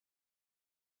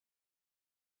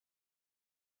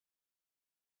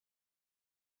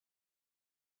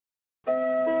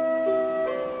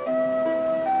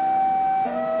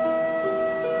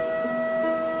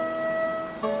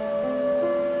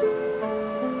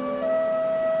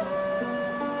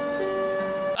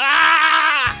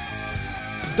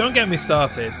Don't get me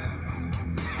started.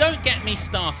 Don't get me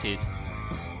started.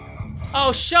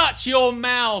 Oh, shut your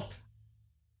mouth.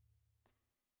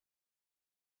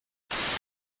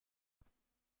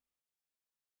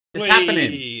 It's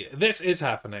happening. This is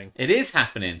happening. It is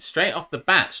happening. Straight off the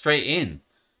bat, straight in.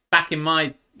 Back in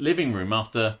my living room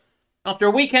after a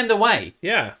weekend away.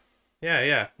 Yeah.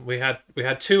 We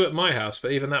had two at my house,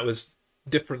 but even that was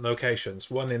different locations.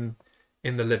 One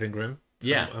in the living room.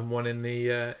 Yeah. And one in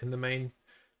the main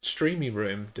streamy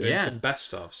room doing some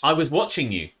best ofs. I was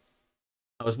watching you.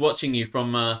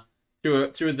 From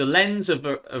through the lens of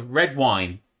red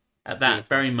wine at that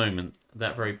very moment, at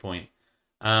that very point.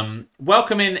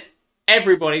 Welcome in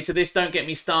everybody to this Don't Get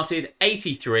Me Started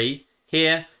 83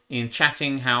 here in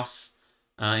Chatting House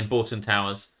in Borton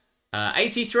Towers.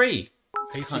 83.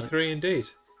 83 indeed.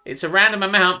 It's a random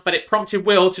amount, but it prompted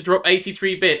Will to drop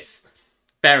 83 bits.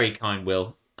 Very kind,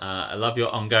 Will. I love your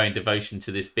ongoing devotion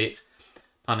to this bit,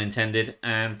 pun intended.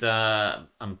 And I'm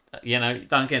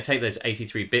going to take those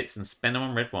 83 bits and spend them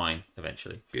on red wine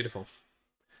eventually. Beautiful.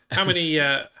 How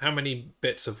many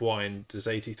bits of wine does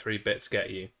 83 bits get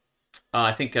you?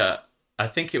 I think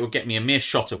it will get me a mere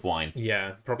shot of wine.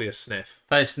 Yeah, probably a sniff.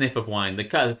 Probably a sniff of wine.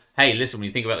 Hey, listen, when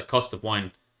you think about the cost of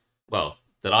wine, well,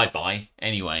 that I buy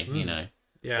anyway,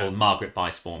 Yeah. or Margaret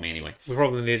buys for me anyway. We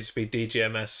probably need it to be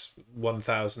DGMS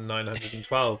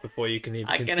 1912 before you can even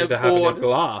I can consider having a afford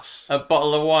glass. A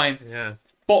bottle of wine. Yeah.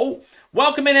 Bottle.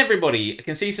 Welcome in, everybody. I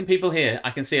can see some people here.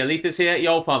 I can see Aletha's here,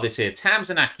 Yolfather's here,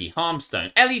 Tamzanaki,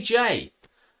 Harmstone, Ellie J.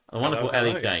 The wonderful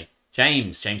Hello. Ellie J.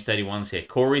 James 31's here.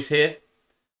 Corey's here.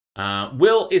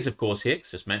 Will is, of course, here,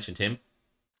 'cause just mentioned him.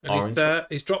 And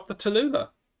he's dropped the Tallulah.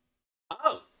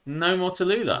 Oh, no more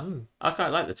Tallulah. I quite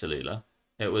like the Tallulah.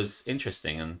 It was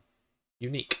interesting and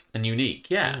Unique.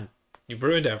 yeah. You've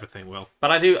ruined everything, Will.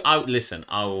 But listen,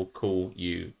 I will call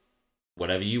you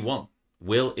whatever you want.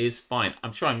 Will is fine.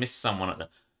 I'm sure I missed someone at the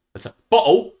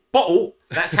bottle.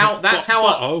 That's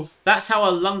how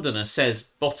a Londoner says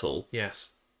bottle.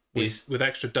 Yes. Is With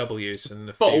extra W's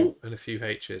and Bottle. a few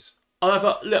H's. I'll have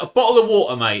a bottle of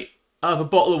water, mate. I'll have a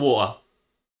bottle of water.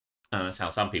 And that's how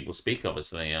some people speak,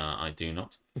 obviously. I do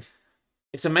not.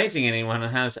 It's amazing anyone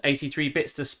has 83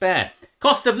 bits to spare.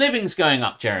 Cost of living's going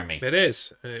up, Jeremy. It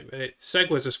is. It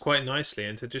segues us quite nicely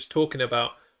into just talking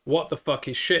about what the fuck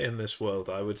is shit in this world,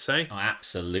 I would say. Oh,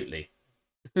 absolutely.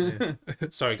 Yeah.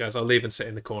 Sorry, guys, I'll leave and sit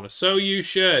in the corner. So you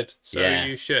should.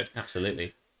 You should.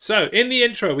 Absolutely. So, in the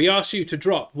intro, we asked you to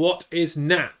drop what is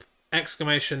nap?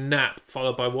 Exclamation nap,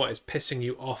 followed by what is pissing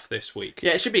you off this week.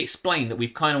 Yeah, it should be explained that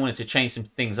we've kind of wanted to change some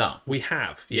things up. We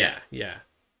have. Yeah.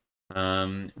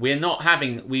 We're not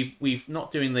having we've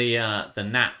not doing the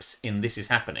naps in This Is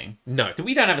Happening. No.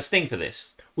 We don't have a sting for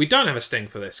this. We don't have a sting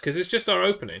for this because it's just our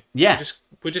opening. Yeah.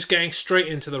 We're just getting straight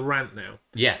into the rant now.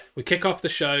 Yeah. We kick off the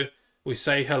show. We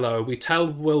say hello. We tell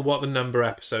Will what the number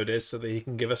episode is so that he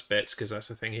can give us bits because that's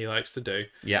the thing he likes to do.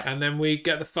 Yeah. And then we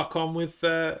get the fuck on with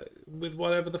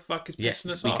whatever the fuck is pissing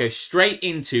us off. We go straight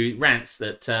into rants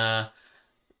that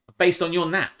based on your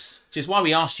naps, which is why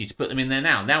we asked you to put them in there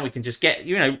now. Now we can just get,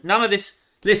 none of this.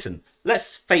 Listen,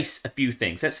 let's face a few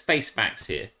things. Let's face facts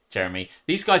here, Jeremy.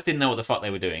 These guys didn't know what the fuck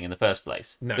they were doing in the first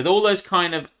place. No. With all those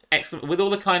kind of with all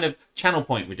the kind of channel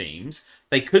point redeems,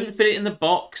 they couldn't fit it in the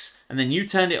box, and then you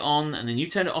turned it on, and then you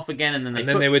turned it off again, and then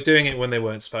they were doing it when they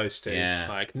weren't supposed to. Yeah.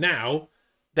 Like now,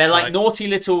 they're like naughty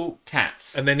little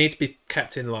cats, and they need to be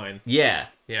kept in line. Yeah.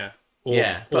 Yeah.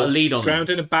 Put a lead on drowned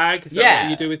them. in a bag. Is that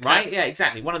what you do with cats? Right? Yeah,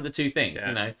 exactly. One of the two things,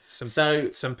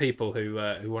 Some people who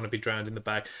want to be drowned in the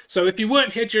bag. So if you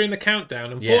weren't here during the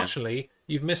countdown, unfortunately,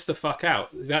 you've missed the fuck out.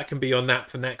 That can be your nap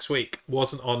for next week.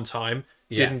 Wasn't on time.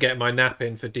 Didn't get my nap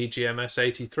in for DGMS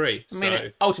 83. I mean,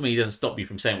 it ultimately doesn't stop you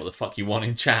from saying what the fuck you want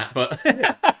in chat, but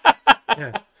yeah.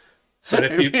 But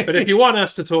if you want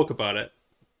us to talk about it,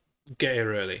 get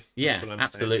here early. Yeah,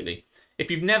 absolutely. Saying. If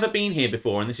you've never been here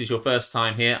before and this is your first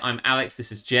time here, I'm Alex.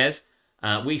 This is Jez.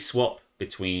 We swap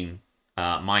between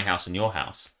my house and your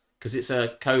house because it's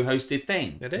a co-hosted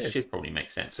thing. It is. It should probably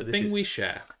make sense. It's a thing we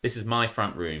share. This is my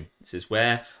front room. This is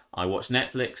where I watch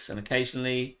Netflix and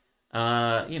occasionally,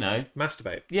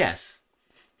 masturbate. Yes.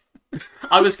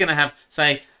 I was going to have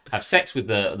sex with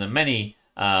the many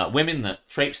women that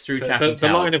traipse through Chatting Towers. The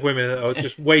line of women that are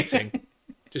just waiting,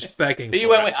 just begging. But you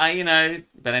went with,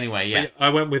 but anyway, yeah. I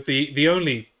went with the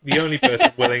only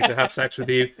person willing to have sex with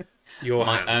you.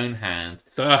 My own hand.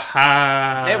 The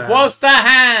hand. It was the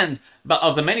hand. But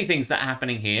of the many things that are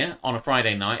happening here on a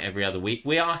Friday night every other week,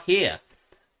 we are here.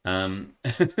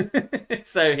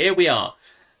 So here we are.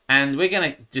 And we're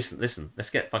going to just, listen, let's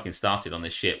get fucking started on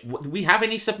this shit. Do we have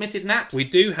any submitted naps? We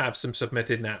do have some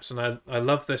submitted naps, and I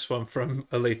love this one from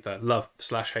Aletha.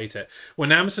 Love/hate it.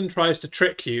 When Amazon tries to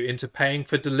trick you into paying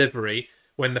for delivery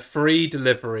when the free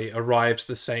delivery arrives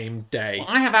the same day. Well,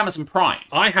 I have Amazon Prime.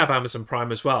 I have Amazon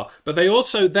Prime as well. But they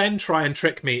also then try and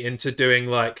trick me into doing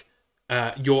like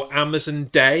your Amazon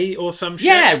Day or some shit.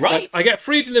 Yeah, right. Like, I get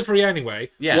free delivery anyway.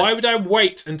 Yeah. Why would I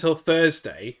wait until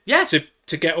Thursday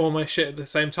to get all my shit at the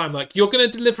same time? Like, you're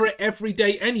going to deliver it every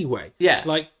day anyway. Yeah.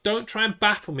 Like, don't try and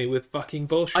baffle me with fucking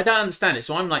bullshit. I don't understand it.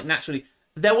 So I'm like, naturally,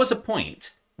 there was a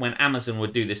point when Amazon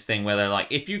would do this thing where they're like,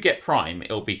 if you get Prime,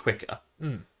 it'll be quicker.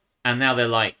 And now they're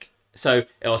like, so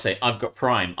it'll say, I've got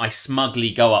Prime. I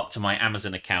smugly go up to my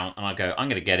Amazon account and I go, I'm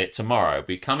going to get it tomorrow.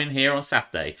 We come in here on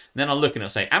Saturday. And then I'll look and it'll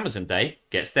say, Amazon Day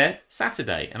gets there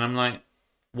Saturday. And I'm like,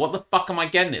 what the fuck am I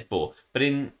getting it for? But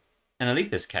in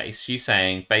Aletha's case, she's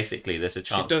saying basically there's a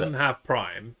chance she doesn't have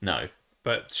Prime. No.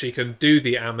 But she can do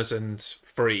the Amazon's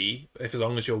free as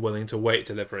long as you're willing to wait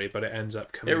delivery, but it ends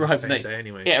up coming the same day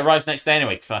anyway. Yeah, it arrives next day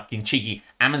anyway. It's fucking cheeky.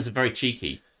 Amazon's very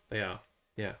cheeky. They are,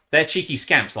 yeah. They're cheeky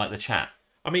scamps like the chat.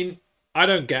 I mean, I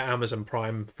don't get Amazon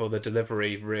Prime for the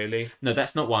delivery, really. No,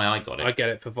 that's not why I got it. I get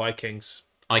it for Vikings.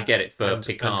 I get it for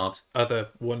Picard. And other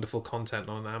wonderful content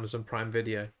on Amazon Prime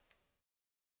Video.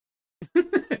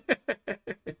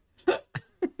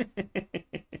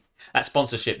 That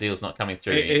sponsorship deal's not coming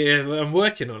through. I'm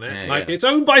working on it. Yeah, it's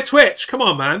owned by Twitch. Come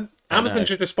on, man. Amazon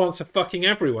should just sponsor fucking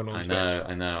everyone on Twitch.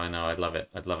 I know. I'd love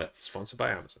it. Sponsored by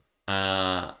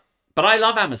Amazon. But I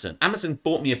love Amazon. Amazon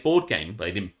bought me a board game,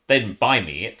 but they didn't buy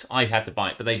me it. I had to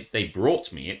buy it, but they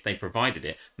brought me it. They provided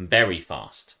it very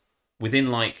fast. Within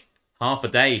like half a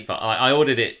day. I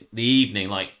ordered it the evening,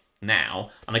 like now,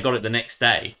 and I got it the next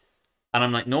day. And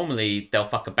I'm like, normally they'll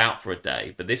fuck about for a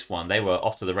day, but this one, they were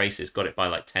off to the races, got it by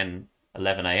like 10,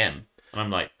 11 a.m. And I'm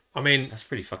like, I mean, that's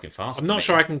pretty fucking fast. I'm not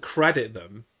sure I can credit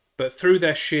them, but through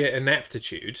their sheer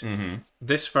ineptitude,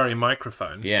 this very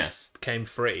microphone came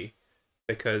free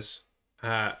because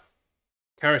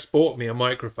Karis bought me a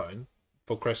microphone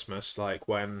for Christmas, like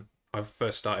when I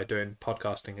first started doing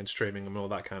podcasting and streaming and all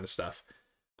that kind of stuff.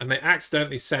 And they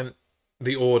accidentally sent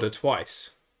the order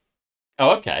twice.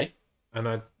 Oh, okay.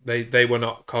 And they were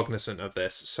not cognizant of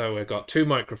this. So I got 2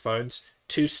 microphones,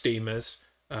 2 steamers,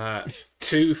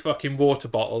 2 fucking water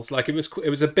bottles. Like it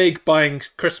was a big buying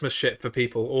Christmas shit for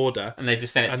people order. And they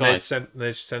just sent it twice.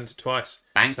 They just sent it twice.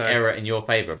 Bank error in your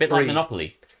favour. A bit like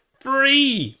Monopoly.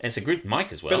 Free! And it's a good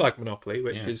mic as well. A bit like Monopoly,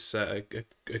 which is a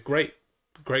great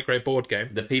board game.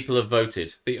 The people have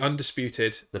voted. The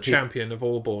undisputed champion of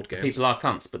all board games. People are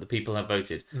cunts, but the people have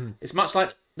voted. It's much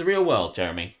like the real world,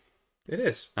 Jeremy. It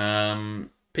is.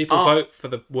 People vote for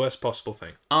the worst possible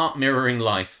thing. Art mirroring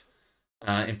life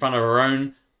in front of our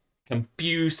own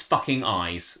confused fucking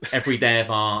eyes every day of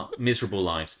our miserable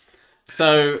lives.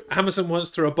 So Amazon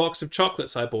once threw a box of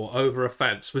chocolates I bought over a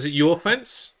fence. Was it your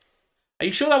fence? Are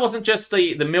you sure that wasn't just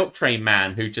the milk train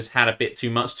man who just had a bit too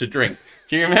much to drink?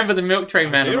 Do you remember the milk train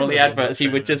man on all the adverts? He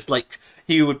would just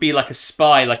he would be like a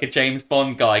spy, like a James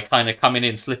Bond guy, kind of coming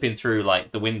in, slipping through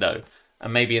like the window.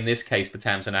 And maybe in this case for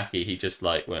Tamsinaki, he just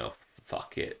like, well,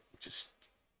 fuck it, just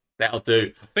that'll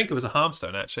do. I think it was a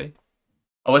Harmstone actually.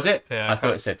 Oh, was it? Yeah, I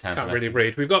thought it said Tamsinaki. Can't really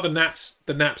read. We've got the naps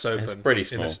open. It's pretty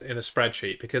small in a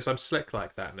spreadsheet because I'm slick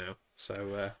like that now.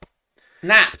 So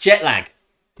nap jet lag.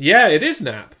 Yeah, it is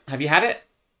nap. Have you had it?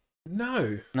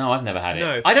 No, I've never had it.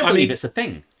 No, I don't believe it's a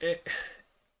thing. It's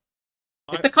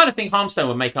the kind of thing Harmstone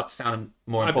would make up to sound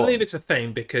more important. I believe it's a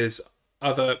thing because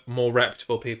other more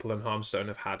reputable people than Harmstone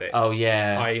have had it. Oh,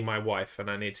 yeah. I.e. my wife, and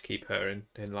I need to keep her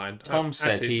in line. Tom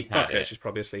said he had it. She's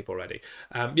probably asleep already.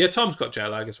 Yeah, Tom's got jet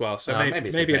lag as well, so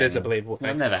maybe it is a believable thing.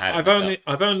 I've never had it.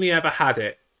 I've only ever had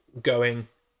it going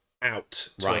out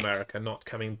to Right. America, not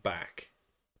coming back.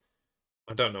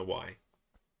 I don't know why.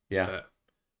 Yeah. But,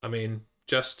 I mean,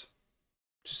 just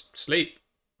sleep.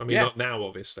 I mean, not now,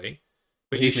 obviously.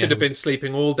 But you should have been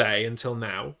sleeping all day until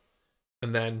now,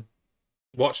 and then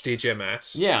watch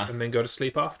DGMS, and then go to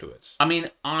sleep afterwards. I mean,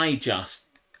 I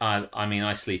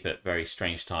sleep at very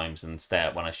strange times and stay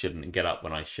up when I shouldn't and get up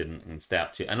when I shouldn't and stay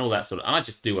up and all that sort of. And I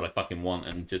just do what I fucking want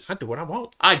and just. I do what I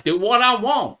want. I do what I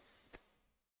want.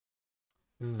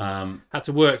 Had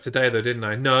to work today though, didn't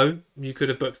I? No, you could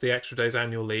have booked the extra day's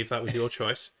annual leave. That was your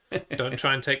choice. Don't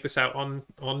try and take this out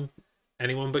on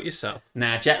anyone but yourself.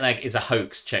 Nah, jet lag is a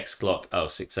hoax, checks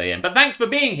Glock. 6 a.m. But thanks for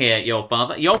being here, your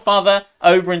father. Your father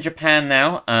over in Japan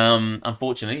now.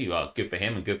 Unfortunately, well, good for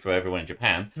him and good for everyone in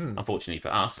Japan. Unfortunately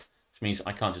for us, which means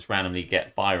I can't just randomly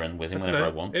get Byron with him whenever I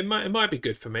want. It might be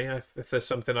good for me if there's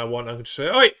something I want. I can just say,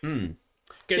 "Oi,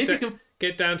 get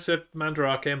get down to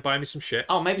Mandarake and buy me some shit.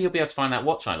 Oh, maybe he'll be able to find that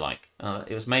watch I like.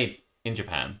 It was made in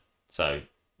Japan, so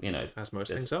as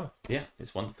most things are. Yeah,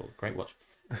 it's wonderful, great watch.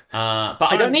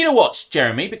 But I don't need a watch,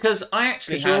 Jeremy, because I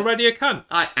actually you're already a cunt.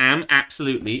 I am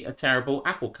absolutely a terrible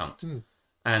Apple cunt.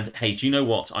 And hey, do you know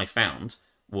what I found?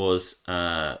 Was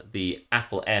the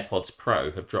Apple AirPods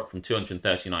Pro have dropped from £239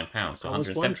 to £170. I was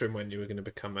wondering when you were going to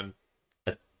become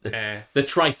the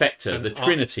trifecta, the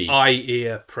trinity.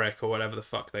 Eye-ear prick or whatever the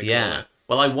fuck they call it.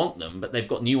 Well, I want them, but they've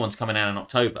got new ones coming out in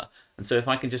October. And so if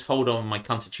I can just hold on my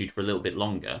cuntitude for a little bit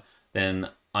longer, then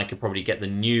I could probably get the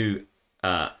new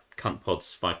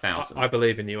CuntPods 5000. I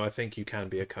believe in you. I think you can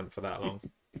be a cunt for that long.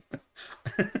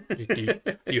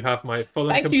 you have my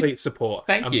full and complete support.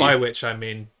 Thank you. By which I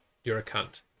mean you're a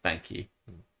cunt. Thank you.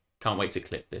 Can't wait to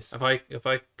clip this. Have I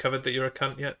covered that you're a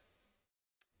cunt yet?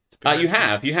 You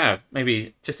have.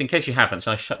 Maybe just in case you haven't,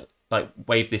 shall I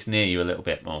wave this near you a little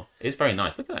bit more? It's very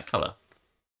nice. Look at that colour.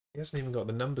 He hasn't even got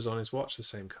the numbers on his watch the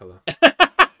same colour.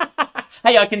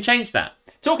 Hey, I can change that.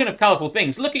 Talking of colourful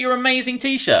things, look at your amazing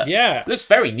T-shirt. Yeah. It looks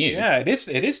very new. Yeah, it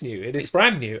is new. It's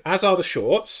brand new, as are the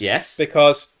shorts. Yes.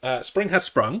 Because spring has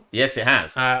sprung. Yes, it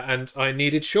has. And I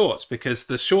needed shorts because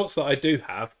the shorts that I do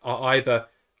have are either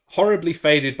horribly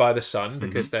faded by the sun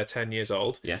because they're 10 years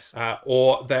old. Yes.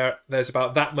 Or there's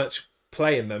about that much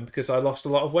play in them because I lost a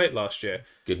lot of weight last year.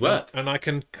 Good work. And I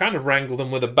can kind of wrangle them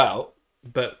with a belt,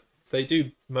 but they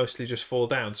do mostly just fall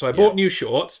down. So I bought new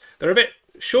shorts. They're a bit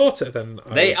shorter than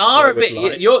they are a bit.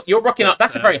 Like. You're rocking up.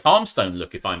 That's a very Harmstone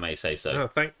look, if I may say so. No,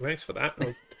 thanks for that.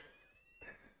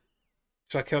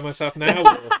 Should I kill myself now,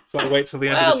 or should I wait till the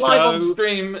end of the show? Live on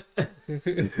stream.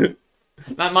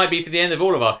 That might be for the end of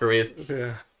all of our careers.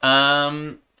 Yeah.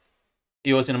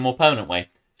 Yours in a more permanent way.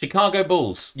 Chicago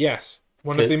Bulls. Yes,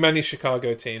 one of the many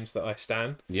Chicago teams that I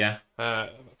stan. Yeah.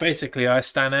 Basically, I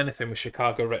stan anything with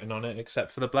Chicago written on it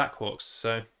except for the Blackhawks.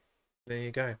 So there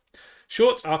you go.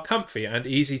 Shorts are comfy and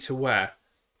easy to wear.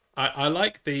 I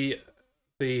like the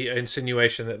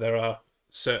insinuation that there are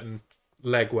certain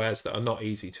leg wears that are not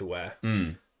easy to wear.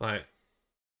 Like,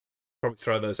 probably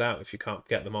throw those out if you can't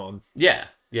get them on. Yeah.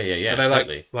 Are they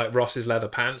totally. like Ross's leather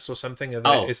pants or something?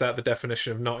 Is that the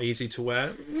definition of not easy to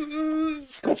wear?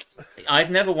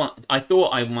 I thought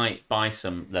I might buy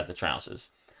some leather trousers,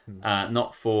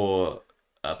 not for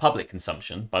public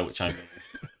consumption, by which I mean.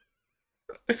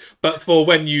 But for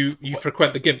when you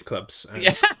frequent the gimp clubs. And...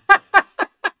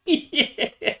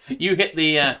 Yeah. You hit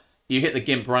the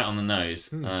gimp right on the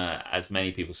nose, as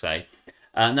many people say.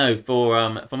 No,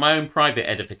 for my own private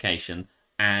edification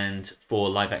and for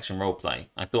live action roleplay,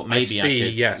 I thought maybe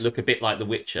I could look a bit like The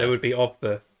Witcher. It would be of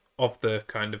the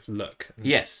kind of look.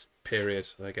 Yes. Period,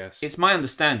 I guess. It's my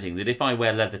understanding that if I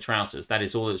wear leather trousers, that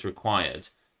is all that's required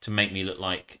to make me look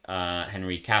like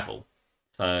Henry Cavill.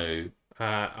 So,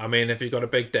 I mean, if you've got a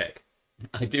big dick,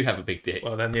 I do have a big dick.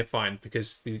 Well, then you're fine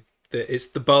because it's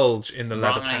the bulge in the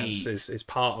leather pants is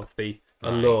part of the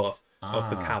allure of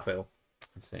the Cavill.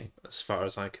 I see. As far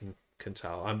as I can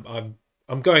tell,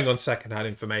 I'm going on secondhand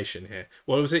information here.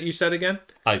 What was it you said again?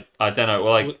 I don't know.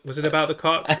 Well, was it about the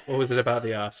cock or was it about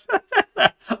the ass?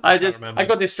 I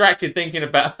got distracted thinking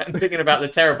about the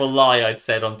terrible lie I'd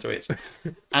said on Twitch.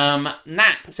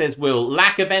 Nap says, Will,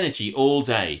 lack of energy all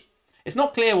day. It's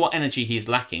not clear what energy he's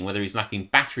lacking, whether he's lacking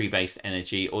battery-based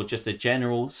energy or just a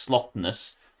general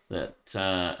slothness that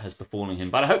has befallen him.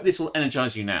 But I hope this will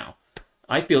energize you now.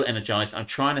 I feel energized. I'm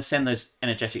trying to send those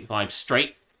energetic vibes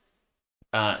straight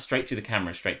through the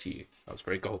camera, straight to you. That was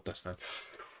very gold dust now.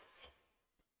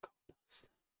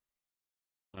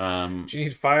 Do you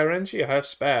need fire energy? I have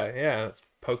spare. Yeah, let's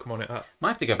Pokemon it up. Might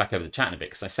have to go back over the chat in a bit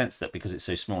because I sense that because it's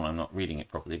so small I'm not reading it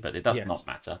properly, but it does not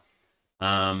matter.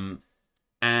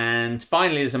 And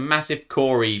finally, there's a massive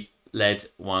Corey-led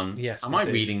one. Yes, Am I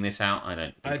reading this out? I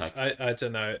don't think I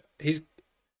don't know. He's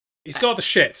got the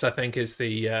shits, I think, is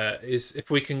if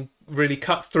we can really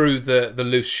cut through the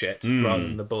loose shit rather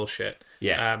than the bullshit.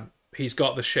 Yes. He's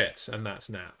got the shits, and that's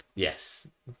Nap. Yes.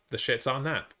 The shits are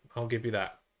Nap. I'll give you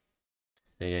that.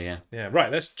 Yeah.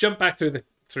 Right, let's jump back through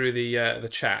the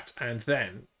chat, and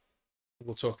then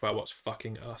we'll talk about what's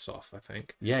fucking us off, I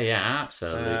think. Yeah,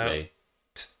 absolutely.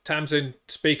 Tamsin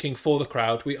speaking for the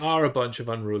crowd, we are a bunch of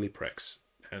unruly pricks,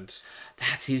 and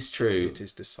that is true. It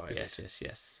is decided.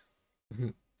 Yes.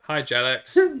 Hi,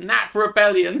 Jelex. Nap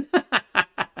Rebellion.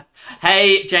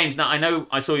 Hey, James. Now I know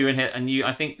I saw you in here, and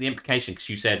I think the implication, because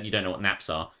you said you don't know what naps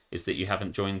are, is that you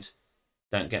haven't joined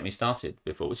Don't Get Me Started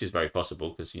before, which is very possible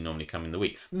because you normally come in the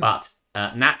week. But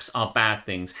naps are bad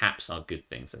things, haps are good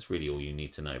things. That's really all you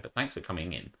need to know. But thanks for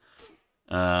coming in.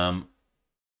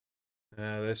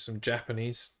 There's some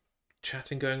Japanese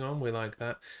Chatting going on, we like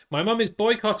that. My mum is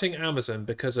boycotting Amazon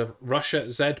because of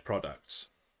Russia Z products.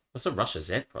 What's a Russia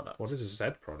Z product? What is a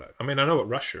Z product? I mean, I know what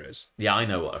Russia is. Yeah, I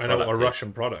know what I know what a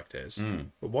Russian product is.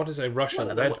 But what is a Russia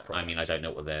Z product? I mean, I don't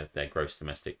know what their gross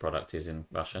domestic product is in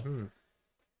Russia.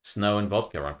 Snow and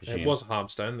vodka, I presume. It was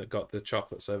Harmstone that got the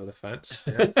chocolates over the fence.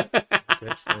 Yeah.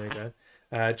 Yes, there you go.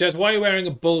 Jez, why are you wearing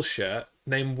a Bull shirt?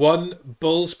 Name one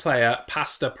Bulls player,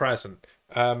 past or present.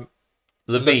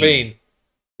 Levine.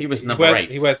 He was number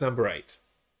 8. He wears number 8.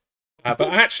 But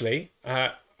actually,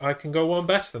 I can go one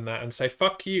better than that and say,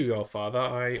 fuck you, your father.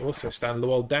 I also stand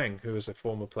Luol Deng, who was a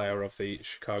former player of the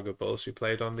Chicago Bulls who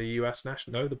played on the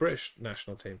the British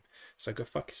national team. So go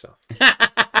fuck yourself.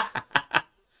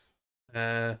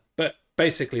 But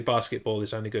basically, basketball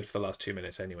is only good for the last 2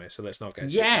 minutes anyway, so let's not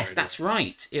get... Yes, that's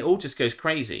right. It all just goes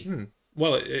crazy.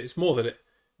 Well, it's more that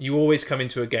you always come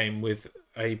into a game with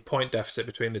a point deficit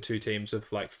between the two teams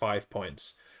of like 5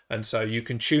 points. And so you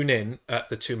can tune in at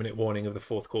the 2-minute warning of the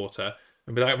fourth quarter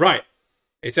and be like, right,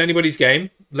 it's anybody's game.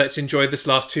 Let's enjoy this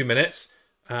last 2 minutes.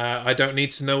 I don't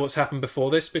need to know what's happened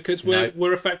before this because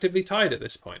we're effectively tied at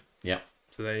this point. Yeah.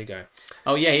 So there you go.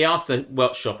 Oh, yeah, he asked the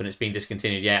workshop and it's been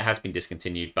discontinued. Yeah, it has been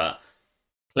discontinued, but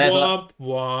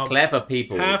clever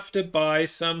people have to buy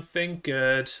something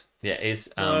good. Yeah, it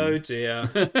is. Oh,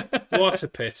 dear. What a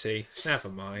pity. Never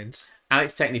mind.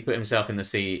 Alex technically put himself in the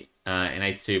sea in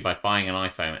 82 by buying an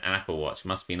iPhone and Apple Watch.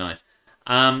 Must be nice.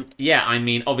 Yeah, I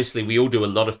mean, obviously, we all do a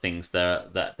lot of things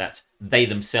that they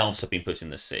themselves have been put in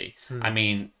the sea. I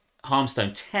mean,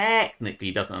 Harmstone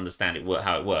technically doesn't understand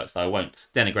how it works, so I won't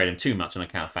denigrate him too much on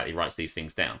account of the fact he writes these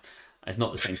things down. It's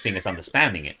not the same thing as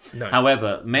understanding it. No.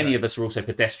 However, many of us are also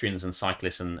pedestrians and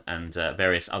cyclists and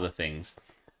various other things.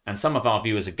 And some of our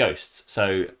viewers are ghosts.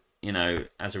 So, you know,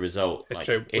 as a result... It's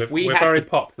true. We're very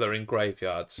popular in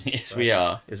graveyards. Yes, so. We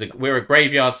are. We're a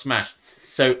graveyard smash.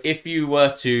 So if you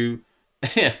were to...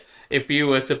 if you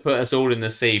were to put us all in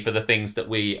the sea for the things that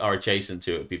we are adjacent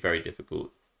to, it would be very difficult.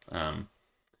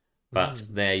 But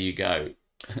there you go.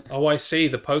 Oh, I see.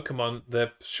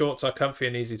 The shorts are comfy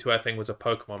and easy to wear thing was a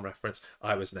Pokemon reference.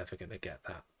 I was never going to get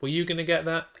that. Were you going to get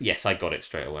that? Yes, I got it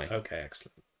straight away. Okay,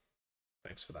 excellent.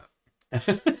 Thanks for that.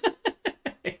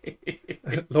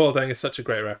 Luol Deng is such a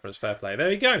great reference. Fair play.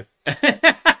 There you go.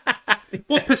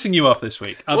 What's pissing you off this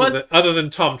week? Other than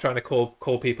Tom trying to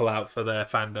call people out for their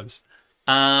fandoms.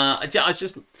 I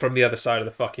just from the other side of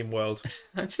the fucking world.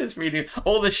 I'm just reading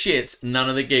all the shits, none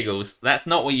of the giggles. That's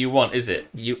not what you want, is it?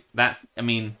 You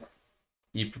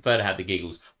prefer to have the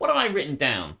giggles. What have I written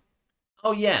down?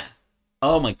 Oh yeah.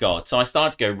 Oh my god. So I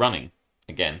started to go running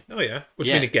again. Oh yeah. What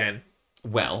do you mean again?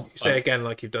 Well, you say again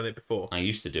like you've done it before. I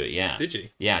used to do it, yeah. Did you?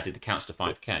 Yeah, I did the Couch to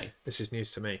 5K. This is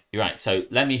news to me. You're right. So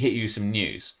let me hit you some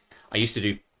news. I used to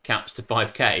do Couch to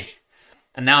 5K,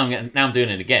 and now I'm doing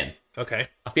it again. Okay.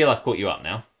 I feel I've caught you up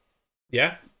now.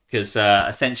 Yeah. Because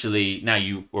essentially now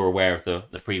you were aware of the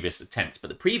previous attempt, but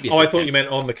the previous. I thought you meant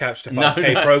on the Couch to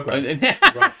 5K program.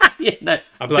 Right. Yeah, no.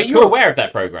 But you're aware of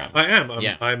that program. I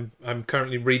am. I'm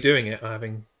currently redoing it,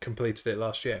 having completed it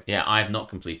last year. Yeah, I have not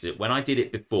completed it. When I did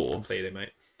it before, completed it,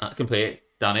 mate. Completed it,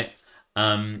 done it.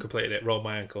 Completed it. Rolled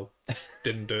my ankle.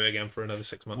 Didn't do it again for another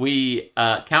 6 months. We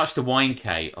Couch to Wine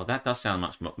K. Oh, that does sound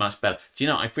much better. Do you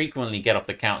know? I frequently get off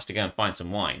the couch to go and find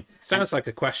some wine. Sounds like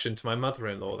a question to my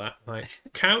mother-in-law. That like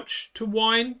Couch to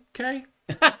Wine K.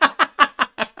 And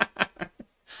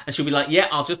she'll be like, "Yeah,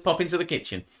 I'll just pop into the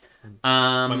kitchen."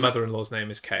 My mother-in-law's name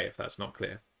is Kay, if that's not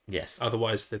clear. Yes.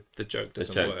 Otherwise, the joke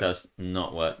doesn't work. The joke does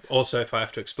not work. Also, if I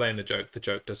have to explain the joke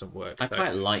doesn't work. I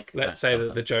quite like. Let's say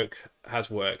that the joke has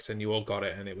worked and you all got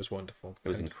it and it was wonderful. It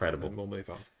was incredible. And we'll move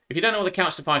on. If you don't know what the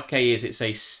Couch to 5K is,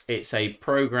 it's a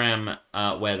program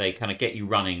where they kind of get you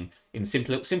running in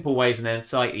simple ways and then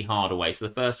slightly harder ways. So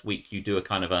the first week you do a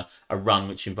kind of a run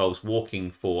which involves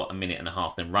walking for a minute and a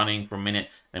half, then running for a minute,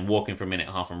 then walking for a minute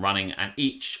and a half and running. And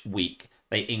each week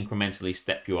they incrementally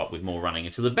step you up with more running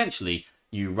until eventually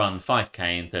you run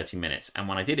 5K in 30 minutes. And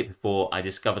when I did it before, I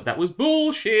discovered that was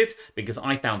bullshit because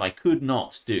I found I could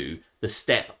not do the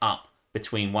step up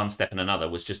between one step and another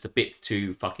was just a bit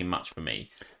too fucking much for me.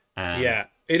 And yeah,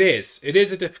 it is. It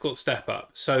is a difficult step up.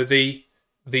 So the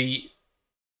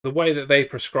way that they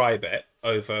prescribe it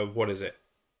over, what is it,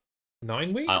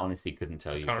 9 weeks? I honestly couldn't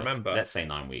tell you. Can't remember. Let's say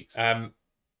 9 weeks.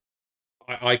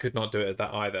 I could not do it at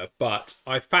that either. But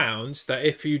I found that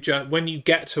if you when you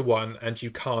get to one and you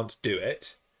can't do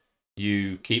it,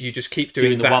 you just keep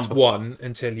doing that one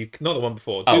until you not the one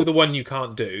before. Do the one you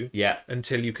can't do. Yeah.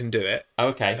 Until you can do it.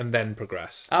 Okay. And then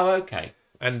progress. Oh, okay.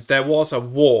 And there was a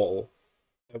wall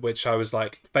at which I was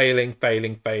like failing,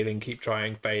 keep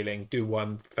trying, failing, do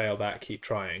one, fail that, keep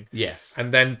trying. Yes.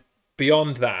 And then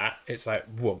beyond that, it's like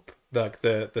whoop.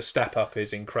 The step up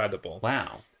is incredible.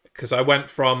 Wow. Because I went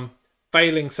from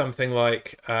failing something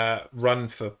like run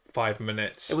for 5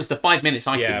 minutes. It was the 5 minutes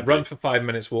I couldn't run do. for 5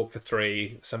 minutes, walk for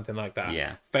 3, something like that.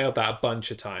 Yeah. Failed that a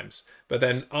bunch of times. But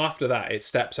then after that, it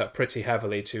steps up pretty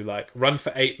heavily to like run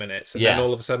for 8 minutes. And then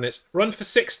all of a sudden it's run for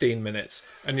 16 minutes.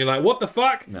 And you're like, what the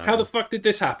fuck? No. How the fuck did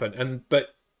this happen?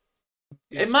 But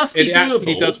it must be doable. It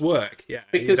actually does work. Yeah,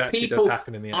 because it actually people, does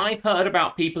happen in the end. I've heard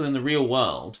about people in the real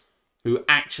world who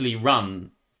actually run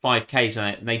 5Ks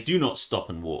and they do not stop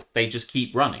and walk. They just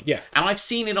keep running. Yeah. And I've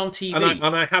seen it on TV.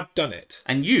 And I have done it.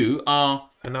 And you are...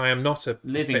 And I am not a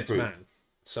living fit proof. man.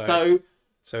 So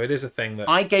it is a thing that...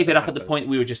 I gave it up at the point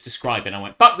we were just describing. I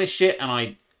went, fuck this shit,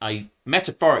 and I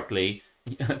metaphorically,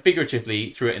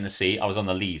 figuratively threw it in the sea. I was on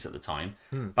the Lees at the time.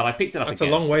 But I picked it up That's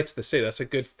again. a long way to the sea. That's a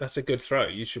good throw.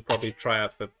 You should probably try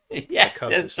out for yeah,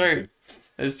 Cubs that's true.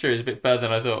 That's true. It's a bit further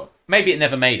than I thought. Maybe it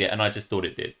never made it, and I just thought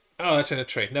it did. Oh, that's in a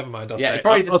tree. Never mind. I'll Yeah, say it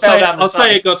probably it. just fell down the I'll say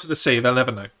side. it got to the sea. They'll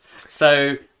never know.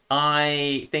 So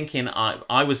I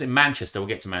was in Manchester. We'll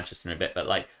get to Manchester in a bit, but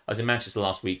like I was in Manchester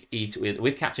last week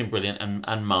with Captain Brilliant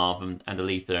and Marv and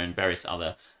Aletha and various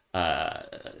other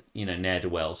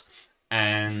ne'er-do-wells,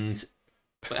 and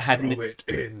had Throw it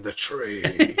in the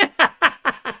tree.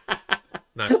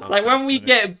 No, like when we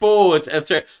get bored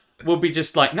of we'll be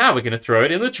just like, now we're going to throw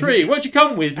it in the tree. Won't you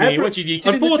come with me? Won't you eat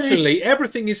it in the tree? Unfortunately,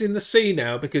 everything is in the sea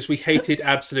now because we hated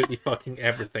absolutely fucking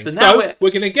everything. So now we're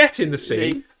going to get in the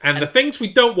sea, and the things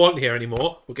we don't want here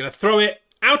anymore, we're going to throw it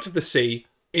out of the sea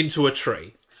into a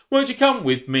tree. Won't you come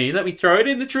with me? Let me throw it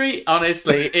in the tree.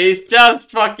 Honestly, it just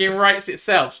fucking writes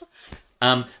itself.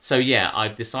 So yeah,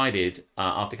 I've decided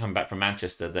after coming back from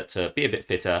Manchester that to be a bit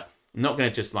fitter, I'm not going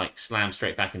to just like slam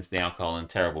straight back into the alcohol and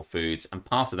terrible foods. And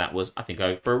part of that was I think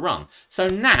go for a run. So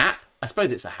nap, I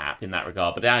suppose it's a hap in that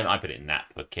regard, but I put it in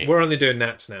nap for kicks. We're only doing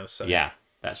naps now, so yeah,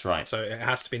 that's right. So it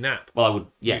has to be nap. Well, I would.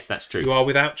 Yes, that's true. You are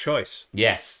without choice.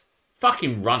 Yes,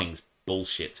 fucking running's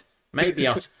bullshit. Maybe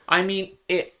I mean,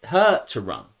 it hurt to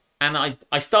run, and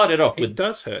I started off It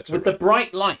does hurt with the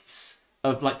bright lights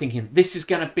of like thinking this is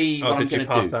going to be what I'm going to do. Did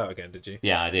you pass out again? Did you?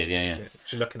 Yeah, I did. Yeah.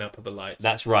 You're looking up at the lights.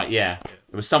 That's right. Yeah.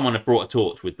 It was someone that brought a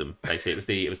torch with them.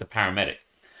 Basically, it was the paramedic.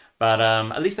 But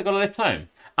at least I got a lift home,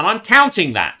 and I'm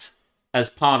counting that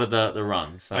as part of the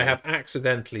run. So I have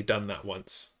accidentally done that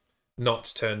once.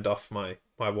 Not turned off my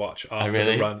watch after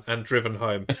really? the run and driven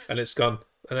home, and it's gone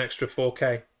an extra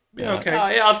 4K. Yeah, okay. Oh,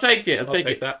 yeah, I'll take it. I'll take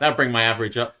it. that. That'll bring my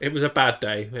average up. It was a bad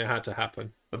day. It had to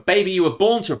happen. But baby, you were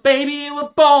born to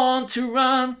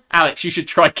run. Alex, you should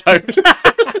try coke.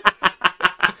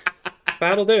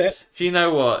 That'll do it. Do you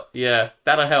know what? Yeah,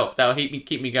 that'll help. That'll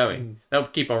keep me going. That'll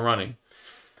keep on running.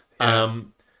 Yeah.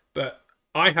 But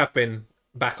I have been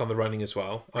back on the running as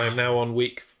well. I am now on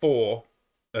week 4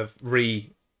 of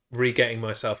re-getting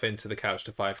myself into the couch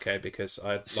to 5K because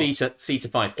I lost C to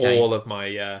 5K. all of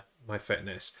my my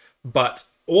fitness. But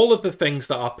all of the things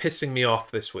that are pissing me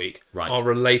off this week are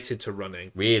related to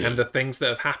running. Really? And the things that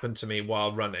have happened to me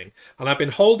while running. And I've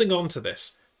been holding on to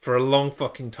this for a long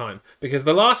fucking time. Because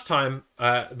the last time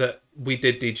that we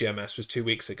did DGMS was 2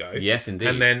 weeks ago. Yes, indeed.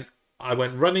 And then I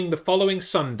went running the following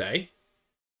Sunday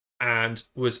and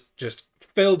was just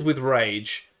filled with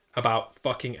rage about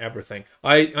fucking everything.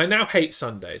 I now hate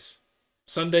Sundays.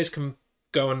 Sundays can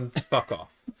go and fuck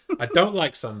off. I don't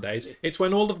like Sundays. It's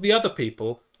when all of the other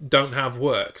people don't have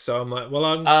work. So I'm like, well,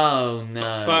 oh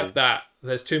no, fuck that.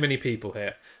 There's too many people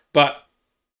here. But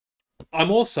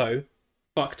I'm also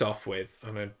fucked off with.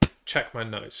 I'm gonna check my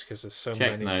notes because there's so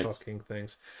many fucking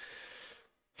things.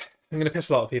 I'm gonna piss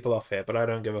a lot of people off here, but I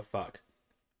don't give a fuck.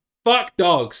 Fuck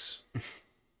dogs.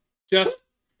 Just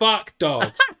fuck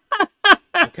dogs.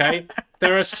 Okay?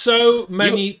 There are so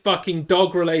many fucking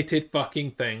dog-related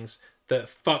fucking things that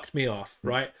fucked me off,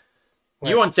 right?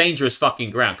 You're on dangerous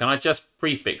fucking ground. Can I just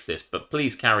prefix this? But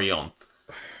please carry on.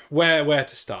 Where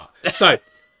to start? So,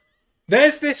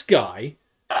 there's this guy.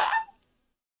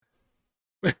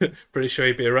 Pretty sure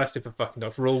he'd be arrested for fucking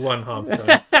dogs. Rule 1, harm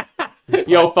done.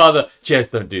 Your father.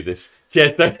 Jez, don't do this.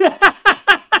 Jez, don't.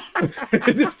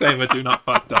 Disclaimer, do not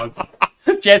fuck dogs.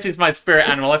 Jez is my spirit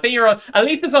animal. I think you're on...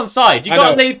 Aletha's on side. You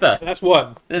got Aletha. That's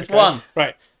one. There's one.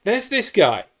 Right. There's this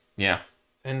guy. Yeah.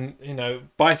 And, you know,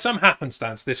 by some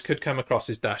happenstance, this could come across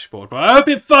his dashboard. But I hope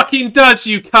it fucking does,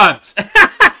 you cunt!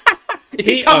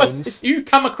 If you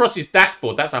come across his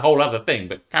dashboard, that's a whole other thing,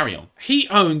 but carry on. He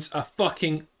owns a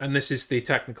fucking, and this is the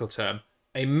technical term,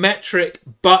 a metric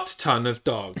butt ton of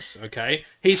dogs, okay?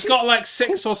 He's got like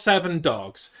 6 or 7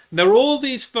 dogs. They're all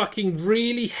these fucking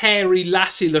really hairy,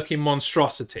 lassie-looking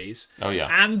monstrosities. Oh, yeah.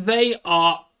 And they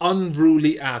are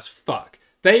unruly as fuck.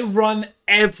 They run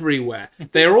everywhere.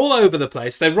 They're all over the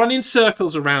place. They run in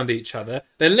circles around each other.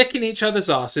 They're licking each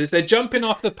other's asses. They're jumping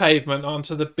off the pavement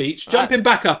onto the beach, jumping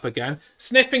back up again,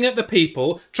 sniffing at the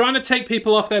people, trying to take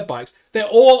people off their bikes. They're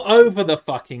all over the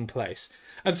fucking place.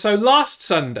 And so last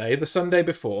Sunday, the Sunday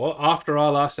before, after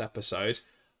our last episode,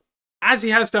 as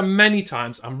he has done many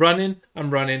times, I'm running.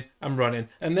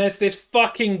 And there's this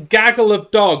fucking gaggle of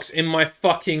dogs in my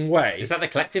fucking way. Is that the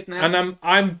collective now?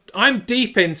 And I'm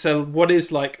deep into what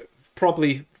is like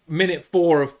probably minute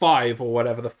 4 of 5 or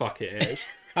whatever the fuck it is.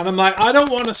 And I'm like, I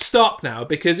don't want to stop now,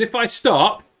 because if I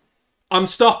stop, I'm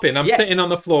stopping. I'm sitting on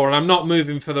the floor and I'm not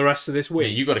moving for the rest of this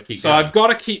week. Yeah, you got to keep so going. I've got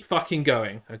to keep fucking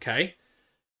going, okay?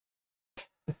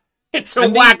 It's a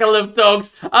waggle of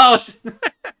dogs. Oh,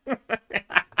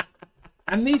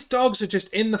 and these dogs are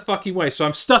just in the fucking way. So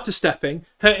I'm stutter stepping,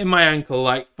 hurting my ankle,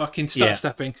 like fucking stutter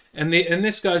stepping. And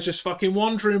this guy's just fucking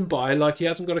wandering by like he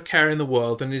hasn't got a care in the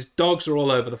world. And his dogs are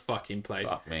all over the fucking place.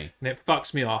 Fuck me. And it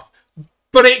fucks me off.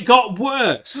 But it got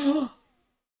worse.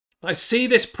 I see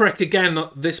this prick again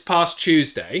this past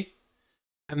Tuesday.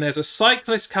 And there's a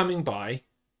cyclist coming by.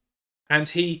 And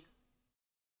he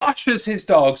ushers his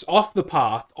dogs off the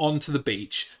path onto the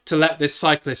beach to let this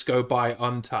cyclist go by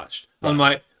untouched. Right. I'm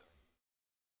like,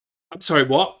 I'm sorry,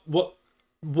 what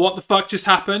the fuck just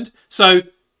happened? So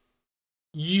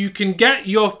you can get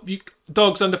your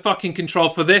dogs under fucking control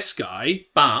for this guy,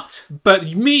 but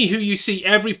me, who you see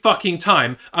every fucking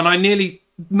time, and I nearly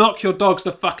knock your dogs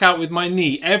the fuck out with my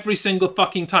knee every single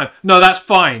fucking time. No, that's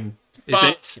fine. Is fuck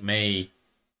it? Me.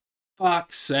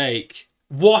 Fuck's sake.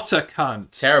 What a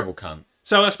cunt. Terrible cunt.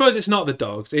 So I suppose it's not the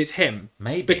dogs, it's him.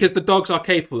 Maybe. Because the dogs are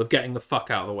capable of getting the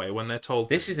fuck out of the way when they're told.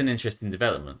 This is an interesting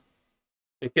development.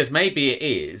 Because maybe it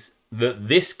is that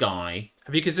this guy...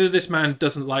 Have you considered this man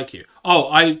doesn't like you?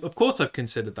 Oh, of course I've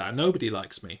considered that. Nobody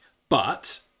likes me.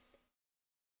 But...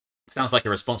 Sounds like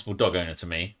a responsible dog owner to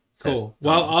me. Cool.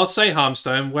 Well, I'll say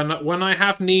Harmstone, when I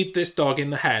have kneed this dog in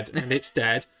the head and it's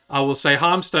dead, I will say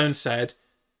Harmstone said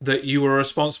that you were a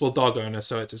responsible dog owner,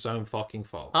 so it's his own fucking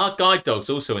fault. Are guide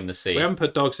dogs also in the sea? We haven't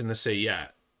put dogs in the sea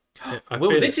yet.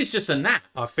 Well, this is just a nap.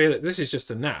 I feel it. This is just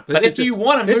a nap. But if you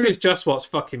want to move... This is just what's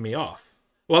fucking me off.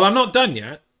 Well, I'm not done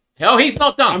yet. Oh, he's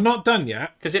not done. I'm not done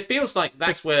yet. Because it feels like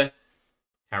that's where...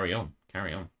 Carry on.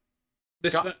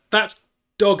 That's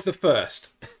dog the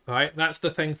first, right? That's the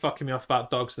thing fucking me off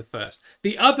about dogs the first.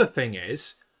 The other thing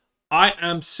is, I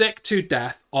am sick to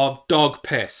death of dog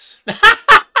piss.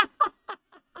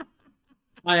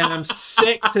 I am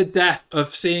sick to death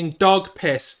of seeing dog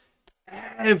piss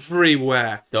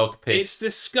everywhere. Dog piss. It's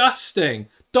disgusting.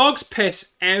 Dogs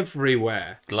piss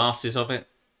everywhere. Glasses of it.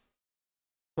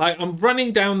 Like, I'm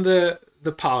running down the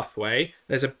pathway.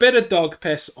 There's a bit of dog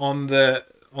piss on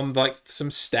like some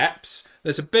steps.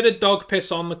 There's a bit of dog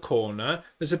piss on the corner.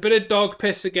 There's a bit of dog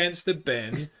piss against the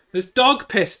bin. There's dog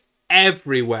piss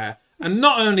everywhere. And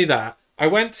not only that, I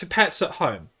went to Pets at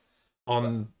Home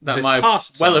on that this might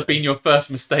past well Sunday. have been your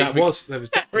first mistake. That was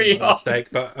definitely a mistake,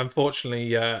 but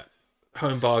unfortunately,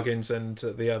 Home Bargains and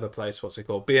the other place, what's it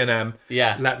called, B&M,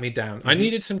 let me down. Mm-hmm. I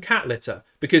needed some cat litter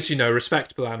because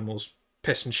respectable animals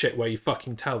piss and shit where you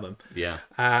fucking tell them. Yeah.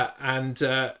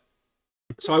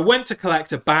 So I went to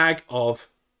collect a bag of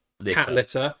cat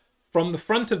litter from the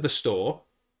front of the store,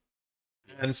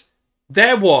 and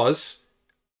there was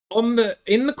in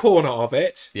the corner of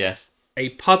it, a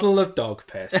puddle of dog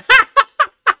piss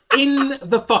in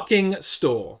the fucking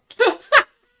store.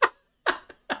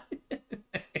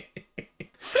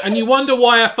 And you wonder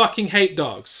why I fucking hate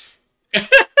dogs.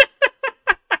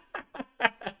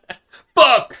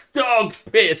 Fuck dog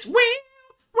piss. Wee.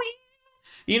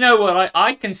 You know what?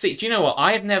 I can see. Do you know what?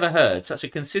 I have never heard such a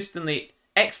consistently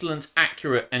excellent,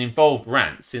 accurate, and involved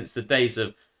rant since the days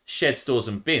of shed stores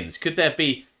and bins. Could there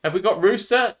be? Have we got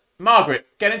Rooster? Margaret,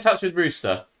 get in touch with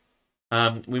Rooster.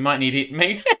 We might need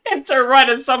it to write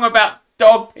a song about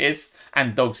dog piss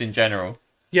and dogs in general.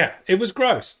 Yeah, it was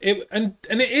gross. And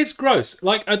it is gross.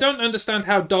 Like, I don't understand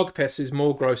how dog piss is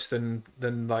more gross than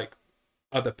like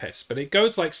other piss, but it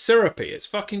goes like syrupy. It's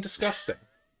fucking disgusting.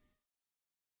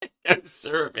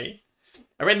 Syrupy.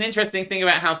 I read an interesting thing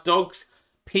about how dogs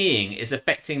peeing is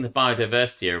affecting the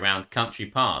biodiversity around country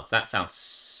parks. That sounds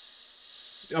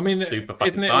super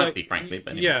fucking sciencey, frankly.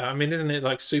 But anyway. Yeah, I mean, isn't it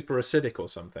like super acidic or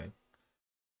something?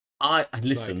 I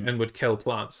listen, like, and would kill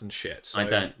plants and shit. So I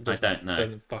don't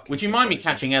know. Would you mind me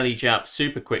catching Ellie J up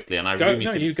super quickly?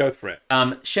 And you go for it.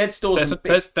 Shed stores.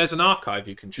 There's an archive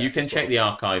you can check. You can check the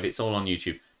archive. It's all on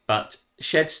YouTube. But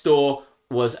Shed Store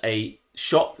was a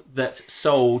shop that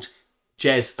sold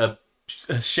Jez a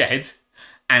shed,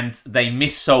 and they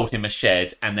missold him a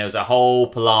shed, and there was a whole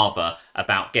palaver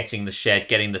about getting the shed,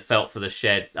 getting the felt for the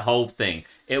shed, the whole thing.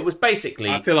 It was basically...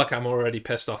 I feel like I'm already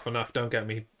pissed off enough. Don't get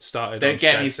me started. Don't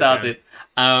get me started.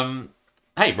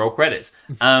 Hey, roll credits.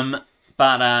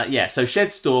 So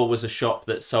Shed Store was a shop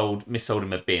that missold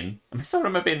him a bin.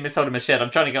 Missold him a shed.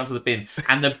 I'm trying to get onto the bin.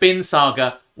 And the bin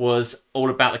saga was all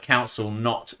about the council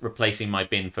not replacing my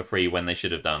bin for free when they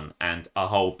should have done. And a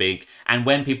whole big... And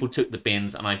when people took the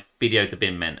bins and I videoed the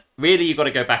bin men, really, you've got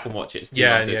to go back and watch it. You've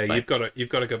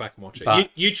got to go back and watch it.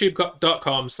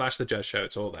 YouTube.com/The Jez Show.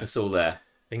 It's all there. It's all there.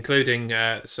 Including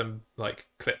some like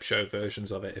clip show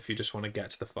versions of it if you just want to get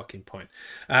to the fucking point.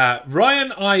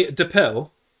 Ryan I.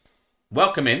 DePill...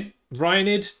 Welcome in.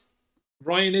 Ryanid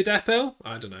Epil?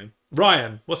 I don't know.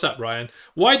 Ryan, what's up, Ryan?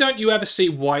 Why don't you ever see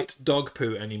white dog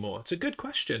poo anymore? It's a good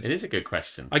question. It is a good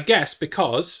question. I guess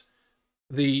because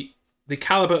the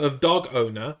caliber of dog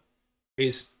owner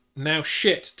is now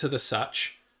shit to the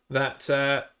such that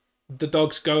other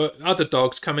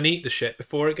dogs come and eat the shit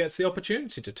before it gets the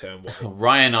opportunity to turn white.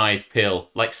 Ryanide pill,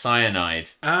 like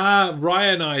cyanide.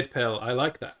 Ryanide pill. I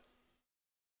like that.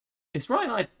 Is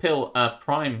Ryanide Pill a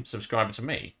Prime subscriber to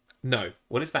me? No.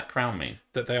 What does that crown mean?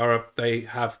 That they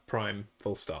have Prime,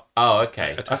 full stop. Oh,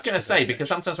 okay. I was going to say, because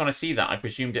sometimes when I see that, I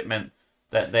presumed it meant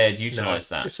that they had utilised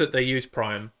that. Just that they use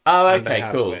Prime. Oh, okay,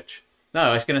 cool. Twitch. No,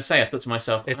 I was going to say, I thought to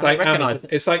myself, it's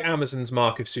like Amazon's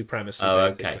mark of supremacy. Oh,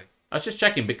 basically. Okay. I was just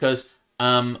checking because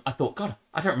I thought, God,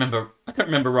 I don't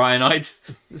remember Ryanide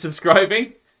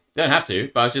subscribing. Don't have to,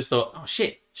 but I just thought, oh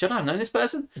shit, should I have known this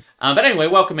person? But anyway,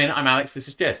 welcome in. I'm Alex. This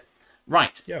is Jez.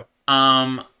 Right. Yo.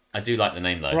 I do like the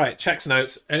name though. Right. Checks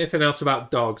notes. Anything else about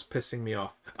dogs pissing me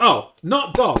off? Oh,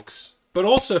 not dogs, but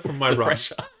also from my run.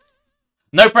 Pressure.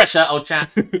 No pressure, old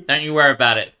chap. Don't you worry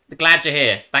about it. Glad you're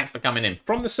here. Thanks for coming in.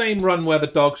 From the same run where the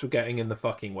dogs were getting in the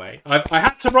fucking way. I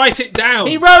had to write it down.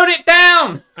 He wrote it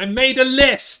down. I made a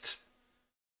list.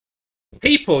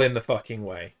 People in the fucking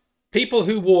way. People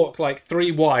who walk like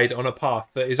 3 wide on a path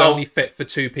that is only fit for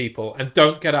 2 people and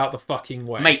don't get out the fucking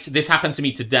way. Mate, this happened to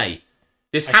me today.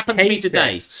 This happened to me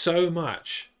today. So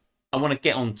much. I want to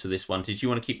get onto this one. Did you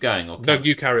want to keep going? Or no,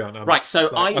 you carry on. Right,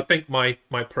 so I think my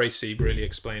précis really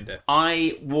explained it.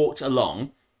 I walked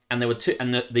along, and there were 2,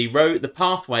 and the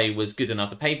pathway was good enough.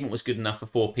 The pavement was good enough for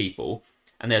 4 people,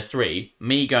 and there's 3.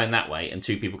 Me going that way, and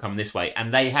 2 people coming this way,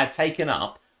 and they had taken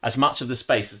up as much of the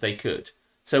space as they could.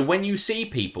 So when you see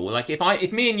people, like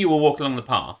if me and you were walking along the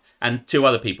path and 2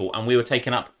 other people and we were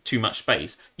taking up too much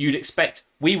space, you'd expect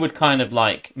we would kind of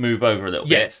like move over a little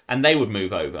bit and they would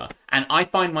move over. And I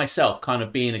find myself kind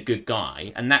of being a good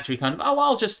guy and naturally kind of,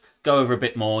 I'll just go over a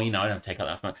bit more, I don't take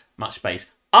up that much space.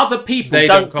 Other people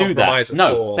don't do that.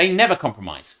 No, they never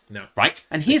compromise. No. Right?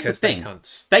 And here's the thing.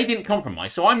 They didn't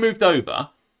compromise. So I moved over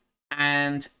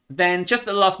and then just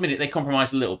at the last minute they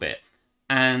compromised a little bit.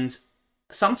 And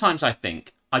sometimes I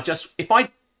think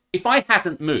if I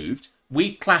hadn't moved,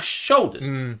 we'd clash shoulders.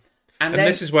 And then,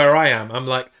 this is where I am. I'm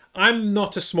like, I'm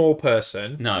not a small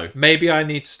person. No. Maybe I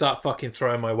need to start fucking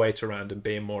throwing my weight around and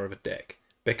being more of a dick.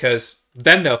 Because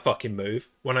then they'll fucking move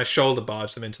when I shoulder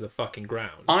barge them into the fucking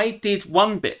ground. I did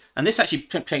one bit, and this actually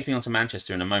takes me on to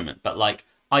Manchester in a moment, but like,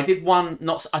 I did one,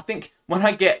 I think when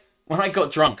I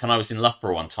got drunk, and I was in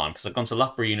Loughborough one time, because I'd gone to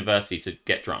Loughborough University to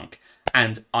get drunk,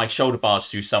 and I shoulder barged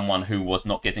through someone who was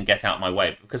not getting get out of my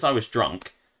way. But because I was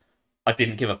drunk, I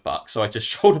didn't give a fuck. So I just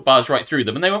shoulder barged right through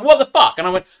them. And they went, what the fuck? And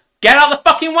I went, get out of the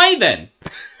fucking way then.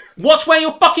 Watch where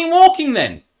you're fucking walking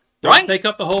then. Don't right? take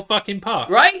up the whole fucking path.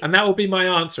 Right? And that will be my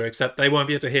answer, except they won't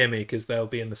be able to hear me because they'll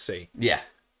be in the sea. Yeah.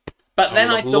 But then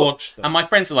I thought, and my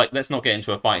friends are like, let's not get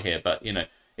into a fight here. But,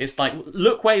 it's like,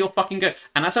 look where you're fucking going.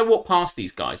 And as I walked past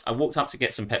these guys, I walked up to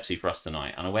get some Pepsi for us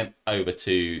tonight. And I went over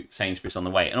to Sainsbury's on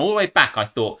the way. And all the way back, I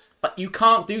thought, but you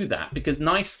can't do that because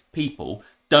nice people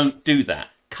don't do that.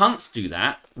 Cunts do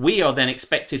that. We are then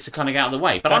expected to kind of get out of the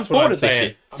way. But that's I'm bored of this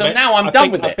shit. So now I'm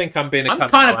done with it. I think I'm being a cunt. I'm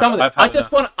kind of done with it.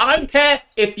 I don't care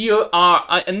if you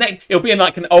are... it'll be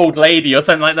like an old lady or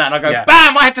something like that. And I go,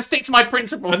 bam, I had to stick to my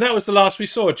principles. And that was the last we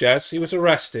saw, Jez. He was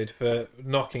arrested for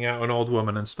knocking out an old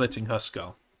woman and splitting her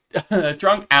skull.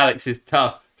 Drunk Alex is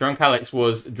tough. Drunk Alex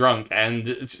was drunk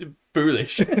and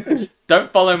foolish.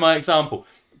 Don't follow my example.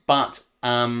 But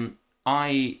I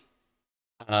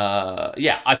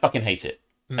fucking hate it.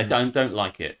 I don't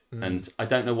like it, and I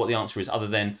don't know what the answer is other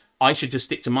than I should just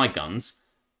stick to my guns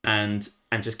and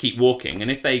just keep walking. And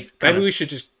if they we should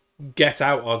just get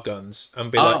out our guns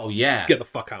and be get the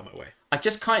fuck out of my way.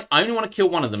 I only want to kill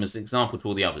one of them as an example to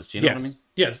all the others. Do you know what I mean?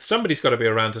 Yeah, somebody's got to be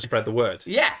around to spread the word.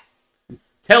 Yeah.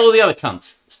 Tell all the other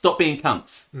cunts, stop being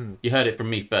cunts. You heard it from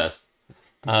me first.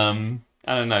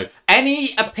 I don't know.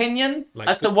 Any opinion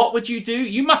as to what would you do?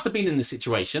 You must have been in the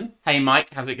situation. Hey,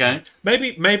 Mike, how's it going?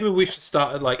 Maybe we should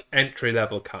start at like entry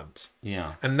level cunt.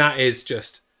 Yeah. And that is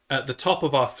just at the top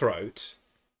of our throat,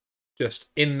 just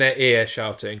in their ear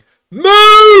shouting,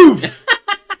 "Move!"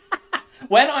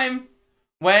 When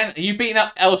are you beating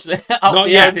up Elsa? Not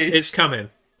yet. It's coming.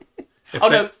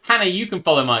 No, Hannah, you can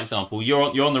follow my example. You're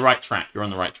on the right track.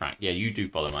 Yeah, you do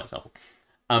follow my example.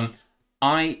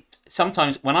 I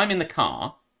sometimes when I'm in the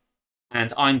car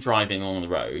and I'm driving along the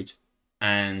road,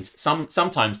 and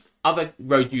sometimes other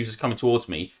road users coming towards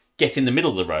me get in the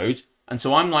middle of the road, and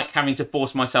so I'm like having to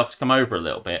force myself to come over a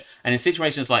little bit. And in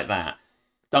situations like that,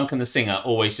 Duncan the singer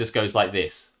always just goes like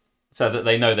this, so that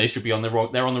they know they should be on the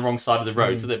wrong. They're on the wrong side of the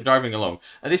road, so they're driving along.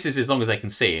 And this is as long as they can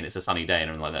see, and it's a sunny day and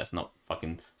everything like that. It's not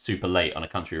fucking super late on a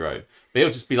country road. But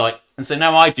he'll just be like, and so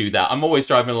now I do that. I'm always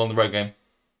driving along the road going,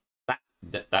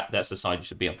 that's the side you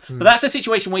should be on. But that's a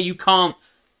situation where you can't,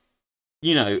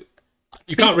 you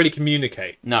can't really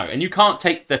communicate. No, and you can't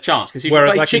take the chance, because if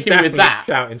Whereas you play chicken with that,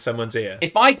 shout in someone's ear.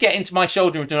 If I get into my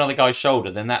shoulder into another guy's shoulder,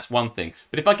 then that's one thing.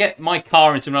 But if I get my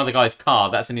car into another guy's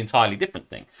car, that's an entirely different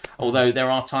thing. Although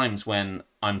there are times when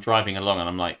I'm driving along and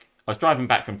I'm like, I was driving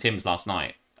back from Tim's last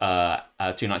night,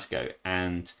 2 nights ago,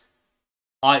 and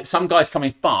some guy's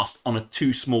coming fast on a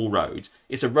too small road.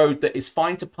 It's a road that is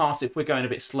fine to pass if we're going a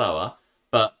bit slower,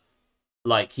 but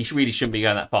like he really shouldn't be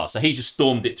going that fast. So he just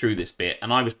stormed it through this bit,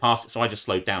 and I was past it, so I just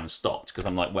slowed down and stopped, because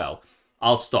I'm like, well,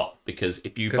 I'll stop, because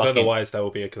if you otherwise there will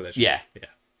be a collision. Yeah.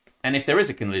 And if there is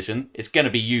a collision, it's going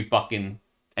to be you fucking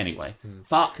anyway.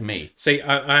 Fuck me. See,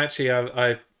 I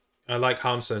like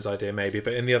Harmstone's idea maybe,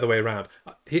 but in the other way around.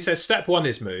 He says step 1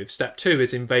 is move, step 2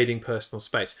 is invading personal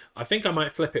space. I think I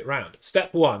might flip it round.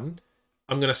 Step 1,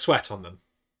 I'm going to sweat on them.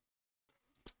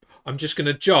 I'm just going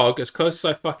to jog as close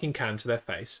as I fucking can to their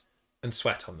face and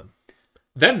sweat on them.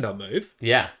 Then they'll move.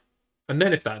 Yeah. And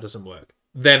then if that doesn't work,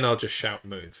 then I'll just shout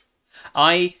move.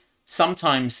 I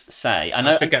sometimes say...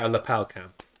 I should get a lapel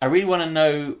cam. I really want to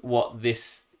know what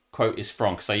this quote is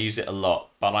from, because I use it a lot.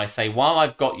 But I say, while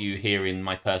I've got you here in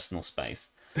my personal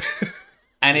space...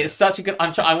 And it's such a good...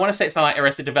 I want to say it's not like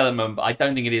Arrested Development, but I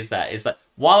don't think it is that. It's like,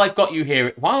 while I've got you here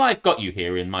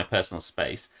in my personal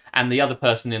space, and the other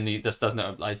person in the... This doesn't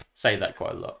know, I say that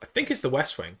quite a lot. I think it's the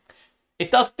West Wing.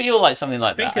 It does feel like something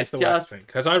like that. I think it's the West Wing,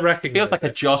 because I recognise it. Feels like a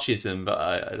Joshism, but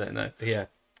I don't know. Yeah.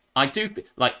 I do...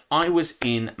 Like, I was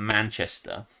in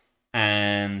Manchester,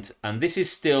 and this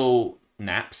is still...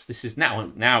 Naps. This is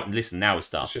now. Listen, now we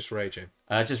start. It's just raging.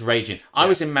 Just raging. I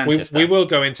was in Manchester. We will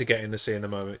go into Get in the Sea in a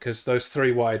moment, because those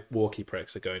 3 wide walkie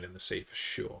pricks are going in the sea for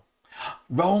sure.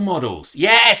 Role models.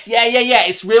 Yes. Yeah.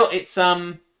 It's real.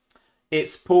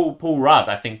 It's Paul Rudd.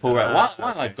 I think Paul Rudd.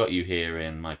 Why I've got you here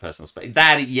in my personal space.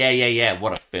 That. Yeah.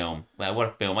 What a film. What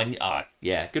a film.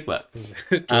 Yeah. Good work.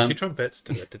 Jaunty trumpets.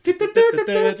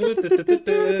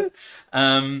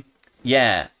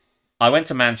 Yeah. I went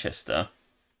to Manchester.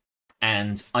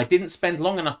 And I didn't spend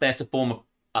long enough there to form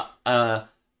a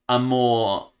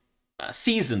more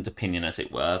seasoned opinion, as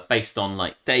it were, based on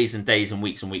like days and days and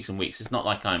weeks and weeks and weeks. It's not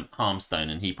like I'm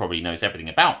Harmstone and he probably knows everything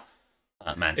about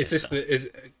Manchester.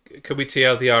 Could we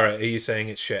TLDR it? Are you saying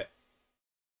it's shit?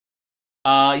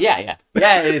 Yeah,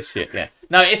 it is shit. Yeah,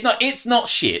 no, it's not. It's not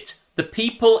shit. The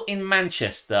people in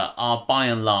Manchester are by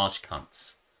and large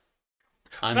cunts.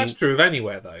 That's true of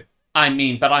anywhere, though. I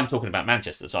mean, but I'm talking about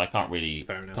Manchester, so I can't really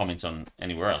comment on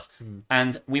anywhere else.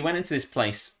 And we went into this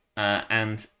place,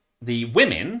 and the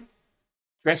women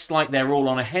dressed like they're all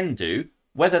on a hen do,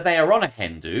 whether they are on a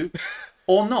hen do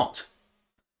or not.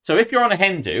 So if you're on a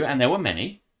hen do, and there were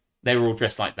many, they were all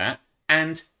dressed like that.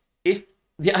 And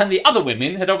the other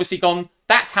women had obviously gone,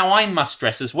 that's how I must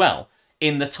dress as well.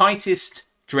 In the tightest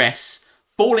dress,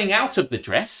 falling out of the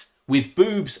dress, with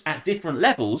boobs at different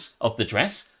levels of the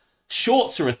dress.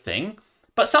 Shorts are a thing,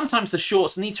 but sometimes the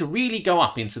shorts need to really go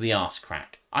up into the arse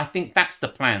crack. I think that's the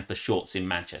plan for shorts in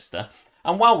Manchester.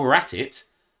 And while we're at it,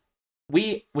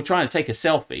 we were trying to take a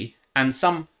selfie, and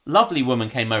some lovely woman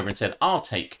came over and said, I'll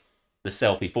take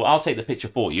the picture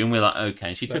for you. And we're like,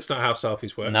 okay. That's not how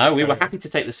selfies work. No, we were happy to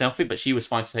take the selfie, but she was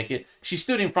fine to take it. She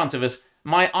stood in front of us.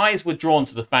 My eyes were drawn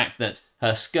to the fact that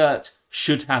her skirt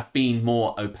should have been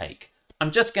more opaque.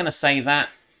 I'm just going to say that.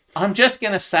 I'm just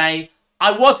going to say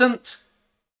I wasn't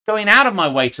going out of my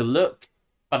way to look,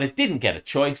 but I didn't get a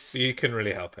choice. You couldn't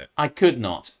really help it. I could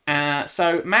not.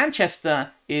 So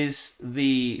Manchester is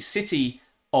the city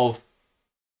of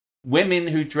women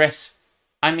who dress...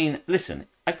 I mean, listen,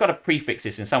 I've got to prefix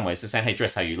this in some ways to say, hey,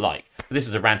 dress how you like. But this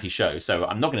is a ranty show, so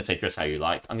I'm not going to say dress how you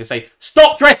like. I'm going to say,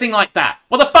 stop dressing like that.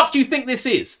 What the fuck do you think this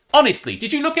is? Honestly,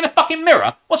 did you look in a fucking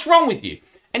mirror? What's wrong with you?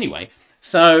 Anyway,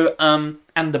 So,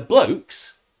 and the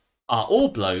blokes are all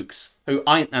blokes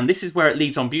and this is where it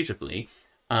leads on beautifully.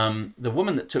 The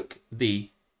woman that took the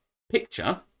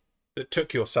picture, that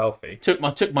took your selfie, took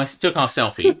our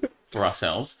selfie for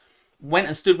ourselves, went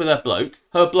and stood with her bloke.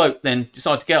 Her bloke then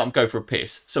decided to get up and go for a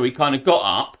piss. So he kind of got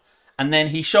up and then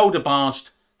he shoulder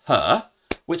barged her,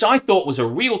 which I thought was a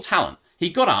real talent. He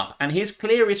got up and his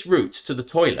clearest route to the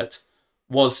toilet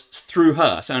was through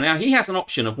her. So now he has an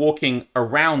option of walking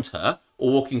around her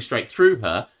or walking straight through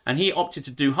her, and he opted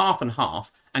to do half and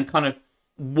half and kind of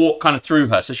walk kind of through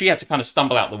her. So she had to kind of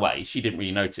stumble out the way. She didn't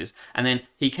really notice. And then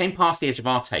he came past the edge of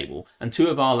our table, and two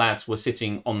of our lads were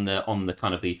sitting on the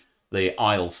kind of the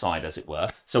aisle side, as it were.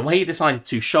 So he decided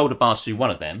to shoulder barge through one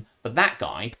of them, but that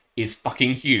guy is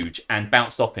fucking huge and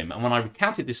bounced off him. And when I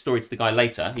recounted this story to the guy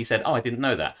later, he said, "Oh, I didn't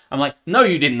know that." I'm like, "No,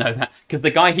 you didn't know that," because the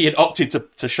guy he had opted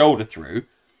to shoulder through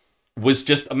was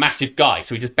just a massive guy.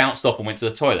 So he just bounced off and went to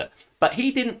the toilet. But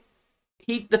he didn't.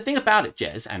 The thing about it,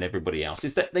 Jez, and everybody else,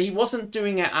 is that he wasn't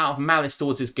doing it out of malice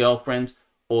towards his girlfriend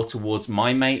or towards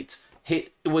my mate.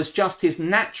 It was just his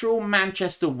natural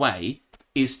Manchester way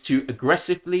is to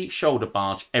aggressively shoulder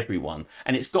barge everyone.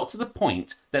 And it's got to the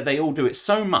point that they all do it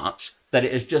so much that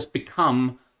it has just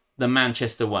become the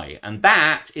Manchester way. And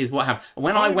that is what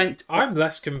happened. I'm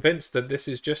less convinced that this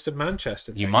is just a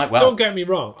Manchester thing. You might well. Don't get me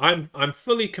wrong. I'm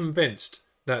fully convinced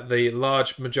that the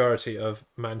large majority of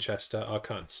Manchester are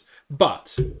cunts.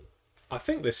 But I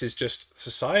think this is just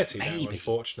society now,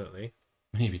 unfortunately.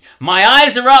 Maybe. My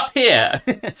eyes are up here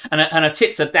and her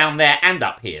tits are down there and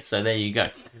up here. So there you go.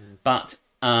 But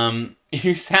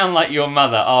you sound like your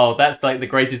mother. Oh, that's like the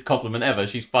greatest compliment ever.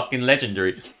 She's fucking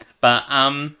legendary. But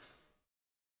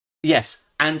yes.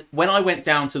 And when I went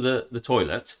down to the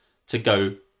toilet to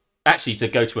go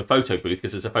to a photo booth,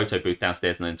 because there's a photo booth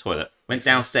downstairs and then a toilet. Went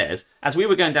downstairs. As we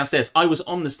were going downstairs, I was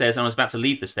on the stairs and I was about to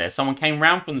leave the stairs. Someone came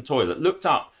round from the toilet, looked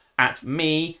up at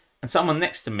me and someone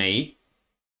next to me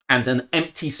and an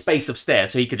empty space of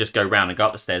stairs, so he could just go round and go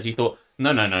up the stairs. He thought,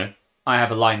 no, I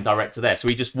have a line direct to there. So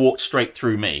he just walked straight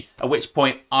through me. At which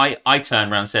point I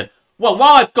turned around and said, "Well,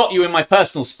 while I've got you in my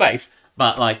personal space,"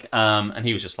 but like, and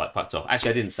he was just like, fucked off.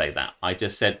 Actually, I didn't say that. I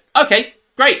just said, "Okay,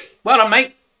 great. Well done,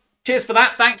 mate. Cheers for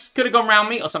that. Thanks. Could have gone round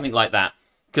me," or something like that.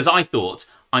 Because I thought,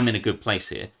 I'm in a good place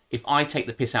here. If I take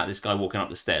the piss out of this guy walking up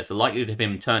the stairs, the likelihood of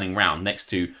him turning round next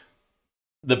to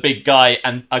the big guy,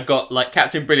 and I got like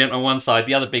Captain Brilliant on one side,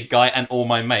 the other big guy, and all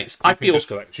my mates. I feel just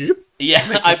go like,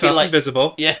 yeah, I'd be like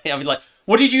invisible. Yeah, I'd be like,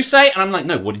 "What did you say?" And I'm like,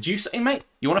 "No, what did you say, mate?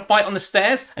 You want to fight on the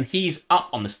stairs?" And he's up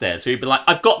on the stairs, so he'd be like,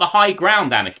 "I've got the high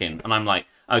ground, Anakin." And I'm like,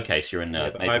 "Okay, so you're a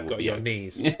nerd. Yeah, Maybe I've got your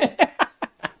knees."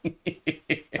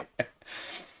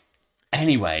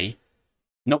 Anyway,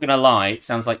 not gonna lie, it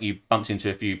sounds like you bumped into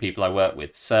a few people I work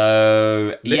with.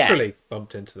 So literally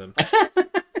bumped into them.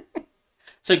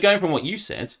 So going from what you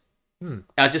said,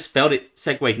 I just felt it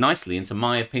segued nicely into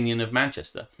my opinion of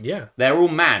Manchester. Yeah. They're all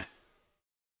mad.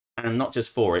 And not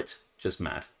just for it, just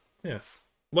mad. Yeah.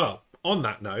 Well, on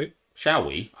that note, shall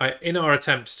we? In our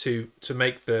attempts to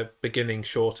make the beginning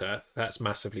shorter, that's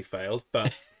massively failed,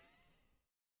 but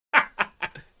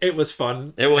it was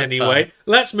fun anyway. Fun.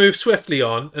 Let's move swiftly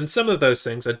on, and some of those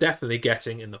things are definitely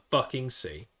getting in the fucking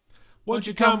sea. Won't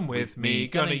you come with me?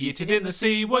 Gonna eat it in the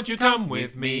sea. Won't you come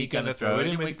with me? Gonna throw it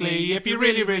in with glee. If you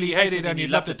really, really hate it and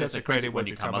you'd love to desecrate it, won't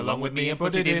you come along with me and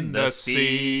put it in the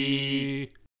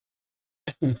sea?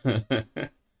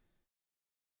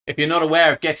 If you're not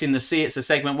aware of Get in the Sea, it's a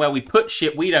segment where we put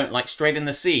shit we don't like straight in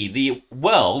the sea. The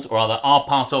world, or rather our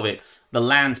part of it, the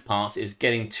land part, is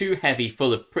getting too heavy,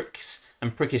 full of pricks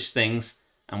and prickish things,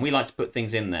 and we like to put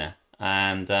things in there.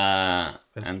 And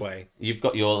sway. You've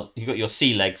got your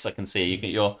sea legs, I can see. You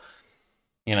get your,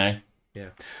 Yeah.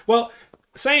 Well,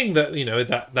 saying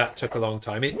that, that took a long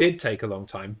time. It did take a long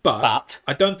time, but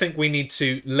I don't think we need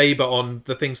to labour on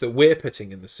the things that we're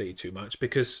putting in the sea too much,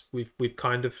 because we've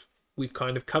kind of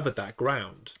covered that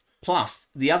ground. Plus,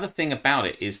 the other thing about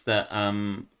it is that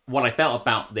what I felt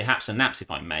about the Haps and Naps, if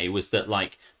I may, was that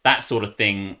like that sort of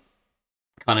thing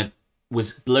kind of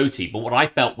was bloaty, but what I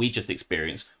felt we just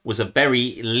experienced was a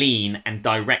very lean and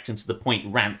direct and to the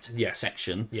point rant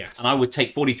section. Yes. And I would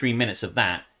take 43 minutes of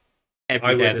that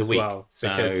every day of the week. Well,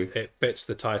 because it fits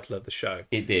the title of the show.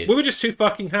 It did. We were just too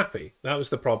fucking happy. That was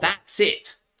the problem. That's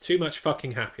it. Too much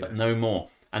fucking happiness. But no more.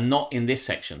 And not in this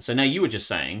section. So now you were just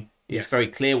saying it's very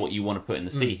clear what you want to put in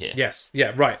the sea here. Yes.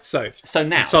 Yeah, right. So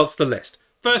now consults the list.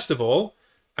 First of all,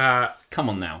 come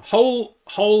on now.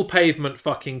 Whole pavement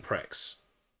fucking pricks.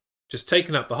 Just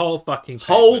taking up the whole fucking pavement.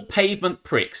 Whole pavement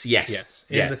pricks, yes. Yes,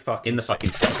 in the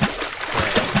fucking sea.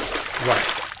 Right.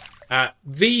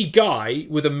 The guy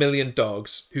with 1 million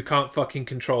dogs who can't fucking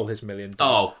control his million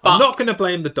dogs. Oh, I'm fuck. not going to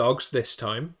blame the dogs this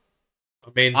time. I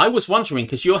mean, I was wondering,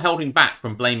 because you're holding back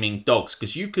from blaming dogs,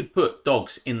 because you could put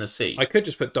dogs in the sea. I could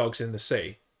just put dogs in the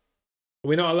sea. Are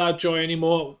we not allowed joy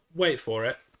anymore? Wait for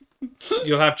it.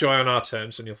 You'll have joy on our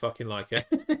terms and you'll fucking like it.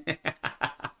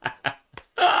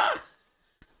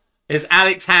 Is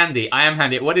Alex handy? I am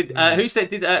handy. What did who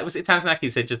said? Was it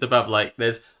Tamsinaki said just above? Like,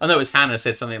 there's. Oh no, it was Hannah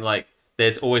said something like,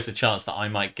 "There's always a chance that I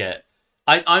might get."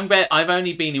 I've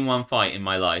only been in one fight in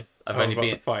my life. I've only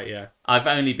been fight. Yeah, I've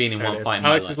only been in one fight in my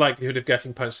life. Alex's likelihood of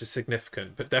getting punched is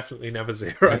significant, but definitely never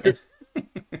zero.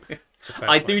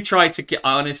 I do try to get.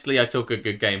 Honestly, I took a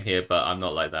good game here, but I'm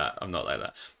not like that.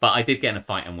 But I did get in a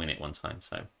fight and win it one time,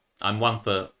 so I'm 1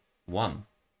 for 1.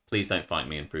 Please don't fight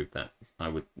me and prove that. I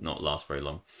would not last very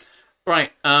long.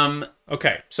 Right.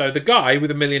 Okay, so the guy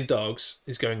with 1 million dogs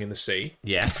is going in the sea.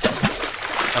 Yes.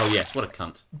 Oh yes. What a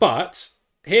cunt. But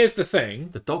here's the thing: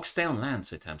 The dogs stay on land,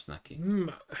 so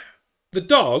Tamsinaki. the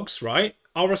dogs, right,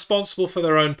 are responsible for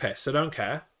their own piss. I don't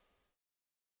care.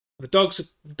 The dogs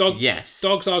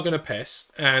are going to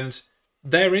piss, and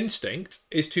their instinct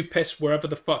is to piss wherever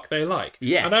the fuck they like.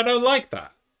 Yes. And I don't like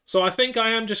that. So I think I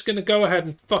am just going to go ahead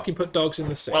and fucking put dogs in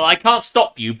the sea. Well, I can't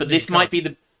stop you, but this might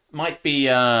be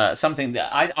something that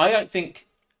I don't think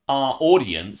our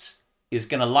audience is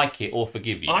going to like it or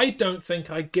forgive you. I don't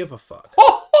think I give a fuck.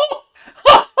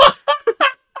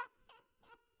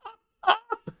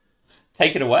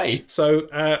 Take it away. So,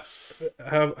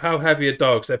 how heavy are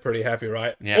dogs? They're pretty heavy,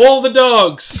 right? Yeah. All the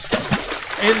dogs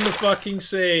in the fucking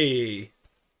sea.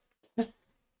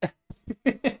 I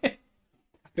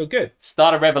feel good.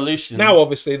 Start a revolution. Now,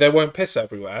 obviously, they won't piss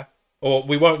everywhere. Or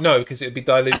we won't know because it'll be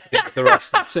diluted into the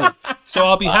rest of the sea. So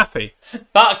I'll be happy.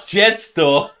 Fuck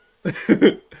Jester.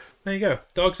 There you go.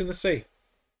 Dogs in the sea.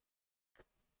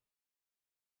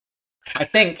 I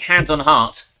think, hand on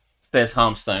heart, says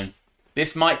Harmstone,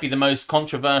 this might be the most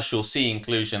controversial sea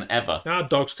inclusion ever. Now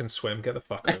dogs can swim. Get the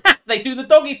fuck over. They do the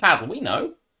doggy paddle, we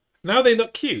know. Now they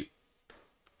look cute.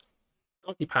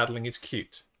 Doggy paddling is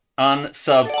cute.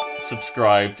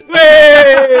 Unsubscribed.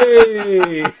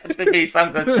 Hey! Should be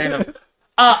some good tune of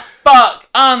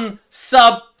fuck,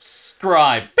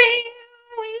 unsubscribe.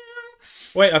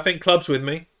 Wait, I think Club's with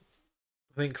me.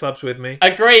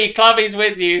 Agree, Clubby's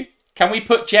with you. Can we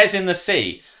put Jez in the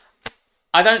sea?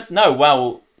 I don't know.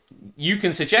 Well, you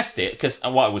can suggest it, because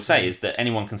what I would say is that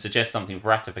anyone can suggest something for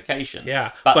ratification.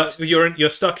 Yeah, but you're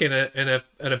stuck in a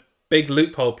big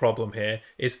loophole problem here.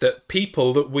 Is that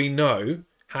people that we know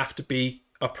have to be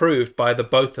approved by the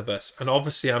both of us, and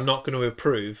obviously I'm not going to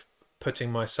approve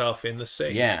putting myself in the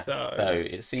sea. Yeah, so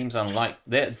it seems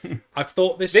unlikely. I've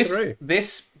thought this through.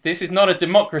 This is not a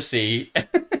democracy.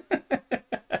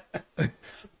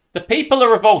 The people are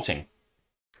revolting.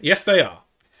 Yes, they are.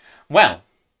 Well,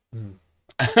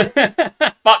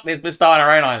 fuck this, we're starting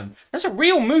our own island. There's a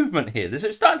real movement here.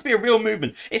 There's starting to be a real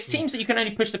movement. It seems that you can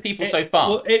only push the people so far.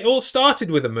 Well, it all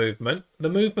started with a movement. The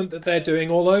movement that they're doing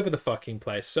all over the fucking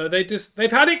place. So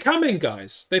they've had it coming,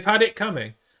 guys. They've had it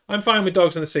coming. I'm fine with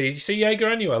dogs in the sea. Did you see Jaeger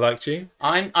anyway? I liked you.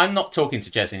 I'm not talking to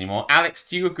Jez anymore. Alex,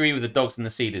 do you agree with the dogs in the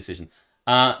sea decision?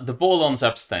 The Borlons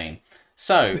abstain.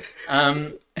 So,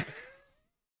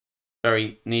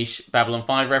 very niche Babylon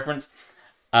 5 reference.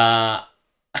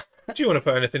 Do you want to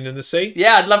put anything in the sea?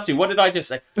 Yeah, I'd love to. What did I just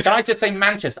say? Can I just say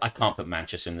Manchester? I can't put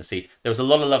Manchester in the sea. There was a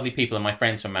lot of lovely people and my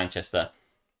friends from Manchester.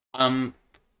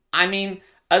 I mean,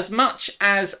 as much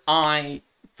as I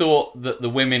thought that the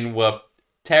women were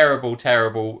terrible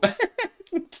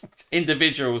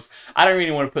individuals, I don't really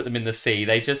want to put them in the sea.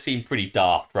 They just seem pretty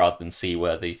daft rather than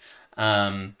seaworthy.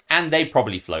 And they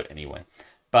probably float anyway.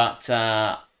 But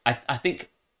I think...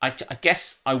 I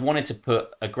guess I wanted to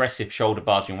put aggressive shoulder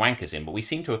barging wankers in, but we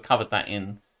seem to have covered that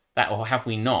in that, or have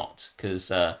we not? Because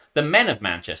the men of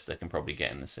Manchester can probably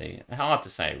get in the sea. Hard to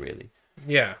say, really.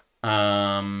 Yeah.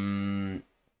 I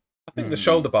think the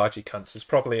shoulder bargy cunts is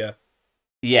probably a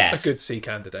good sea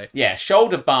candidate. Yeah,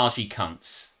 shoulder bargy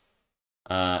cunts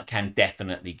can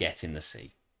definitely get in the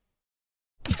sea.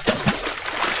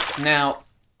 Now,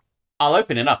 I'll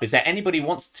open it up. Is there anybody who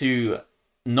wants to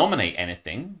nominate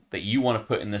anything that you want to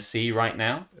put in the sea right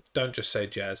now? Don't just say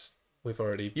Jez. We've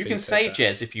already. You can say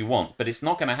Jez if you want, but it's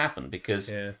not going to happen because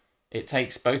it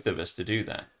takes both of us to do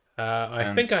that.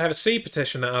 I think I have a sea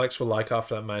petition that Alex will like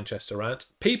after that Manchester rant.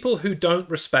 People who don't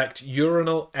respect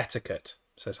urinal etiquette,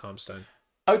 says Harmstone.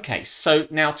 Okay, so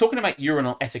now talking about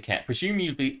urinal etiquette,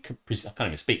 presumably, I can't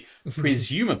even speak.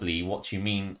 Presumably, what you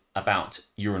mean about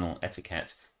urinal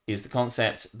etiquette is the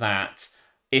concept that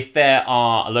if there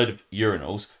are a load of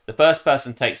urinals, the first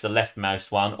person takes the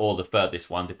leftmost one or the furthest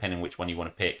one, depending which one you want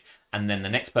to pick, and then the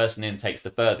next person in takes the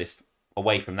furthest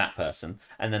away from that person,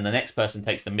 and then the next person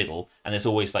takes the middle, and there's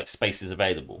always like spaces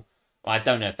available. I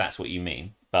don't know if that's what you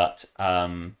mean, but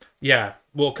yeah,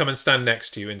 we'll come and stand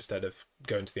next to you instead of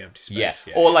going to the empty space.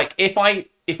 Yeah. Or like if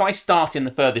I start in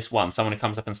the furthest one, someone who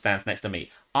comes up and stands next to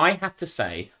me, I have to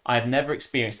say I've never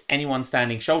experienced anyone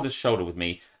standing shoulder to shoulder with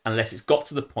me unless it's got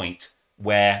to the point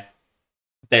where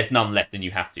there's none left and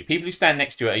you have to. People who stand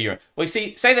next to you at a urinal. Well, you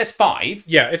see, say there's 5.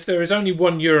 Yeah, if there is only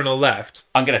one urinal left,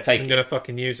 I'm going to take it. I'm going to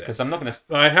fucking use it. Because I'm not going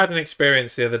to... I had an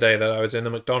experience the other day that I was in a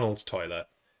McDonald's toilet,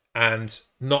 and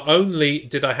not only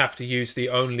did I have to use the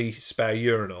only spare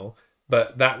urinal,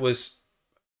 but that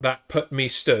put me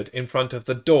stood in front of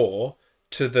the door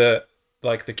to the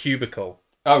cubicle.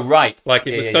 Oh, right. Like,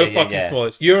 it was so fucking small.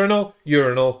 It's urinal,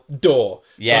 door.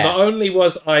 Yeah. So not only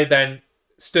was I then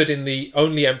stood in the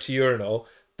only empty urinal,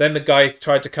 then the guy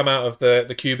tried to come out of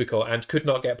the cubicle and could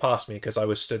not get past me because I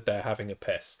was stood there having a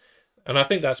piss. And I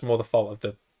think that's more the fault of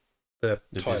the toilet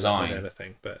design than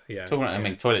anything. But yeah. Talking about, I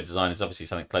mean, toilet design is obviously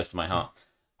something close to my heart.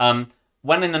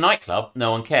 When in a nightclub,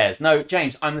 no one cares. No,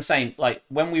 James, I'm the same. Like,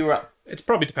 when we were up... It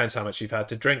probably depends how much you've had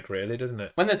to drink, really, doesn't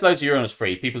it? When there's loads of urinals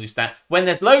free, When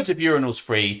there's loads of urinals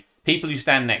free, people who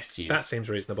stand next to you. That seems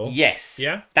reasonable. Yes.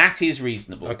 Yeah? That is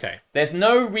reasonable. Okay. There's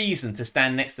no reason to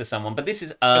stand next to someone, but this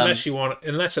is...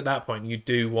 Unless at that point you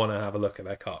do want to have a look at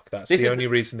their cock. That's the only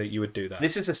reason that you would do that.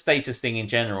 This is a status thing in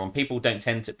general, and people don't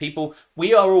tend to...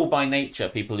 We are all by nature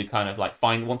people who kind of like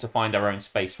want to find our own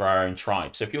space for our own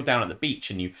tribe. So if you're down at the beach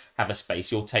and you have a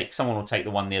space, someone will take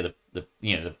the one near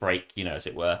the break, as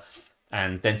it were,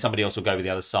 and then somebody else will go over the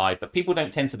other side. But people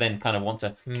don't tend to then kind of want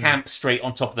to camp straight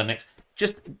on top of the next...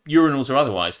 Just urinals or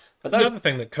otherwise. But another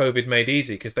thing that COVID made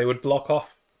easy, because they would block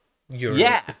off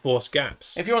urinals to force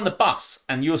gaps. If you're on the bus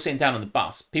and you're sitting down on the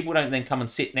bus, people don't then come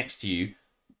and sit next to you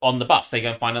on the bus. They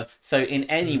go and find out. So in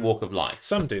any walk of life.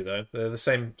 Some do, though. They're the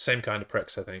same kind of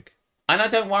pricks, I think. And I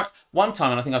don't worry. One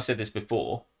time, and I think I've said this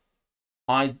before,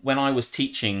 when I was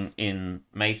teaching in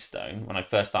Maidstone, when I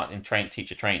first started in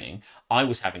teacher training, I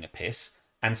was having a piss,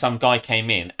 and some guy came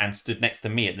in and stood next to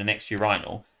me at the next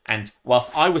urinal. And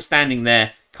whilst I was standing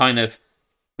there kind of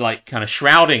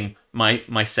shrouding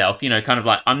myself, kind of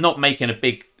like, I'm not making a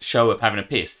big show of having a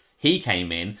piss. He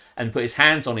came in and put his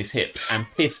hands on his hips and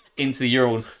pissed into the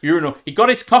urinal. He got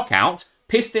his cock out,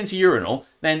 pissed into urinal,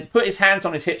 then put his hands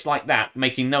on his hips like that,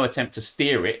 making no attempt to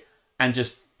steer it, and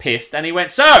just pissed. And he went,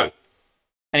 "So!"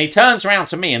 And he turns around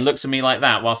to me and looks at me like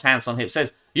that whilst hands on hips,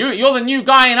 says, You're the new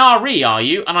guy in RE, are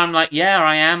you? And I'm like, yeah,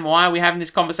 I am. Why are we having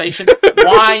this conversation?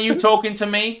 Why are you talking to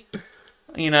me?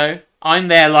 I'm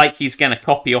there like he's going to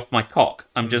copy off my cock.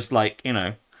 I'm just like,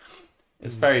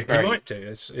 it's very, very... You might do.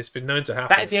 It's been known to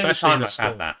happen. That is the only time I've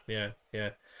had that.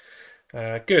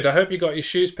 Yeah. Good. I hope you got your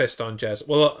shoes pissed on, Jez.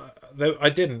 Well, I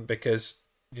didn't because,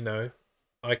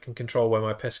 I can control where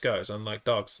my piss goes, unlike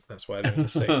dogs. That's why they're in the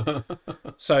sea.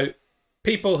 So...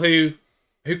 People who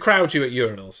crowd you at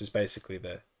urinals is basically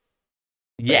the...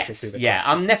 Yes,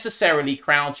 unnecessarily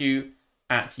crowd you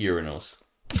at urinals.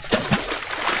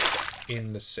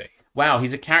 In the sea. Wow,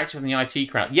 he's a character from the IT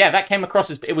crowd. Yeah, that came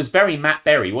across as... It was very Matt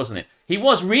Berry, wasn't it? He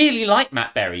was really like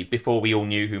Matt Berry before we all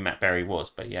knew who Matt Berry was,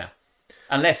 but yeah.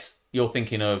 Unless you're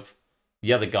thinking of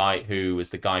the other guy who was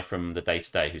the guy from The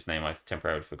Day-to-Day, whose name I've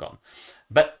temporarily forgotten.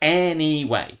 But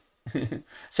anyway...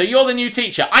 So you're the new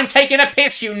teacher. I'm taking a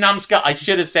piss, you numbskull. I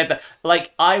should have said that.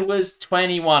 Like, I was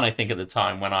 21, I think, at the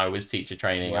time when I was teacher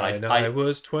training. When I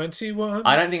was 21.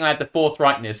 I don't think I had the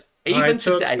forthrightness. Even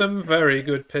today. I took some very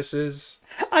good pisses.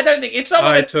 I don't think if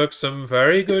someone... I took some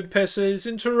very good pisses,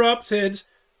 interrupted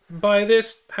by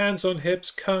this hands on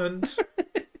hips cunt.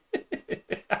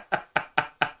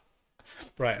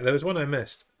 Right, there was one I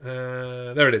missed.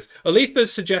 There it is.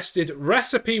 Aletha's suggested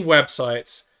recipe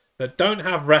websites that don't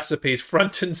have recipes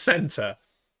front and center.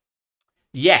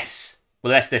 Yes. Well,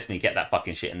 let's definitely get that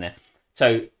fucking shit in there.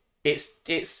 So it's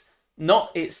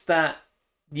that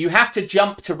you have to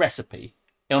jump to recipe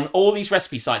on all these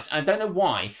recipe sites. I don't know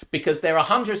why, because there are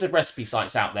hundreds of recipe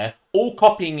sites out there, all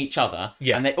copying each other,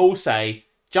 and they all say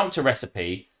jump to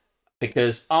recipe,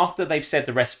 because after they've said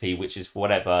the recipe, which is for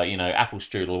whatever, apple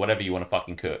strudel, whatever you want to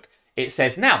fucking cook, it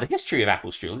says, now, the history of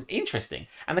apple strudel is interesting.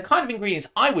 And the kind of ingredients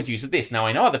I would use are this. Now,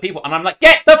 I know other people, and I'm like,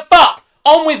 get the fuck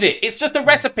on with it. It's just a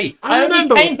recipe. I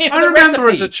remember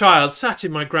as a child, sat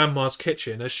in my grandma's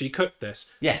kitchen as she cooked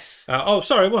this. Yes.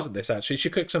 Sorry, it wasn't this, actually. She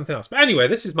cooked something else. But anyway,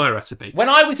 this is my recipe. When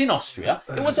I was in Austria,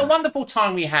 it was a wonderful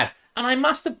time we had. and I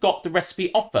must have got the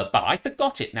recipe off her, but I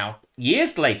forgot it now.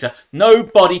 Years later,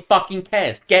 nobody fucking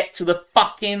cares. Get to the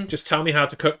fucking... Just tell me how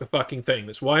to cook the fucking thing.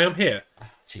 That's why I'm here. If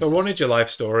I Jesus. wanted your life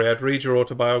story, I'd read your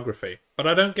autobiography. But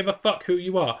I don't give a fuck who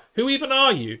you are. Who even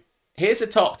are you? Here's a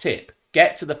top tip.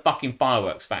 Get to the fucking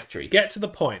fireworks factory. Get to the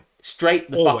point. Straight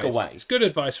the Always. fuck away. It's good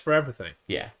advice for everything.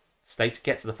 Yeah.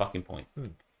 Get to the fucking point.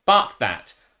 Fuck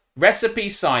that. Recipe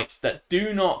sites that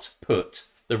do not put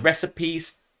the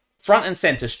recipes front and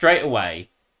center straight away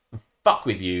and fuck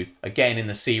with you are getting in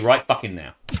the sea right fucking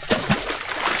now.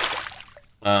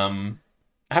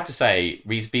 I have to say,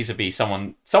 vis-a-vis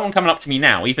someone coming up to me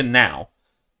now, even now,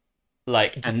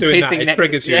 like, Just and doing that, pissing it next-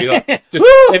 triggers you. Yeah.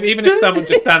 Like, even if someone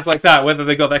just stands like that, whether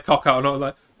they got their cock out or not,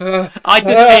 like, I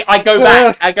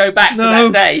go back to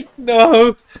that day.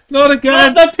 no, not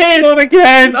again. Not the piss. Not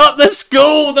again. Not the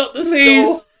school. Not the Please,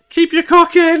 school. keep your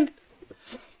cock in.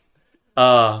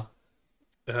 Uh,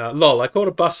 Lol, I caught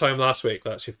a bus home last week.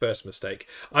 That's your first mistake.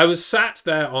 I was sat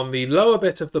there on the lower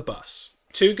bit of the bus.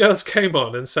 Two girls came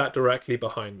on and sat directly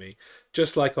behind me,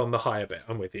 just like on the higher bit.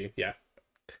 I'm with you, yeah.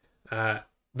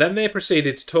 Then they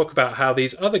proceeded to talk about how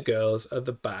these other girls at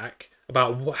the back,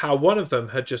 about how one of them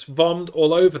had just vommed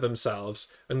all over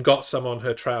themselves and got some on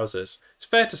her trousers. It's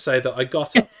fair to say that I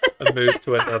got up and moved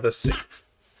to another seat.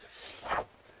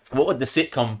 what would the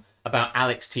sitcom about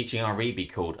Alex teaching RE be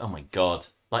called? Oh my god.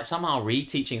 Like some RE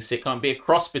teaching sitcom. It'd be a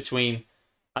cross between...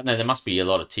 I don't know, there must be a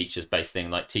lot of teachers-based thing,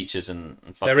 like teachers and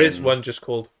fucking... There is one just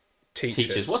called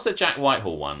Teachers. What's the Jack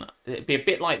Whitehall one? It'd be a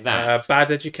bit like that.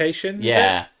 Bad Education? is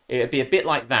yeah. It'd be a bit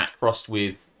like that crossed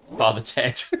with Father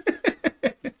Ted.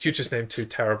 it? You just named two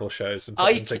terrible shows and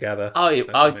put them together.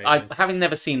 I having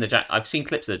never seen the Jack... I've seen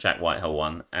clips of the Jack Whitehall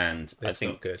one, and I It's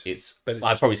think not good. it's... But it's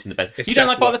I've probably seen the best. it's You don't Jack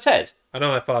like Father White- Ted? I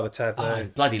don't like Father Ted, no. Oh, I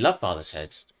bloody love Father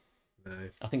Ted. No,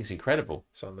 I think it's incredible.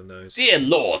 it's on the nose. Dear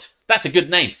Lord, that's a good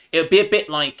name. It would be a bit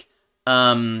like,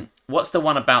 what's the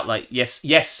one about like yes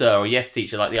sir or yes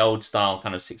teacher, like the old style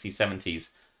kind of 60s 70s.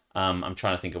 I'm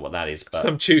trying to think of what that is, but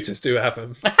Some tutors do have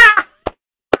them.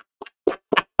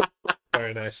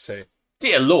 Very nice too.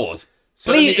 dear Lord,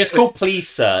 So let me please, get it's called please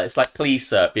sir. It's like please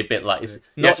sir. It'd be a bit like it's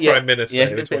Yes, not yet- Prime Minister. yeah,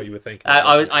 That's what you were thinking.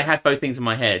 I had both things in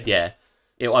my head. Yeah,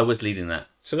 I was leading that.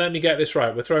 So let me get this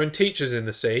right. We're throwing teachers in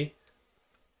the sea.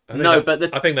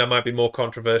 I think that might be more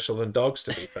controversial than dogs,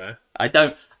 to be fair. I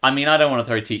don't want to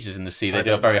throw teachers in the sea. They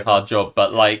do a very hard job,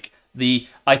 but like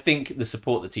I think the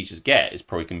support that teachers get is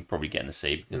probably get in the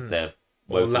sea because they're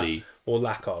woefully Or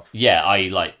lack of. yeah.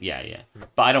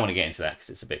 But I don't want to get into that because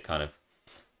it's a bit kind of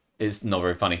it's not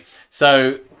very funny.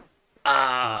 So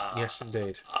Yes,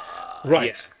 indeed.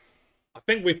 Right. I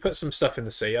think we've put some stuff in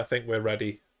the sea. I think we're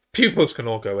ready. Pupils can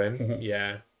all go in.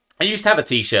 Yeah. I used to have a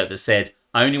T-shirt that said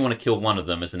I only want to kill one of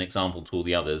them as an example to all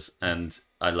the others, and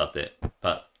I loved it.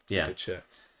 But yeah, Good shit.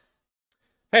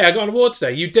 Hey, I got an award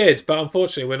today. You did, but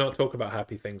unfortunately, we're not talking about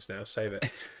happy things now. Save it.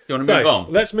 you want to move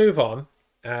on? Let's move on.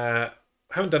 I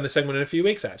haven't done this segment in a few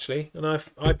weeks actually, and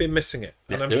I've been missing it,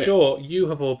 Let's and do I'm it. sure you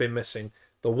have all been missing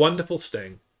the wonderful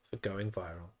sting for going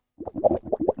viral.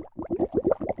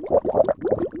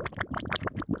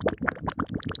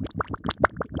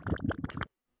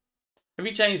 Have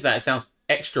you changed that? It sounds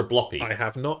extra bloppy. I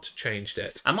have not changed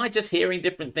it. Am I just hearing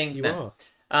different things You now?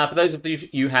 are. For those of you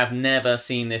who have never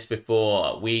seen this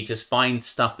before, we just find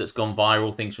stuff that's gone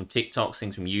viral, things from TikToks,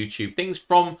 things from YouTube, things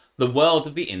from the world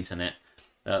of the internet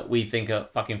that we think are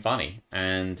fucking funny.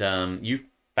 And you've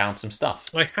found some stuff.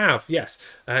 I have, yes.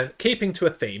 Keeping to a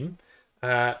theme,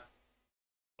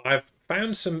 I've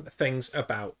found some things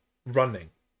about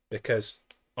running because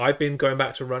I've been going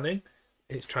back to running.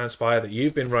 It's transpired that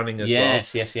you've been running as well.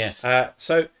 Yes.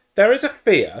 So there is a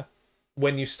fear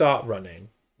when you start running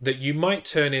that you might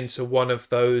turn into one of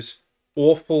those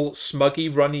awful,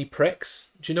 smuggy, runny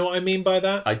pricks. Do you know what I mean by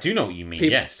that? I do know what you mean,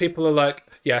 yes. People are like,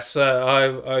 yes,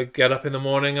 I get up in the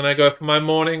morning and I go for my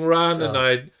morning run and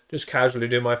I just casually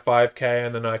do my 5K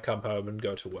and then I come home and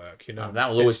go to work. You know, that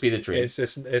will always be the dream.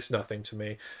 It's nothing to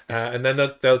me. And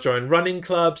then they'll join running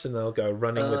clubs and they'll go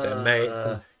running with their mates.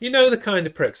 And you know the kind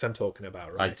of pricks I'm talking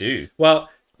about, right? I do. Well,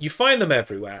 you find them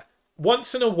everywhere.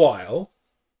 Once in a while,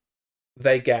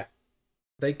 they get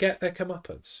their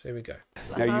comeuppance. Here we go.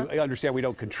 Now, you understand we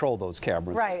don't control those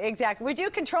cameras. Right, exactly. We do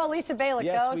control Lisa Balick,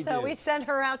 Yes, though, we so do. we sent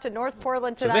her out to North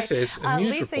Portland So tonight. this is a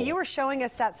news Lisa, report you were showing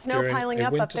us that snow during piling a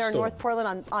up winter there in storm. North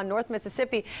Portland on North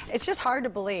Mississippi. It's just hard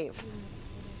to believe.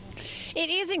 It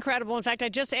is incredible. In fact, I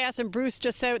just asked, and Bruce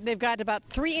just said they've got about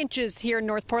 3 inches here in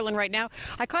North Portland right now.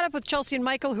 I caught up with Chelsea and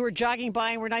Michael, who were jogging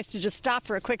by, and were nice to just stop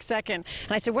for a quick second.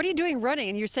 And I said, what are you doing running?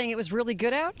 And you're saying it was really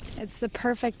good out? It's the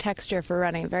perfect texture for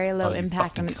running. Very low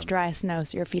impact on its dry snow,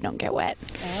 so your feet don't get wet.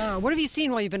 What have you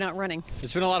seen while you've been out running?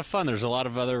 It's been a lot of fun. There's a lot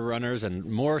of other runners and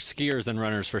more skiers than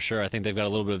runners for sure. I think they've got a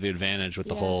little bit of the advantage with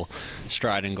the whole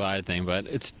stride and glide thing, but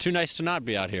it's too nice to not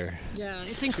be out here. Yeah,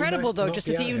 it's incredible, though, just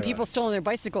to see even people still on their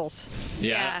bicycles.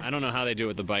 Yeah, I don't know how they do it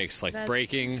with the bikes, like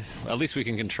braking. At least we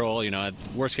can control, at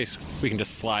worst case, we can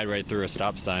just slide right through a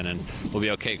stop sign and we'll be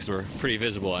okay because we're pretty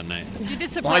visible at night. Did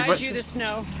this surprise you, the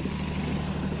snow?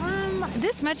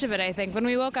 This much of it, I think. When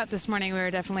we woke up this morning, we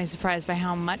were definitely surprised by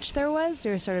how much there was.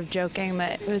 We were sort of joking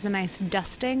that it was a nice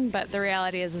dusting, but the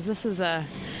reality is this is a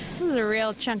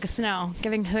real chunk of snow,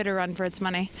 giving Hood a run for its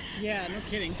money. Yeah, no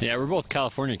kidding. Yeah, we're both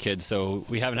California kids, so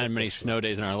we haven't had many snow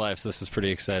days in our life, so this is pretty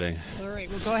exciting. All right,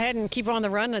 well, go ahead and keep on the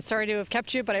run. I'm sorry to have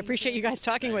kept you, but I appreciate you guys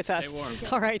talking with us. Stay warm.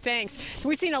 All right, thanks.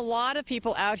 We've seen a lot of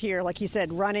people out here, like you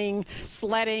said, running,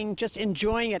 sledding, just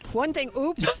enjoying it. One thing,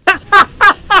 oops,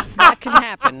 that can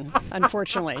happen,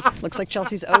 unfortunately. Looks like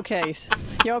Chelsea's okay.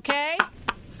 You okay?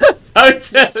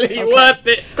 Totally worth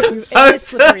it.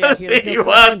 Totally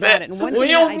worth it.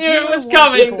 We all knew it was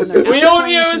coming. We all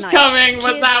knew it was coming,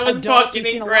 but that was fucking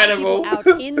incredible. Out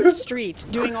in the street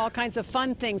doing all kinds of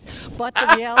fun things, but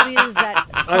the reality is that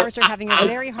cars are having a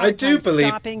very hard time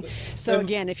stopping. So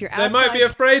again, if you're outside, there might be a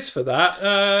phrase for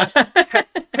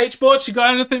that. H-Boards, you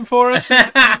got anything for us in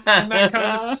that kind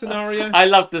of scenario? I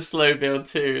love the slow build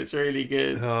too. It's really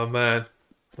good. Oh man.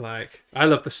 I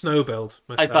love the snow build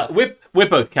myself. I thought we're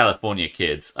both California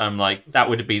kids. I'm like, that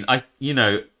would have been,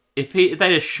 if they'd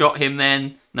have shot him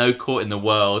then, no court in the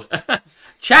world.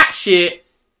 Chat shit,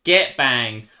 get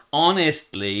banged.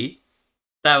 Honestly,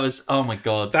 that was, oh my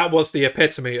god. That was the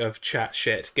epitome of chat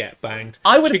shit, get banged.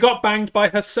 She got banged by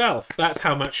herself. That's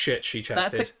how much shit she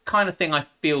chatted. That's the kind of thing I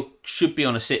feel should be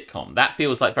on a sitcom. That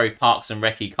feels like very Parks and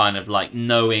Rec kind of like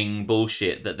knowing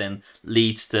bullshit that then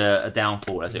leads to a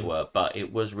downfall, as it were. But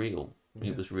it was real.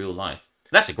 It was real life.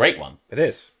 That's a great one. It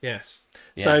is, yes.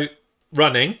 Yeah. So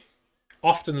running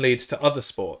often leads to other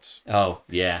sports. Oh,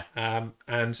 yeah.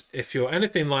 And if you're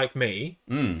anything like me,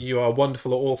 you are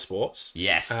wonderful at all sports.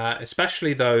 Yes.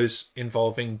 Especially those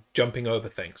involving jumping over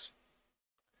things.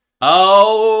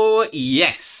 Oh,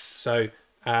 yes. So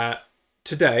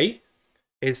today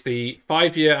is the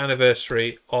 5-year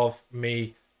anniversary of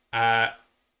me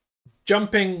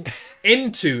jumping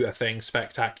into a thing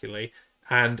spectacularly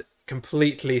and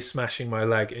completely smashing my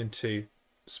leg into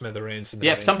smithereens.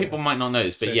 And some people might not know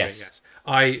this, but yes.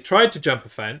 I tried to jump a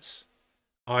fence.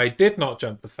 I did not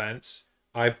jump the fence.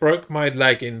 I broke my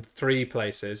leg in 3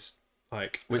 places.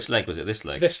 Which leg was it? This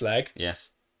leg? This leg.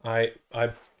 Yes. I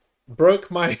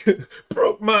broke my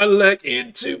leg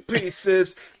into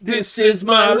pieces. This is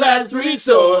my last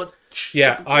resort.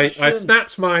 Yeah, I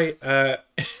snapped my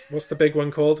what's the big one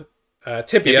called?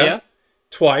 Tibia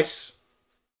twice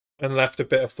and left a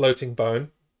bit of floating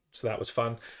bone. So that was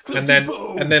fun. And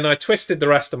then I twisted the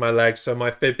rest of my leg, so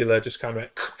my fibula just kind of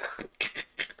went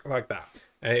like that.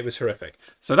 And it was horrific.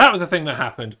 So that was the thing that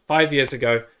happened 5 years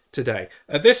ago today.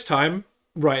 At this time,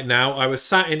 right now, I was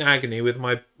sat in agony with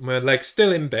my leg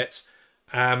still in bits.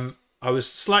 I was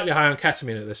slightly high on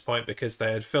ketamine at this point because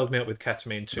they had filled me up with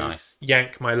ketamine to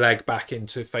yank my leg back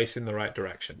into facing the right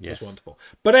direction. Yes. It was wonderful.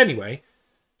 But anyway,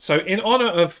 so in honour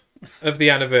of the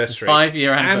anniversary,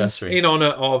 5-year anniversary, and in honour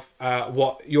of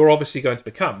what you're obviously going to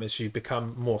become as you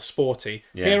become more sporty,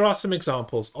 here are some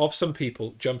examples of some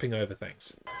people jumping over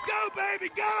things. Go,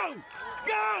 baby, go!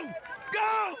 Go!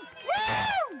 Go!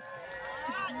 Woo!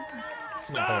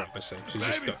 It's not her, obviously. She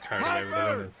just got carried away with the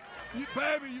women.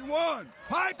 Baby, you won!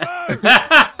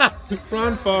 Piper!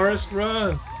 Run, Forrest,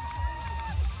 run!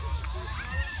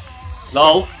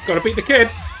 Lol. Gotta beat the kid.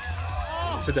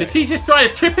 Today. Did he just try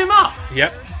to trip him up?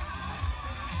 Yep.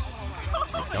 Oh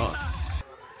my god.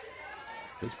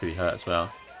 Looks pretty hurt as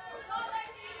well.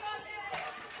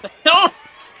 Oh!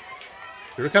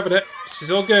 She recovered it.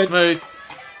 She's all good. Smooth.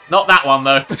 Not that one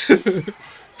though.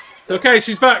 Okay,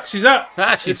 she's back. She's up.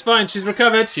 She's fine. She's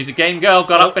recovered. She's a game girl.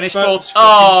 Got up, finished sports.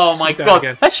 Oh my god.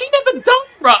 Again. Has she never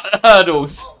done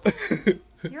hurdles?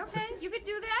 You're okay. You could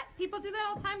do that. People do that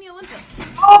all the time in the Olympics.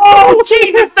 Oh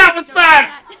Jesus, that was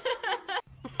bad.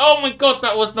 Oh my god,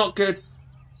 that was not good.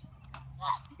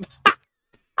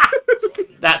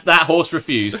 That horse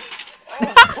refused.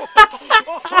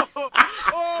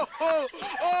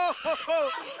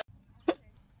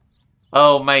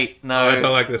 Oh mate, no. I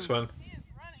don't like this one.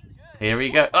 Here we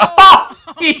go. Oh!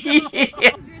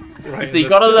 Right, so you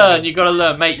gotta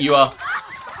learn, mate, you are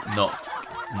not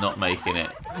not making it.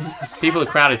 People are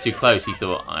crowded too close. He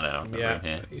thought, I don't know, I've got room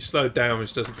here. You slowed down,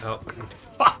 which doesn't help.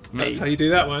 Fuck me. That's how you do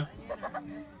that one.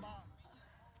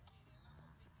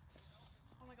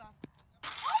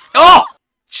 Oh!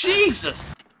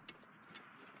 Jesus!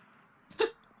 It's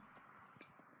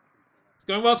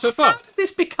going well so far. How did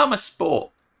this become a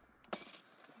sport?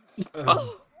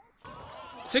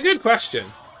 It's a good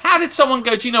question. How did someone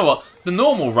go, do you know what? The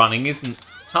normal running isn't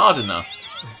hard enough.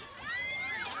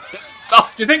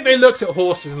 Do you think they looked at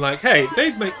horses and like, hey,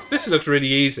 this looks really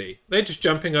easy. They're just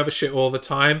jumping over shit all the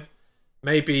time.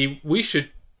 Maybe we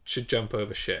should jump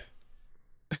over shit.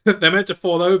 They're meant to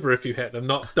fall over if you hit them.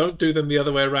 Don't do them the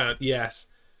other way around. Yes.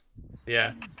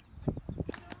 Yeah.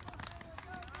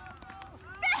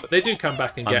 But they do come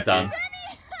back and get done. you.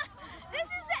 This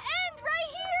is the end right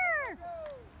here.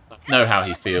 Know how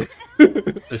he feels.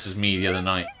 This was me the other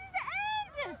night.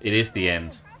 It is the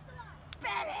end.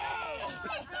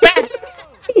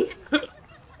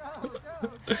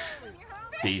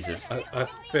 Jesus. I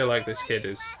feel like this kid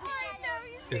is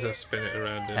a spin it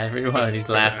around him. Everyone is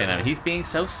laughing at him. He's being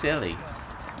so silly.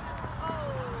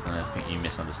 I think you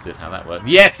misunderstood how that worked.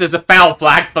 Yes, there's a foul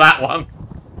flag for that one.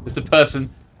 There's the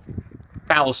person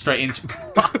foul straight into me.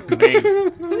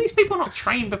 Do these people not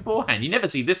train beforehand? You never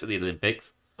see this at the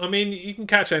Olympics. I mean, you can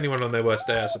catch anyone on their worst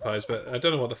day, I suppose, but I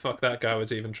don't know what the fuck that guy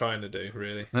was even trying to do,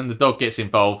 really. And then the dog gets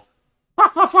involved.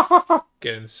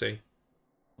 Get in the sea.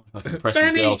 I'm impressing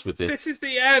Benny, girls with this. This is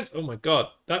the end. Oh my god,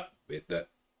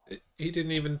 he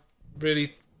didn't even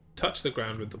really touch the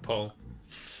ground with the pole.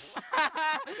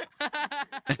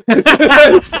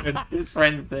 His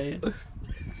friend's there.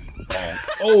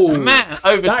 Oh man,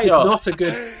 overshot. That is not a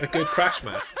good crash,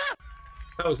 man.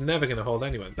 That was never going to hold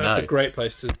anyone. That's a great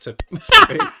place to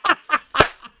be.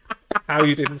 How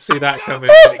you didn't see that coming,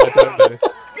 I don't know.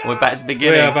 We're back to the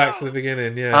beginning. We are back to the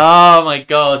beginning, yeah. Oh my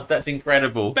god, that's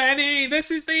incredible. Benny,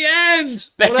 this is the end!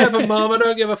 Whatever, Mum, I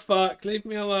don't give a fuck. Leave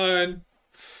me alone.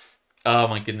 Oh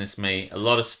my goodness me. A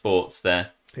lot of sports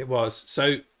there. It was.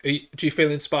 So, do you feel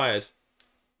inspired?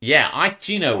 Yeah,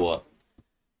 do you know what?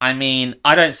 I mean,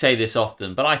 I don't say this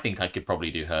often, but I think I could probably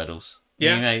do hurdles.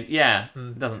 Yeah? You know, yeah.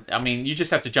 Doesn't. I mean, you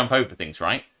just have to jump over things,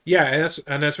 right? Yeah,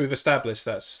 and as we've established,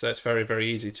 that's very,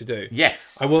 very easy to do.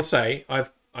 Yes. I will say,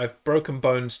 I've broken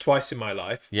bones twice in my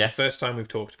life. Yes. The first time we've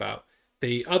talked about.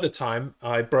 The other time,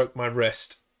 I broke my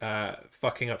wrist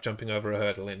fucking up jumping over a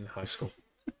hurdle in high school.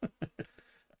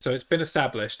 So it's been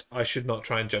established I should not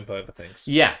try and jump over things.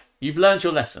 Yeah, you've learned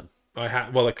your lesson.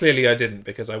 Clearly I didn't,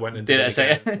 because I went and did it again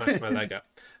say and smashed my leg up.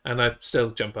 And I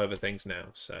still jump over things now,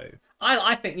 so...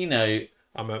 I think, you know...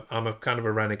 I'm a kind of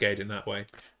a renegade in that way.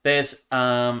 There's,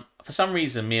 for some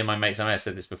reason, me and my mates, I may have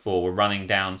said this before, we're running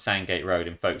down Sandgate Road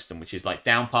in Folkestone, which is like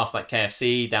down past like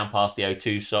KFC, down past the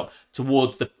O2 shop,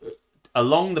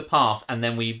 along the path, and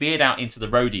then we veered out into the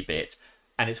roady bit,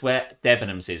 and it's where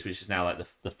Debenhams is, which is now like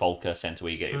the Volker Centre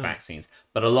where you get your vaccines.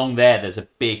 But along there's a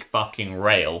big fucking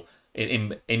rail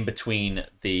in between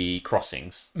the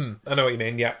crossings. I know what you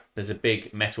mean, yeah. There's a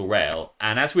big metal rail,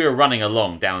 and as we were running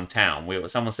along downtown,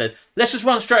 someone said, let's just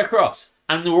run straight across,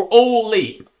 and we were all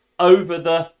leap over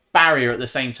the barrier at the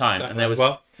same time. And there was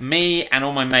me and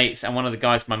all my mates, and one of the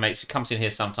guys, my mates, who comes in here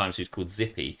sometimes, who's called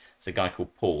Zippy. It's a guy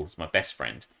called Paul, who's my best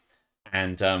friend.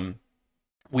 And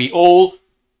we all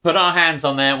put our hands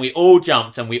on there, and we all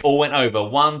jumped, and we all went over.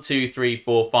 1, 2, 3,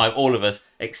 4, 5, all of us,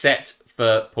 except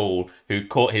for Paul, who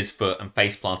caught his foot and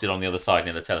face planted on the other side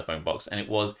near the telephone box. And it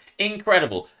was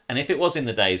incredible. And if it was in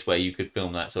the days where you could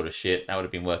film that sort of shit, that would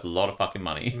have been worth a lot of fucking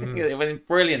money. It was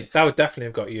brilliant. That would definitely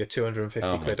have got you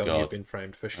 250 quid on You've Been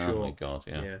Framed, for sure. Oh my god,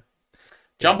 yeah.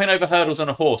 Jumping over hurdles on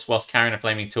a horse whilst carrying a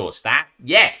flaming torch.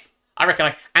 Yes! I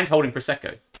reckon and holding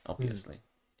Prosecco, obviously.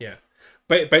 Yeah.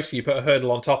 But basically, you put a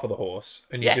hurdle on top of the horse,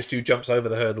 and you just do jumps over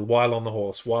the hurdle while on the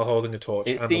horse, while holding a torch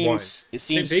the wine. It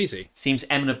seems easy. Seems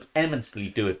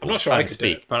eminently doable. I'm not sure I could do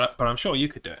it, but I'm sure you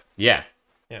could do it. Yeah.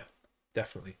 Yeah,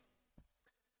 definitely.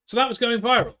 So that was going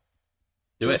viral.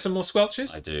 Do it. Some more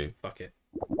squelches? I do. Fuck it.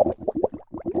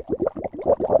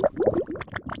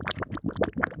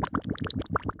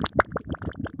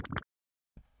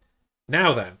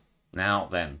 Now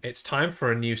then. It's time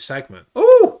for a new segment.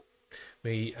 Ooh!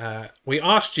 We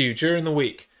asked you during the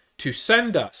week to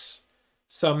send us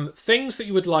some things that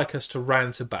you would like us to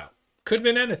rant about. Could have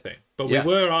been anything, but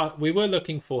we were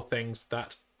looking for things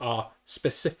that are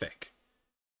specific.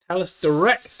 Tell us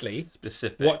directly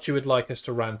what you would like us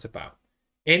to rant about.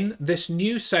 In this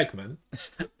new segment...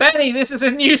 Benny, this is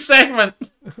a new segment!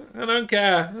 I don't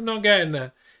care. I'm not getting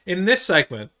there. In this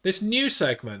new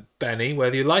segment, Benny,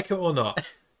 whether you like it or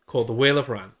not, called The Wheel of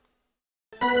Rant.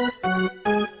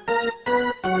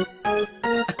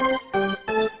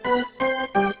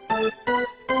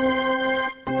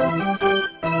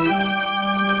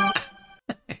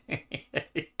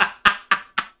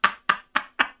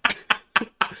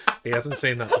 hasn't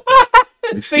seen that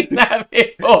before. Seen that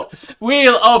before.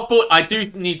 Wheel of I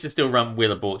do need to still run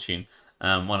Wheel of Fortune.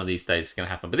 One of these days it's going to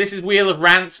happen. But this is Wheel of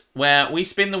Rant, where we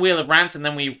spin the Wheel of Rant and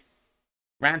then we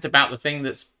rant about the thing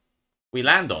we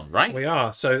land on, right? We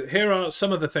are. So here are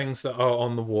some of the things that are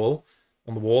on the wheel.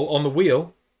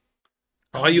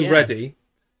 Are you ready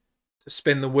to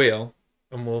spin the wheel?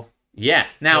 And we'll... Yeah.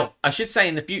 Now, I should say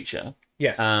in the future,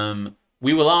 yes,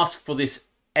 we will ask for this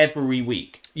every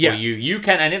week. Yeah. You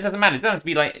can, and it doesn't matter. It doesn't have to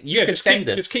be like, you can send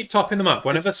us. Just keep topping them up.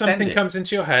 Whenever something comes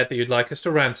into your head that you'd like us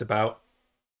to rant about,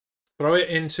 throw it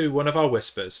into one of our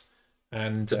whispers.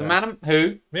 And doesn't matter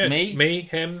who. Yeah, me,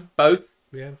 him, both.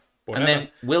 Yeah. Whatever. And then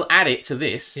we'll add it to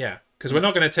this. Yeah, because we're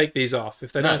not going to take these off.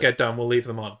 If they don't get done, we'll leave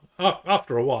them on.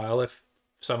 After a while, if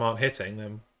some aren't hitting,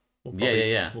 then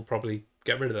we'll probably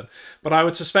get rid of them. But I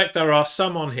would suspect there are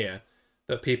some on here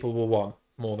that people will want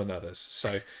more than others.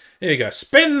 So here you go.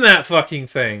 Spin that fucking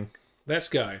thing. Let's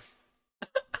go.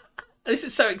 This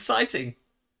is so exciting.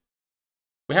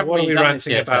 What are we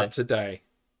ranting about today?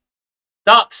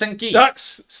 Ducks and geese.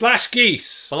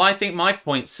 Ducks/geese. Well, I think my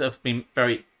points have been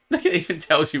very... Look, it even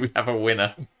tells you we have a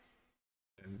winner.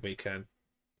 And we can...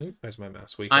 Ooh, where's my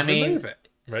mouse? We can remove it.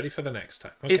 Ready for the next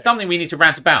time. Okay. It's something we need to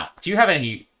rant about. Do you have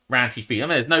any ranty speed? I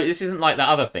mean, this isn't like that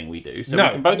other thing we do. So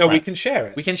we can share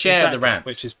it. We can share the rant.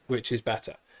 Which is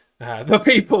better. The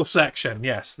people section,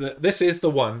 yes. This is the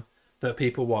one that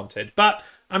people wanted. But,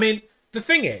 I mean, the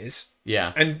thing is...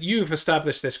 Yeah. And you've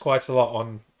established this quite a lot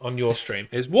on your stream,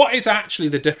 is what is actually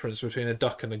the difference between a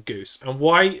duck and a goose? And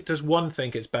why does one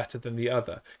think it's better than the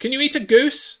other? Can you eat a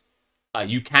goose?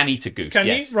 You can eat a goose, can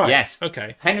yes. You? Right. Yes.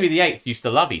 Okay. Henry VIII used to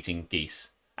love eating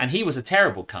geese. And he was a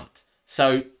terrible cunt.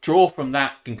 So draw from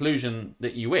that conclusion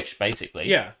that you wish, basically.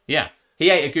 Yeah. Yeah.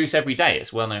 He ate a goose every day.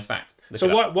 It's a well-known fact.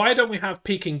 So why don't we have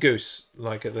Peking goose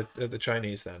like at the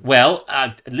Chinese then? Well,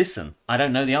 listen, I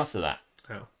don't know the answer to that.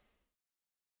 Oh.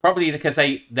 Probably because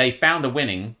they found a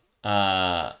winning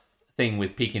thing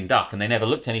with Peking duck and they never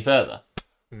looked any further.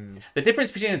 The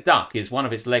difference between a duck is one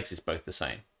of its legs is both the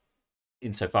same,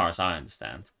 insofar as I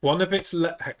understand. One of its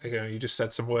you just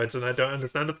said some words and I don't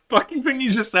understand the fucking thing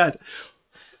you just said.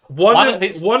 One of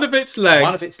its legs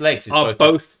are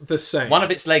both the same. One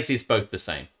of its legs is both the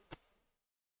same.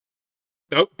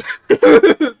 Nope.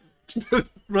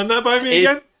 Run that by me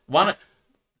again.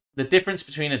 The difference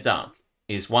between a duck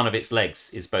is one of its legs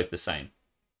is both the same.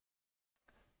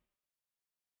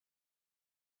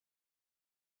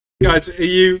 Guys, are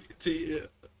you...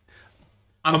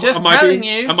 I'm just telling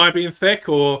you. Am I being thick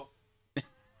or...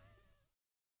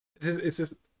 Is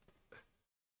this...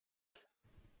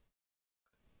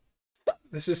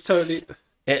 This is totally...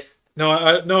 No,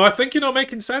 I think you're not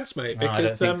making sense, mate.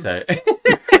 Because, I don't think so.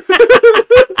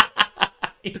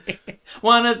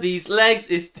 One of these legs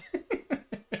is...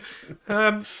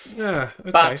 yeah, okay.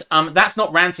 But that's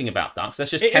not ranting about ducks.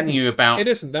 That's just telling you about... It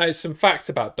isn't. That is some facts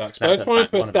about ducks. But I just wanted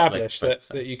to establish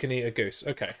that you can eat a goose.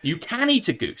 Okay. You can eat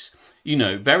a goose. You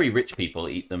know, very rich people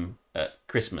eat them at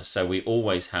Christmas, so we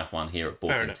always have one here at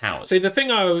Bolton Towers. See, the thing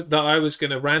that I was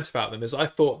going to rant about them is I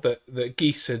thought that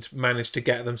geese had managed to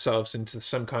get themselves into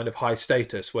some kind of high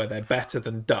status where they're better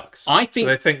than ducks. So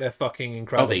they think they're fucking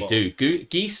incredible. Oh, they do.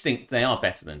 Geese think they are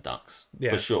better than ducks,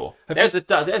 for sure. There's a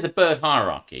bird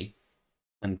hierarchy,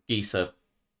 and geese are,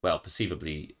 well,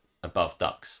 perceivably above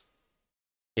ducks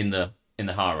in the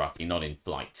hierarchy, not in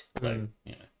flight. So,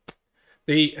 you know.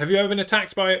 Have you ever been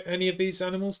attacked by any of these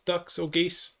animals, ducks or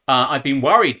geese? I've been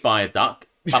worried by a duck.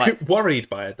 Worried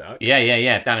by a duck?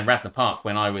 Yeah. Down in Radnor Park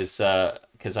when I was,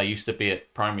 because I used to be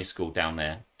at primary school down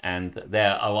there, and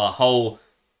there a whole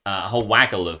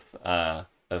waggle of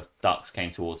ducks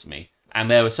came towards me, and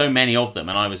there were so many of them,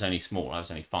 and I was only small. I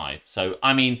was only 5, so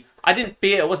I mean, I didn't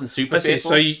fear. I wasn't super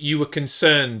fearful. So you were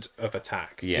concerned of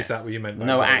attack? Yes. Is that what you meant by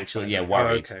no? Worried? Actually,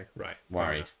 worried. Oh, okay, right.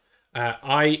 Worried.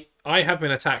 I have been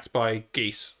attacked by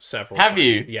geese several times. Have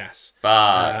you? Yes.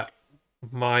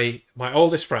 My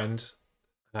oldest friend,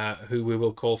 who we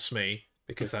will call Smee,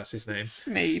 because that's his name.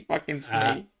 Smee, fucking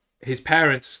Smee. His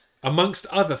parents, amongst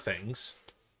other things,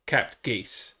 kept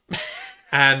geese.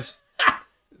 And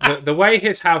the way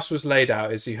his house was laid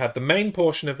out is you had the main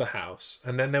portion of the house,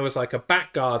 and then there was like a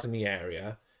back gardeny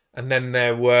area, and then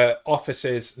there were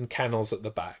offices and kennels at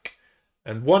the back.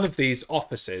 And one of these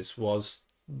offices was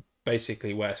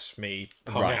basically where Smee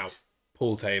hung out,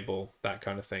 pool table, that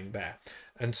kind of thing there.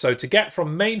 And so to get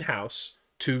from main house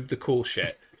to the cool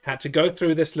shit, had to go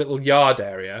through this little yard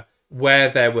area where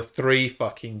there were 3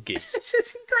 fucking geese. This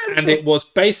is incredible. And it was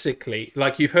basically,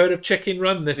 like you've heard of Chicken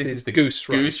Run, this is the Goose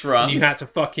Run. Goose Run. And you had to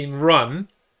fucking run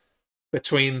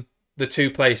between the 2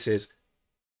 places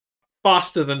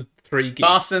faster than 3 geese.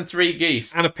 Faster than 3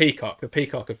 geese. And a peacock. The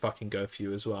peacock could fucking go for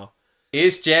you as well.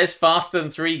 Is Jez faster than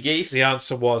 3 geese? The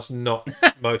answer was not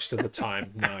most of the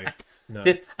time. No.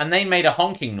 And they made a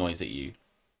honking noise at you.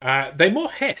 They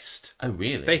more hissed. Oh,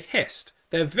 really? They hissed.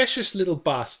 They're vicious little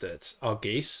bastards, our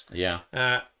geese. Yeah.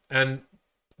 And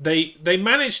they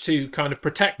managed to kind of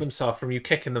protect themselves from you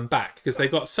kicking them back because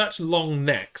they've got such long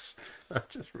necks. I'm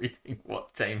just reading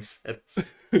what James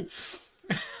says.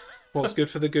 What's good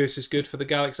for the goose is good for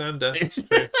the Alexander. It's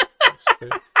true. It's true.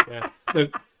 Yeah. No,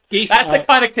 geese. That's the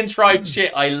kind of contrived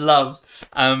shit I love.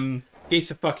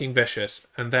 Geese are fucking vicious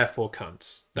and therefore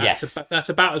cunts. That's Yes. that's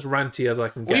about as ranty as I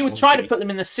can get. We would on try to geese. put them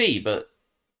in the sea, but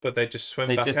they just swim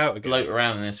they back just out again. float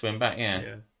around and then swim back. Yeah.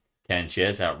 Yeah. Can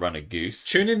Jez outrun a goose?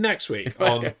 Tune in next week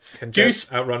on Can Goose-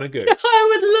 Jez Outrun a Goose?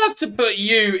 I would love to put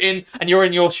you in, and you're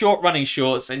in your short running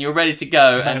shorts, and you're ready to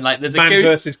go, and like there's a Man goose.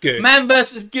 versus goose. Man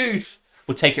versus goose.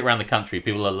 We'll take it around the country.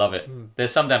 People will love it.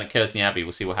 There's some down at Kersney Abbey.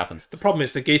 We'll see what happens. The problem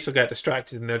is the geese will get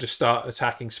distracted and they'll just start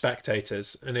attacking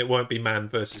spectators, and it won't be man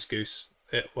versus goose.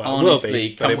 It Honestly, will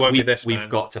be, but it won't be this we've man.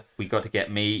 got to get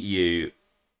me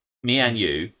and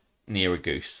you near a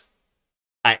goose.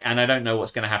 And I don't know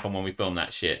what's going to happen when we film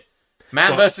that shit.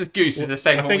 Man versus goose is the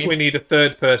same. I think we need a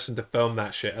third person to film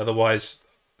that shit. Otherwise,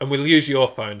 and we'll use your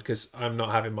phone because I'm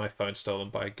not having my phone stolen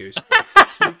by a goose.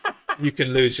 You can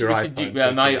lose your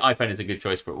iPhone. My iPhone is a good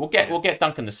choice for it. We'll get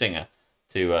Duncan the singer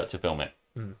to film it.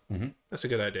 That's a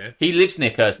good idea. He lives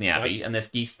near Kersney Abbey, and there's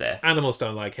geese there. Animals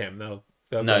don't like him. They'll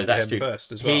No, go for that's him true.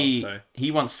 first as well.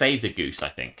 He once saved a goose, I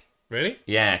think. Really?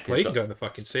 Yeah. Well, he can go in the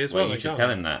fucking sea as well. You like, should can't tell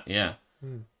he? him that. Yeah.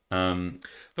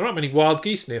 There aren't many wild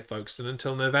geese near Folkestone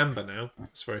until November now.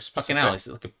 It's very specific. Fucking hell, he's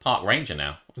like a park ranger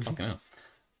now. Fucking hell.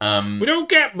 We don't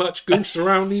get much goose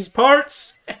around these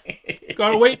parts.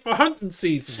 Gotta wait for hunting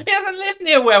season. He doesn't live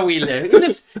near where we live.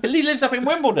 He lives up in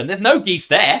Wimbledon. There's no geese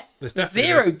there. There's definitely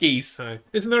zero geese. So,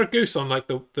 isn't there a goose on like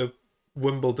the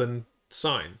Wimbledon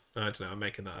sign? I don't know. I'm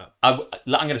making that up. I'm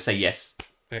going to say yes.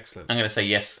 Excellent. I'm going to say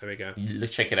yes. There we go.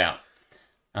 Let's check it out.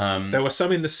 There were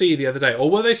some in the sea the other day. Or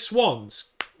were they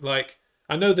swans? Like,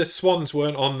 I know the swans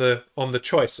weren't on the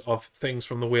choice of things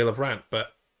from the Wheel of Rant,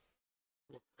 but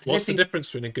what's the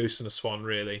difference between a goose and a swan,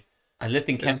 really? I lived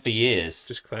in Kent for years.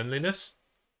 Just cleanliness?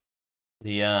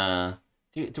 Do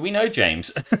we know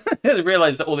James? I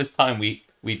realised that all this time we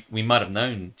might have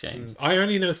known James. I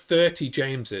only know 30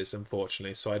 Jameses,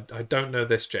 unfortunately, so I don't know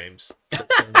this James. The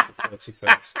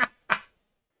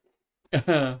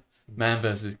 31st. Man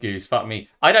versus goose. Fuck me.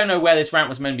 I don't know where this rant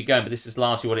was meant to be going, but this is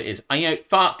largely what it is.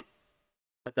 Fuck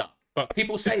a duck.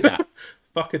 People say that.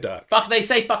 Fuck a duck. They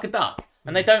say fuck a duck.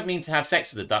 And they don't mean to have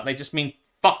sex with a duck. They just mean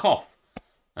fuck off.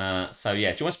 So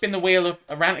yeah, do you want to spin the wheel of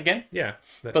a rant again? Yeah.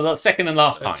 For the second and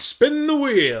last time. Spin the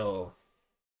wheel.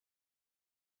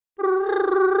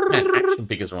 Man, action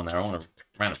figures are on there. I want to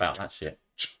rant about that shit.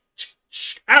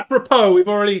 Apropos, we've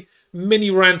already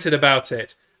mini ranted about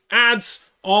it. Ads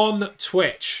on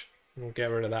Twitch. We'll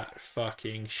get rid of that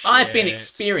fucking shit. I've been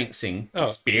experiencing. Yeah,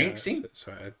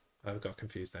 sorry, I got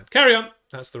confused then. Carry on.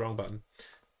 That's the wrong button.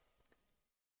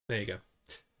 There you go.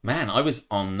 Man, I was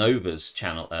on Nova's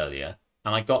channel earlier,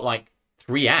 and I got like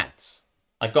 3 ads.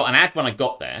 I got an ad when I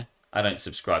got there. I don't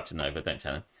subscribe to Nova, don't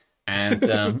tell him.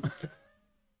 And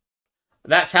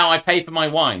that's how I pay for my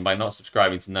wine, by not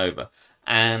subscribing to Nova.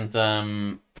 And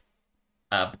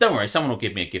but don't worry, someone will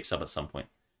give me a gift sub at some point.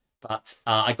 But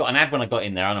I got an ad when I got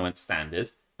in there, and I went standard.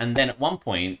 And then at one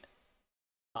point,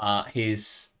 and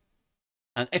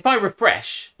if I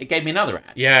refresh, it gave me another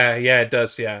ad. Yeah, it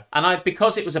does, yeah. And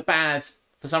because it was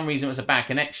for some reason it was a bad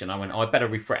connection, I went, I better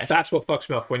refresh. That's what fucks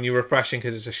me off when you're refreshing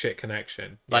because it's a shit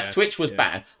connection. Like, Twitch was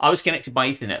bad. I was connected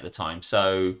by Ethernet at the time,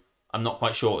 so I'm not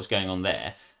quite sure what was going on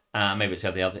there. Maybe it's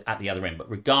at the other end.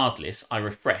 But regardless, I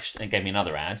refreshed and it gave me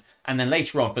another ad. And then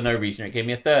later on, for no reason, it gave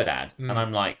me a third ad. And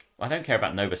I'm like, I don't care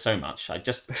about Nova so much. I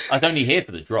was only here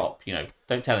for the drop. You know,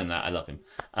 don't tell him that. I love him.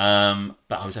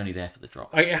 But I was only there for the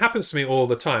drop. It happens to me all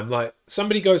the time. Like,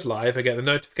 somebody goes live, I get the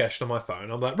notification on my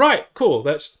phone. I'm like, right, cool,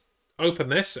 let's open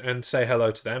this and say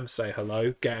hello to them. Say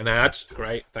hello, get an ad.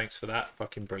 Great, thanks for that.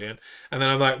 Fucking brilliant. And then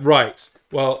I'm like, right,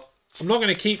 well, I'm not going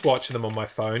to keep watching them on my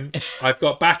phone. I've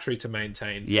got battery to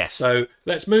maintain. Yes. So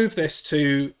let's move this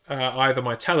to either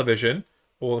my television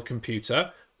or the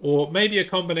computer, or maybe a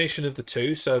combination of the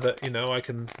two, so that, you know, I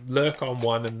can lurk on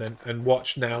one and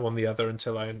watch now on the other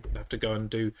until I have to go and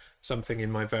do something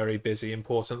in my very busy,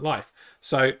 important life.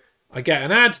 So I get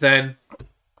an ad then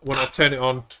when I turn it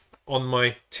on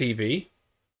my TV.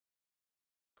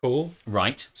 Cool.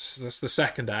 Right. So that's the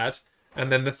second ad.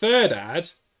 And then the third ad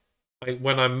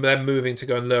when I'm then moving to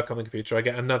go and lurk on the computer, I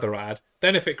get another ad.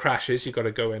 Then if it crashes, you've got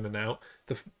to go in and out.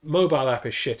 The mobile app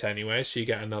is shit anyway, so you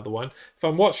get another one. If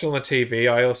I'm watching on the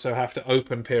TV, I also have to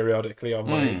open periodically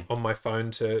on my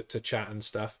phone to chat and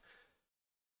stuff.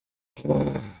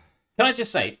 Can I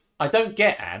just say, I don't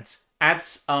get ads.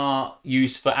 Ads are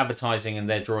used for advertising, and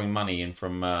they're drawing money in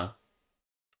from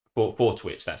for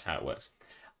Twitch. That's how it works.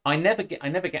 I never get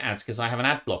ads because I have an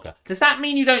ad blocker. Does that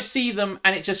mean you don't see them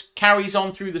and it just carries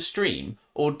on through the stream,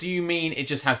 or do you mean it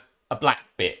just has a black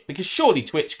bit? Because surely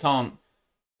Twitch can't.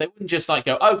 They wouldn't just like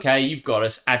go, okay, you've got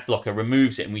us, ad blocker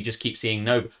removes it, and we just keep seeing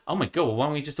no. Oh my god, well, why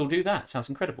don't we just all do that? Sounds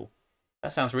incredible.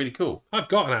 That sounds really cool. I've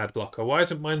got an ad blocker. Why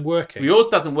isn't mine working? Yours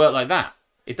doesn't work like that.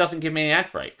 It doesn't give me any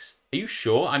ad breaks. Are you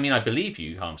sure? I mean, I believe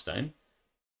you, Harmstone.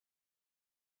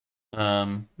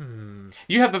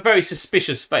 You have a very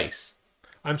suspicious face.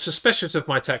 I'm suspicious of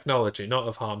my technology, not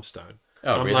of Harmstone.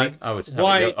 Oh, I'm really? like,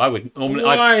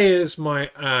 why is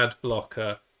my ad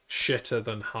blocker shitter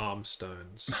than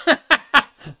Harmstone's?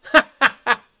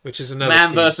 Which is another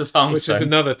Man versus Harmstone. Which is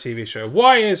another TV show.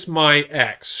 Why is my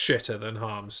ex shitter than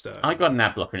Harmstone? I got an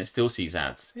ad blocker and it still sees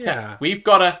ads. Yeah. We've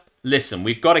got to listen.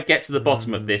 We've got to get to the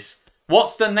bottom of this.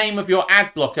 What's the name of your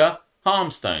ad blocker?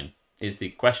 Harmstone is the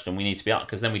question we need to be up,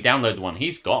 because then we download the one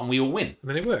he's got and we all win. And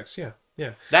then it works. Yeah.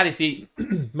 Yeah. That is the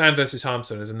Man versus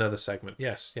Harmstone is another segment.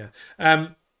 Yes. Yeah.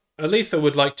 Aletha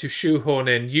would like to shoehorn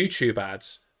in YouTube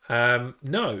ads.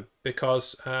 No,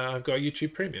 because I've got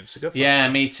YouTube Premium, so go for it. Yeah,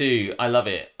 me too. I love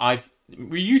it.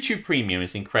 YouTube Premium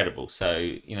is incredible,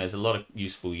 so there's a lot of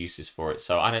useful uses for it.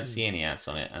 So I don't see any ads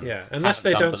on it. And yeah, unless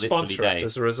they don't sponsor us days.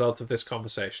 as a result of this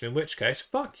conversation, in which case,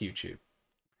 fuck YouTube.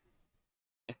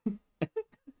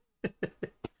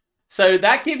 So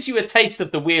that gives you a taste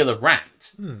of the Wheel of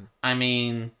Rant. I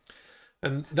mean,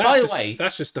 and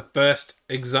that's just the first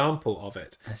example of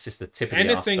it. That's just the tip of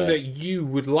Anything the that you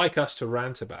would like us to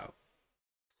rant about,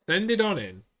 send it on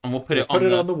in, and we'll put it on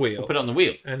the wheel. We'll put it on the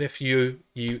wheel. And if you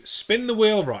spin the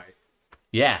wheel right,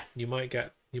 yeah, you might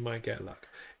get luck.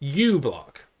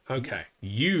 uBlock. Okay,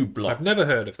 uBlock. I've never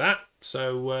heard of that,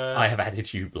 so I have added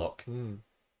uBlock.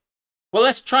 Well,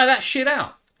 let's try that shit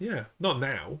out. Yeah, not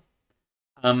now.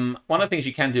 One of the things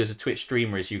you can do as a Twitch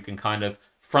streamer is you can kind of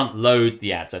front load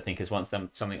the ads. I think is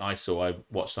something I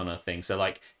watched on a thing. So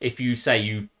like if you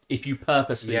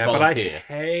purposely volunteer,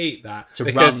 but I hate that to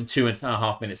run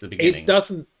 2.5 minutes at the beginning. It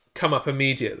doesn't come up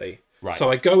immediately. Right. So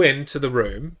I go into the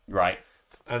room, right,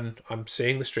 and I'm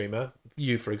seeing the streamer,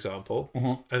 you for example,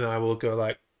 and I will go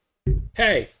like,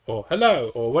 "Hey," or "Hello,"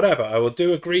 or whatever. I will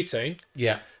do a greeting.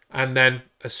 Yeah. And then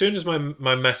as soon as my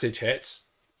message hits,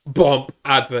 bump,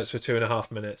 adverts for 2.5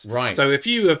 minutes. Right. So if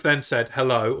you have then said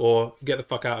hello or get the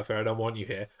fuck out of here, I don't want you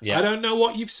here. Yeah. I don't know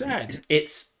what you've said.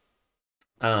 It's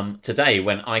today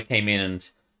when I came in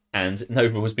and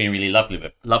Nova was being really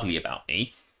lovely about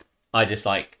me. I just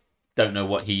don't know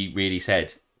what he really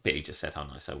said, but he just said how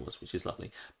nice I was, which is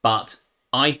lovely. But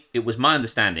it was my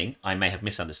understanding, I may have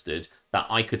misunderstood, that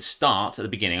I could start at the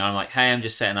beginning. I'm like, hey, I'm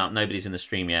just setting up, nobody's in the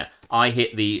stream yet. I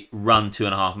hit the run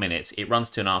 2.5 minutes. It runs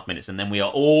 2.5 minutes, and then we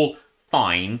are all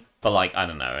fine for I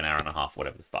don't know, an hour and a half,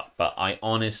 whatever the fuck. But I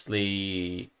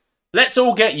honestly... Let's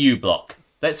all get uBlock.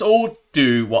 Let's all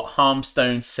do what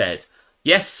Harmstone said.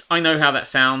 Yes, I know how that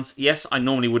sounds. Yes, I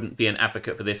normally wouldn't be an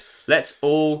advocate for this. Let's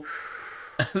all...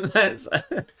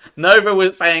 Nova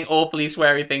was saying awfully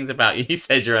sweary things about you. He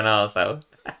said you're an arsehole.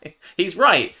 He's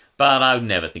right, but I would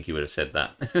never think he would have said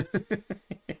that.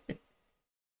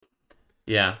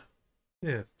 Yeah.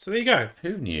 Yeah. So there you go.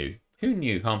 Who knew? Who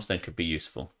knew Harmstone could be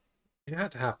useful? It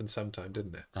had to happen sometime,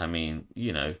 didn't it? I mean,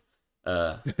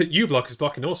 uBlock is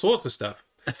blocking all sorts of stuff.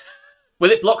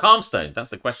 Will it block Harmstone? That's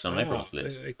the question on everyone's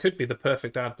list. It could be the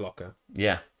perfect ad blocker.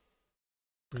 Yeah.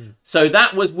 So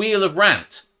that was Wheel of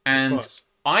Rant. And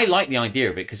I like the idea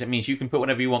of it because it means you can put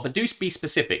whatever you want, but do be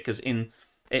specific because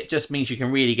it just means you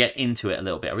can really get into it a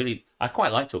little bit. I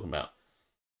quite like talking about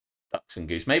ducks and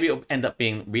goose. Maybe it'll end up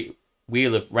being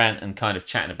Wheel of Rant and kind of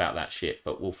chatting about that shit,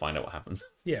 but we'll find out what happens.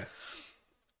 Yeah.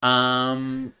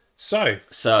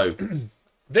 So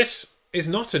this is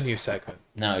not a new segment.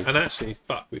 No. And actually,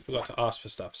 we forgot to ask for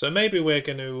stuff. So maybe we're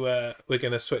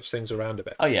gonna switch things around a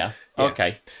bit. Oh yeah.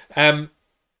 Okay.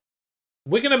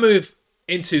 We're gonna move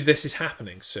into This Is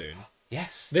Happening soon.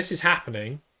 Yes. This Is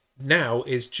Happening now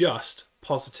is just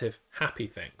positive, happy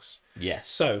things. Yes.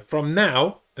 So from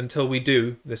now until we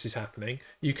do This Is Happening,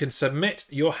 you can submit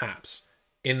your haps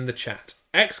in the chat.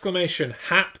 Exclamation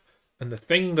hap and the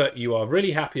thing that you are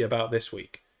really happy about this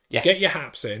week. Yes. Get your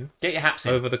haps in. Get your haps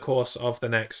in. Over the course of the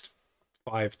next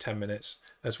 5-10 minutes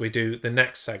as we do the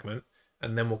next segment,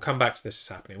 and then we'll come back to This Is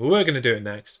Happening. We were going to do it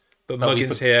next, but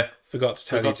Muggins here forgot to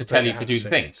tell you to do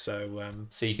things. So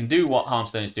so you can do what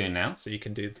Harmstone is doing now. So you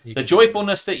can do the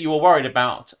joyfulness that you were worried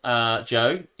about,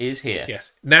 Joe, is here.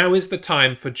 Yes. Now is the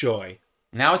time for joy.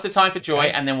 Now is the time for joy,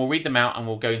 and then we'll read them out and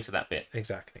we'll go into that bit.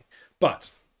 Exactly.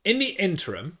 But in the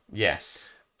interim,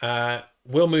 yes,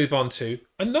 we'll move on to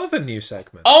another new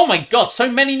segment. Oh my God!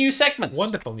 So many new segments.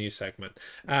 Wonderful new segment.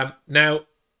 Now,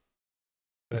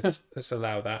 let's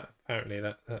allow that. Apparently,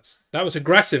 that was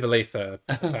aggressive, Aletha.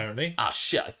 Apparently.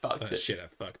 Shit! I fucked it. Shit! I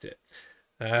fucked it.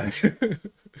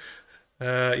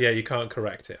 Yeah, you can't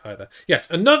correct it either. Yes,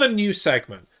 another new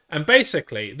segment. And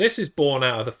basically, this is born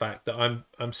out of the fact that I'm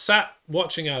sat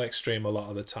watching Alex stream a lot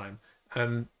of the time,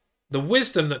 and the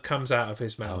wisdom that comes out of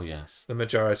his mouth, the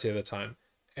majority of the time,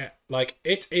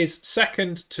 it is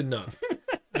second to none.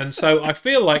 And so I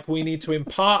feel like we need to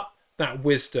impart that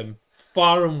wisdom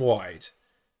far and wide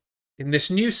in this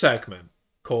new segment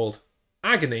called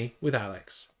Agony with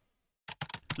Alex.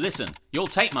 Listen, you'll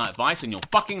take my advice and you'll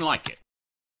fucking like it.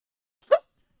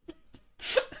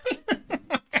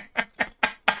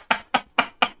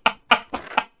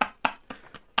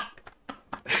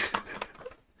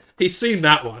 He's seen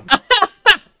that one.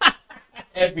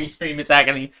 Every stream is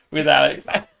Agony with Alex.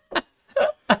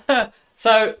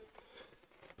 So,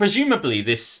 presumably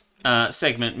this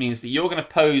segment means that you're going to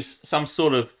pose some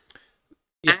sort of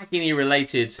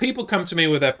agony-related... People come to me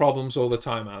with their problems all the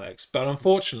time, Alex, but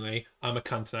unfortunately, I'm a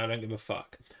cunt and I don't give a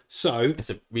fuck. So...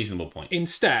 It's a reasonable point.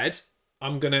 Instead,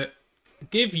 I'm going to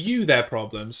give you their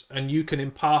problems and you can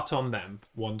impart on them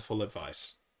wonderful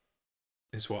advice,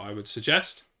 is what I would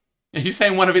suggest. Are you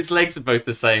saying one of its legs are both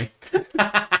the same?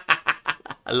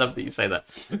 I love that you say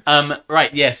that.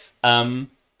 Right, yes. Yeah,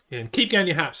 and keep getting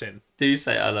your haps in. Do you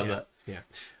say? I love that. Yeah.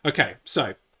 Okay,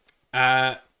 so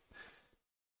the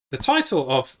title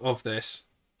of this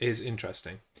is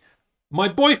interesting. My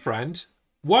boyfriend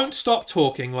won't stop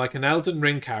talking like an Elden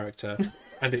Ring character,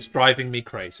 and it's driving me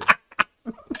crazy.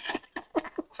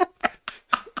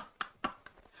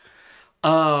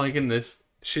 Oh my goodness.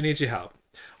 She needs your help.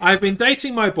 I've been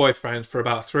dating my boyfriend for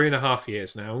about 3.5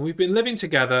 years now, and we've been living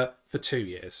together for 2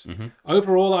 years. Mm-hmm.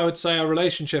 Overall, I would say our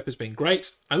relationship has been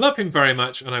great. I love him very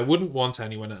much, and I wouldn't want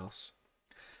anyone else.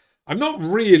 I'm not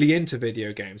really into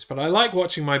video games, but I like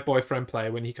watching my boyfriend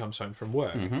play when he comes home from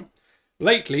work. Mm-hmm.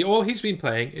 Lately, all he's been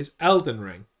playing is Elden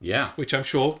Ring. Yeah. Which I'm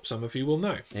sure some of you will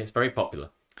know. It's very popular.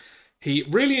 He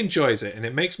really enjoys it, and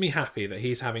it makes me happy that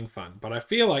he's having fun, but I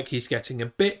feel like he's getting a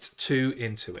bit too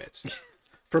into it.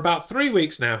 For about 3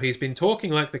 weeks now, he's been talking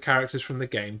like the characters from the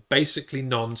game, basically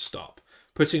non-stop,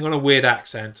 putting on a weird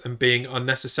accent and being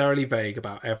unnecessarily vague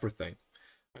about everything.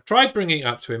 I tried bringing it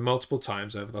up to him multiple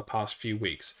times over the past few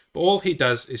weeks, but all he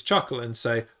does is chuckle and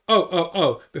say,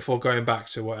 oh, before going back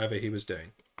to whatever he was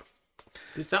doing.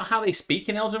 Is that how they speak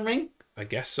in Elden Ring? I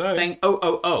guess so. Saying,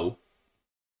 oh.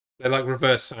 They're like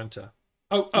reverse Santa.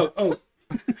 Oh.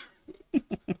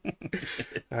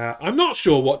 I'm not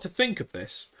sure what to think of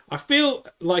this. I feel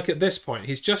like at this point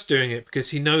he's just doing it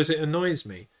because he knows it annoys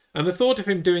me, and the thought of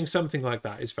him doing something like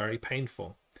that is very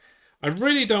painful. I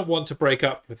really don't want to break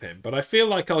up with him, but I feel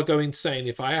like I'll go insane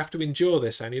if I have to endure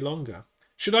this any longer.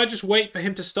 Should I just wait for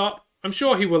him to stop? I'm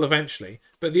sure he will eventually,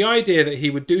 but the idea that he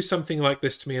would do something like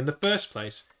this to me in the first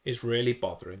place is really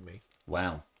bothering me.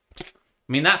 Wow. I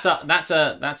mean, that's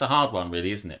a hard one,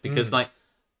 really, isn't it? Because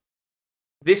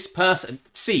this person,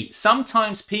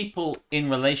 sometimes people in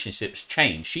relationships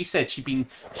change. She said she'd been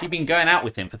going out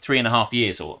with him for 3.5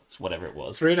 years or whatever it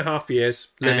was. 3.5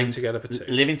 years, living together for 2.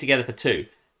 Living together for 2.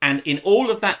 And in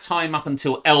all of that time up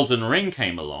until Elden Ring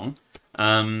came along,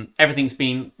 everything's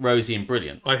been rosy and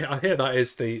brilliant. I hear that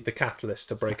is the catalyst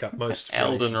to break up most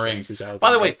Elden Ring.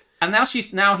 By the way, and now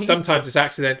sometimes it's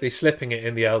accidentally slipping it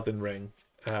in the Elden Ring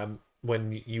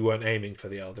when you weren't aiming for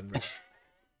the Elden Ring.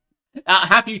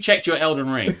 Have you checked your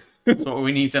Elden Ring? That's what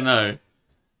we need to know.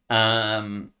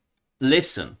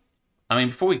 Listen, I mean,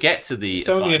 before we get to the... It's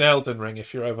only an Elden Ring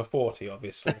if you're over 40,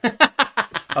 obviously.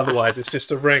 Otherwise, it's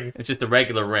just a ring. It's just a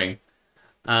regular ring.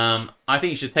 I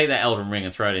think you should take that Elden Ring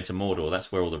and throw it into Mordor.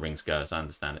 That's where all the rings go, as I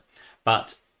understand it.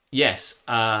 But, yes,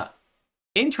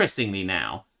 interestingly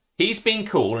now, he's been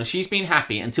cool and she's been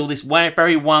happy until this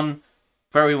very one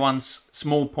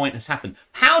small point has happened.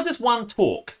 How does one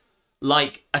talk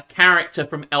like a character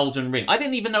from Elden Ring? I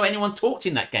didn't even know anyone talked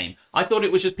in that game. I thought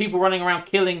it was just people running around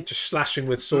killing, just slashing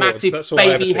with swords, massive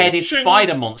baby-headed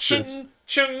spider monsters.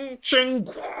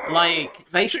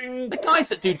 Like the guys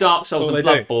that do Dark Souls and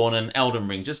Bloodborne and Elden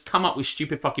Ring just come up with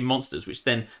stupid fucking monsters, which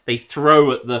then they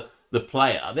throw at the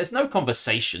player. There's no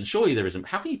conversation. Surely there isn't.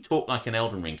 How can you talk like an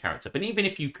Elden Ring character? But even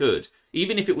if you could,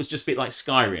 even if it was just a bit like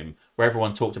Skyrim, where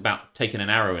everyone talked about taking an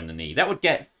arrow in the knee, that would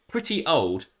get pretty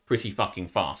old pretty fucking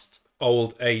fast.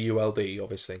 Old AULD,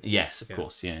 obviously. Yes, of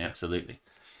course. Yeah, absolutely.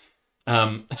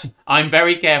 I'm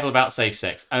very careful about safe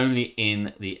sex, only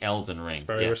in the Elden Ring. It's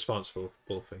very responsible,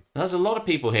 Wolfie. There's a lot of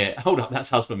people here. Hold up,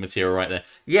 that's husband material right there.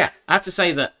 Yeah, I have to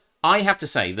say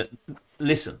that,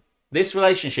 listen, this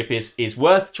relationship is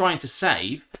worth trying to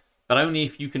save, but only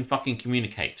if you can fucking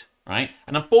communicate, right?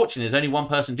 And unfortunately, there's only one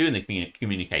person doing the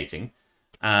communicating,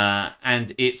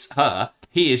 and it's her.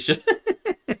 He is just...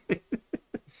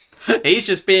 He's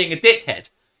just being a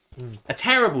dickhead. A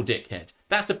terrible dickhead.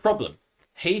 That's the problem.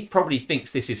 He probably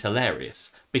thinks this is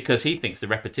hilarious because he thinks the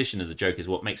repetition of the joke is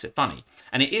what makes it funny.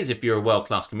 And it is if you're a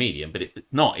world-class comedian, but it's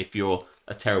not if you're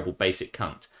a terrible basic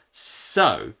cunt.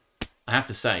 So, I have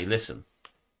to say, listen,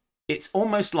 it's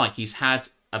almost like he's had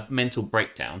a mental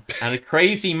breakdown and a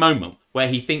crazy moment where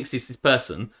he thinks this is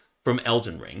person from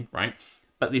Elden Ring, right?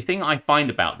 But the thing I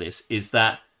find about this is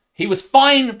that he was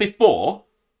fine before.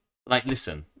 Like,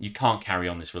 listen, you can't carry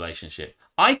on this relationship.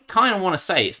 I kind of want to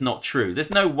say it's not true. There's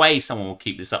no way someone will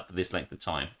keep this up for this length of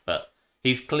time. But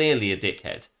he's clearly a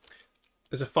dickhead.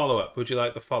 There's a follow-up. Would you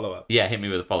like the follow-up? Yeah, hit me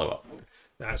with a follow-up.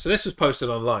 So this was posted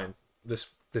online. This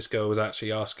girl was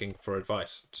actually asking for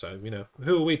advice. So,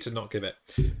 who are we to not give it?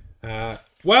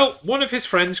 Well, one of his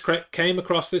friends came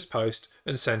across this post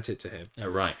and sent it to him. Oh,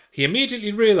 right. He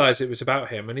immediately realised it was about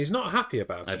him, and he's not happy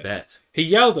about it. I bet. He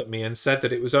yelled at me and said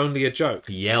that it was only a joke.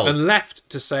 He yelled. And left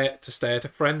to stay at a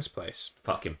friend's place.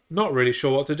 Fuck him. Not really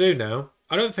sure what to do now.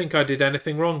 I don't think I did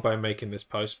anything wrong by making this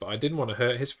post, but I didn't want to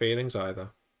hurt his feelings either.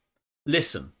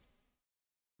 Listen.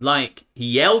 Like, he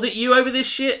yelled at you over this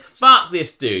shit? Fuck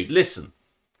this dude. Listen.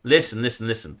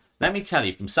 Let me tell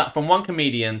you, from one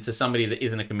comedian to somebody that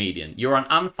isn't a comedian, you're an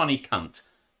unfunny cunt,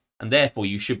 and therefore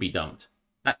you should be dumped.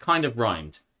 That kind of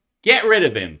rhymed. Get rid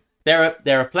of him. There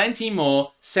are plenty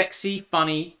more sexy,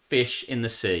 funny fish in the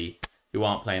sea who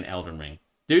aren't playing Elden Ring.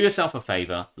 Do yourself a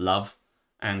favour, love,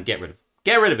 and get rid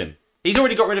of him. He's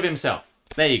already got rid of himself.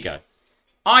 There you go.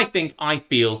 I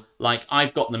feel like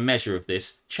I've got the measure of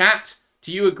this. Chat,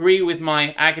 do you agree with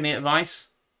my agony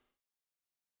advice?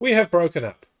 We have broken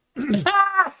up.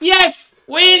 Yes!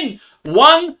 Win!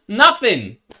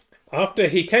 1-0. After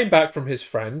he came back from his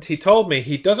friend, he told me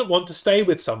he doesn't want to stay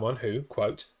with someone who,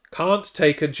 quote, can't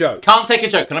take a joke. Can't take a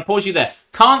joke. Can I pause you there?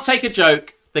 Can't take a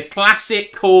joke. The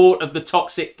classic call of the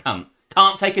toxic cunt.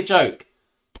 Can't take a joke.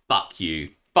 Fuck you.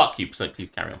 So please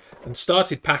carry on. And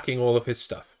started packing all of his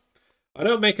stuff. I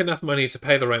don't make enough money to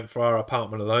pay the rent for our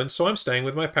apartment alone, so I'm staying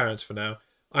with my parents for now.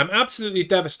 I'm absolutely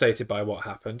devastated by what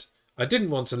happened. I didn't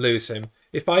want to lose him.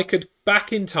 If I could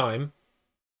back in time...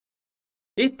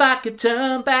 If I could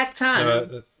turn back time...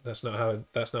 No, that's not how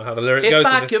the lyric goes. If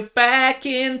I could back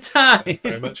in time...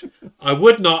 Very much. I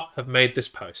would not have made this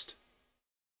post.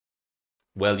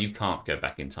 Well, you can't go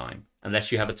back in time.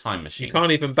 Unless you have a time machine. You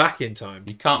can't even back in time.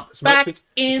 You can't. As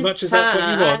much as that's what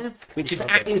you want. Which is an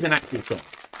actual song.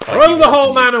 Throw the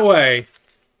whole man away.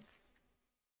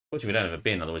 Fortunately, we don't have a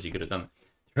bin, otherwise you could have done it.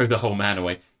 Throw the whole man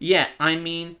away. Yeah, I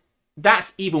mean,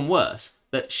 that's even worse.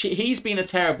 That he's been a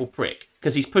terrible prick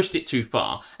because he's pushed it too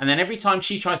far. And then every time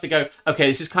she tries to go, okay,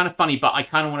 this is kind of funny, but I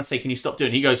kind of want to say, can you stop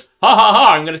doing it? He goes, ha ha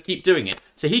ha, I'm going to keep doing it.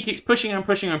 So he keeps pushing her and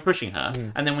pushing her and pushing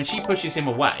her. And then when she pushes him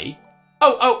away,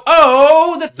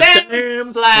 the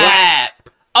damn slap.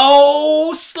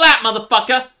 Oh, slap,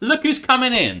 motherfucker. Look who's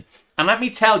coming in. And let me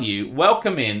tell you,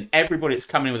 welcome in everybody that's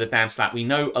coming in with a damn slap. We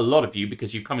know a lot of you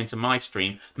because you've come into my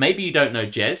stream. Maybe you don't know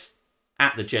Jez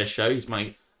at the Jez Show. He's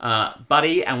my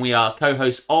buddy, and we are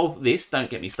co-hosts of this. Don't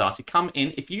get me started. Come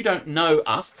in. If you don't know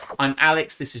us, I'm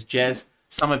Alex. This is Jez.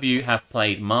 Some of you have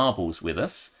played marbles with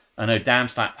us. I know Damn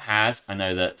Slap has. I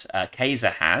know that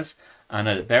Kaiser has. I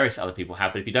know that various other people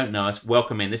have. But if you don't know us,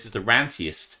 welcome in. This is the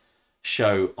rantiest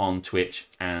show on Twitch,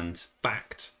 and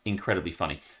fact, incredibly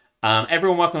funny.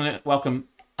 Everyone, welcome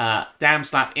Damn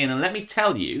Slap in, and let me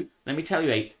tell you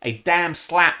a damn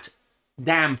fact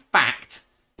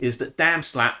is that Damn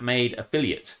Slap made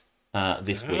affiliate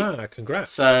this week.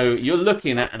 Congrats. So you're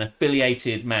looking at an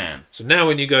affiliated man. So now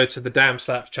when you go to the Damn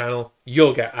Slap channel,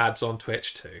 you'll get ads on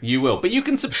Twitch too. You will, but you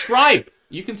can subscribe.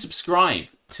 You can subscribe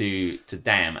to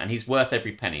Damn, and he's worth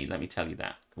every penny. Let me tell you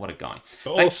that. What a guy.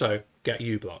 But also get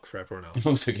uBlock for everyone else.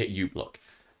 Also get uBlock.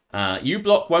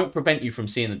 uBlock won't prevent you from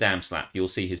seeing the Damn Slap. You'll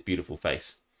see his beautiful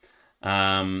face.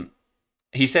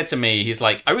 He said to me, he's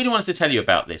like, I really wanted to tell you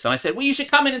about this. And I said, well, you should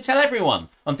come in and tell everyone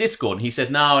on Discord. And he said,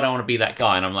 no, I don't want to be that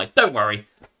guy. And I'm like, don't worry.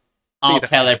 I'll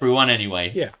tell everyone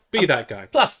anyway. Yeah, be that guy.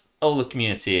 Plus, all the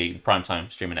community, the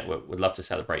Primetime Streamer Network, would love to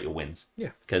celebrate your wins. Yeah.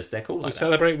 Because they're cool like we that.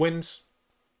 Celebrate wins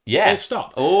Yeah. Full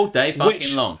stop. All day fucking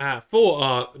Which, long. For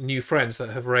our new friends that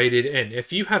have raided in,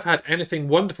 if you have had anything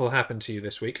wonderful happen to you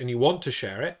this week and you want to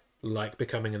share it, like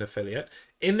becoming an affiliate,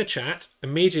 in the chat,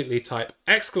 immediately type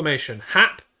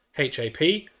 !HAP,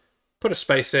 H-A-P, put a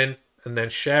space in, and then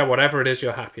share whatever it is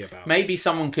you're happy about. Maybe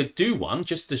someone could do one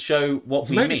just to show what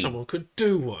we mean. Maybe someone could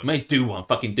do one. May do one.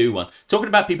 Fucking do one. Talking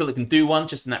about people that can do one,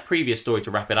 just in that previous story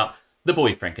to wrap it up, the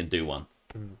boyfriend can do one.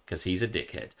 Because he's a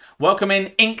dickhead. Welcome in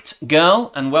Inked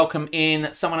Girl, and welcome in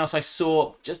someone else I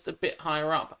saw just a bit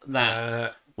higher up.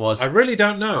 That was... I really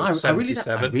don't know. I really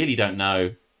 77. don't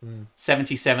know.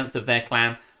 77th of their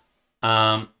clan.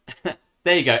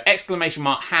 There you go. !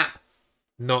 !HAP.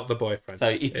 Not the boyfriend. So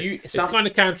if you... It's kind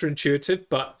of counterintuitive,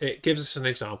 but it gives us an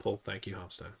example. Thank you,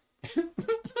 Harmstone.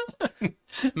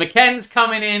 McKen's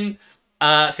coming in.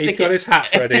 He's got his hat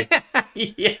ready.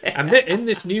 Yeah. And in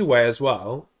this new way as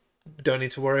well, we don't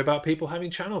need to worry about people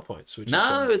having channel points. Which is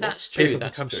wonderful. That's true. People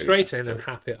can come straight in and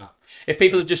hap it up. If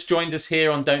people have just joined us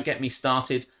here on Don't Get Me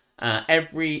Started,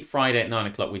 every Friday at 9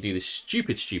 o'clock we do this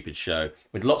stupid show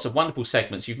with lots of wonderful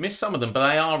segments. You've missed some of them, but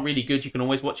they are really good. You can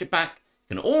always watch it back.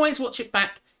 You can always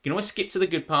skip to the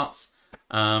good parts.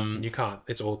 You can't.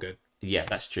 It's all good. Yeah,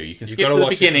 that's true. You can skip to the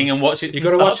beginning and watch it. You've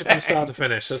got to watch it from start to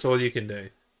finish. That's all you can do.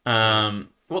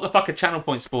 What the fuck are channel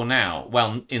points for now?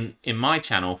 Well, in my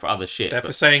channel for other shit. They're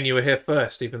for saying you were here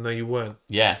first, even though you weren't.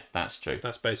 Yeah, that's true.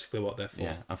 That's basically what they're for.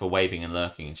 Yeah, and for waving and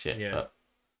lurking and shit. Yeah. But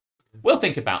we'll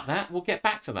think about that. We'll get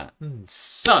back to that.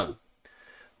 So,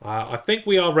 I think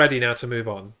we are ready now to move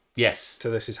on. Yes. To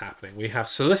This Is Happening. We have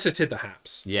solicited the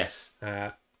haps. Yes.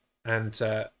 And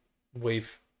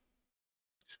we've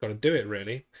just got to do it,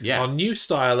 really. Yeah. Our new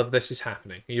style of This Is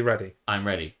Happening. Are you ready? I'm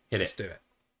ready. Let's do it.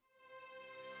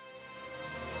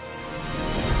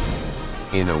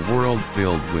 In a world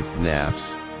filled with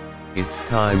naps, it's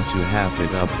time to hap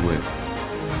it up with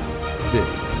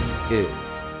This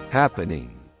Is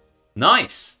Happening.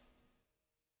 Nice.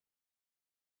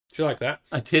 Did you like that?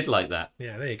 I did like that.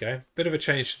 Yeah, there you go. Bit of a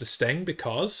change to the sting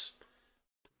because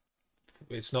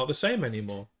it's not the same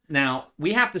anymore. Now,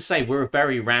 we have to say we're a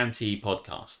very ranty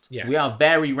podcast. Yes. We are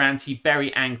very ranty,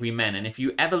 very angry men. And if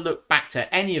you ever look back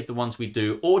to any of the ones we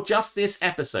do, or just this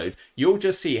episode, you'll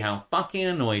just see how fucking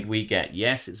annoyed we get.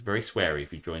 Yes, it's very sweary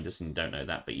if you joined us and you don't know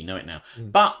that, but you know it now.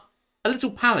 But a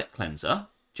little palate cleanser,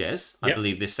 Jez, I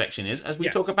believe this section is, as we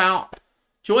talk about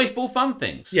joyful, fun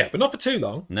things. Yeah, but not for too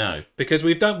long. No. Because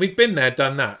we've been there,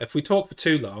 done that. If we talk for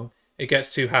too long, it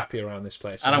gets too happy around this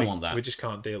place. I don't want that. We just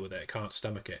can't deal with it. Can't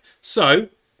stomach it. So...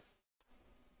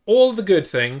 all the good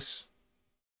things,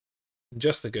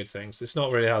 just the good things. It's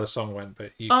not really how the song went,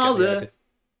 but you all get the the idea.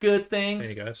 good things.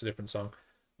 There you go. It's a different song.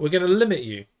 We're going to limit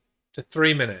you to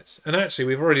 3 minutes, and actually,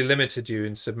 we've already limited you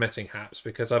in submitting haps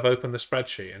because I've opened the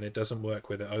spreadsheet and it doesn't work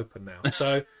with it open now.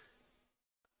 So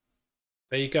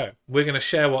there you go. We're going to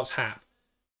share what's hap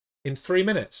in 3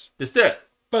 minutes. Let's do it.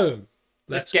 Boom.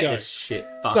 Let's get go. this shit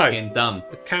fucking done.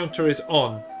 The counter is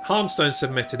on. Harmstone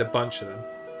submitted a bunch of them.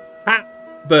 Hap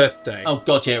birthday. Oh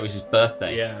god, yeah, it was his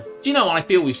birthday. Yeah. Do you know what? I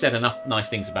feel we've said enough nice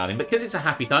things about him because it's a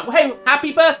happy time. Well, hey,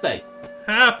 happy birthday!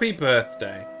 Happy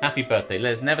birthday. Happy birthday.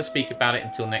 Let's never speak about it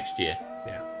until next year.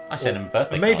 Yeah. I sent him a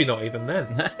birthday maybe card. Not even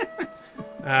then.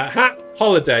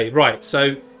 Holiday. Right,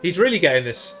 so he's really getting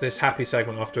this happy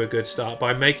segment off to a good start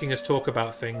by making us talk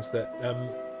about things that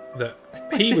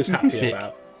he was happy music?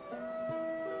 about.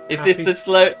 Is happy, this the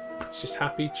slow... It's just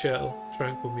happy, chill,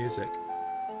 tranquil music.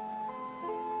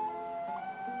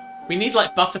 We need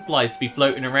like butterflies to be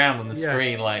floating around on the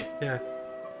screen, like... Yeah.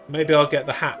 Maybe I'll get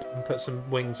the hat and put some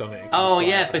wings on it. Oh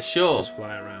yeah, for sure. Just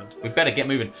fly around. We better get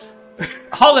moving.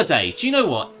 Holiday. Do you know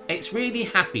what? It's really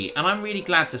happy, and I'm really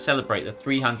glad to celebrate the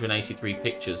 383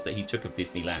 pictures that he took of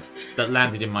Disneyland that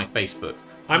landed in my Facebook.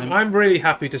 I'm really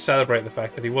happy to celebrate the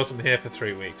fact that he wasn't here for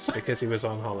 3 weeks because he was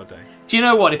on holiday. Do you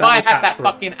know what? If That I was had that hat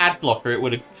fucking ad blocker, it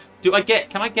would have...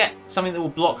 Can I get something that will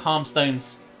block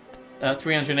Harmstone's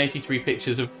 383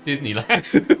 pictures of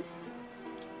Disneyland?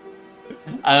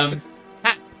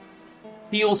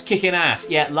 Teal's kicking ass.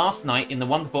 Yeah, last night in the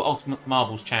wonderful Ultimate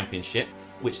Marbles Championship,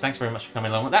 which thanks very much for coming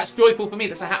along. That's joyful for me.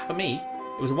 That's a hat for me.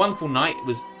 It was a wonderful night. It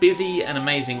was busy and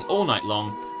amazing all night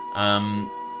long.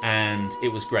 And it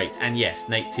was great. And yes,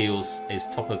 Nate Teals is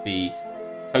top of the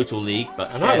total league.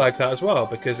 And I like that as well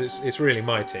because it's really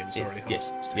my team. It's not really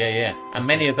Harmstone's team. Yeah. And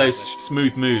many of those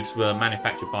smooth moves were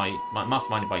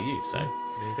masterminded by you. So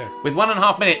there you go. With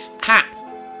 1.5 minutes, hap.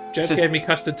 Jez gave me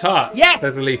custard tarts. Yes!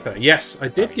 Says Alifa. Yes, I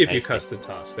did give you custard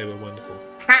tarts. They were wonderful.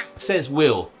 Hap, says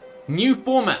Will. New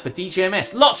format for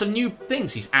DJMS. Lots of new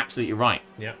things. He's absolutely right.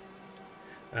 Yeah.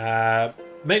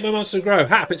 Make my monster grow.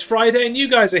 Hap, it's Friday and you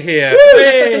guys are here. Woo,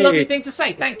 that's such a Hey! lovely thing to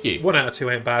say. Thank you. 1 out of 2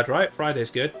 ain't bad, right?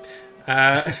 Friday's good.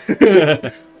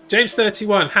 James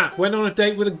 31. Hap went on a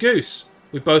date with a goose.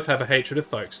 We both have a hatred of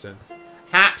Folkestone.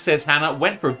 Hap, says Hannah,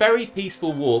 went for a very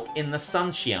peaceful walk in the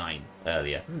sunshine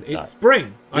earlier. It's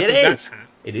spring. I It think is. That's Hap.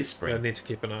 It is We spring. need to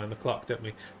keep an eye on the clock, don't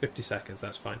we? 50 seconds,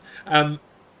 that's fine.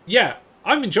 Yeah,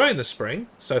 I'm enjoying the spring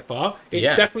so far. It's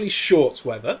Yeah. definitely shorts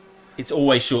weather. It's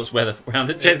always shorts weather around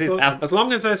at Jez's house. As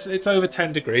long as it's over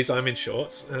 10 degrees, I'm in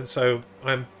shorts, and so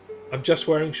I'm just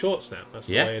wearing shorts now. That's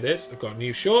the Yeah. way it is. I've got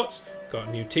new shorts, got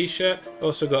a new t-shirt,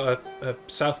 also got a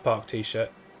South Park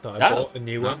t-shirt that I bought, a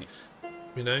new one. Nice.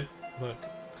 You know, like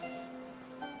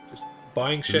just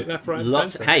buying shit left, right, and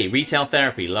Lots. centre. Hey, retail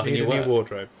therapy. Loving Needs your a work. new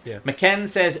wardrobe. Yeah. McKen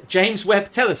says James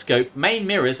Webb Telescope main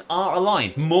mirrors are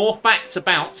aligned. More facts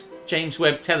about James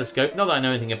Webb Telescope. Not that I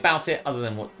know anything about it, other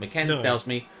than what McKen No. tells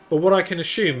me. But what I can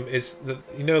assume is that,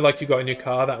 you know, like you got in your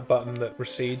car, that button that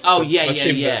recedes. Oh, I yeah,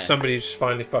 assume yeah. that somebody just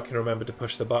finally fucking remembered to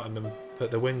push the button and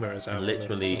put the wing mirrors out.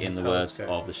 Literally, on in the words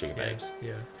telescope. of the Sugar Babes.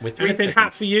 Yeah. With 3 Anything seconds.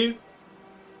 hat for you?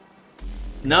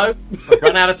 No, I've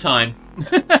run out of time.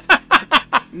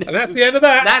 And that's the end of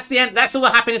that. That's the end. That's all the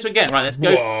happiness we get. Right, let's go.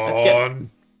 Let's get-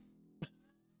 One.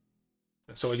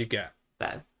 That's all you get.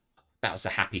 that was a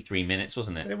happy 3 minutes,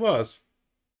 wasn't it? It was.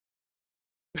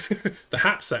 The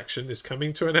Hap section is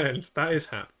coming to an end. That is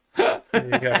Hap. There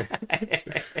you go.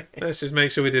 Let's just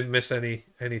make sure we didn't miss any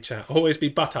chat. Always be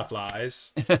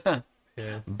butterflies.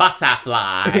 Yeah.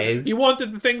 Butterflies. You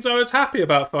wanted the things I was happy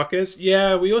about, fuckers.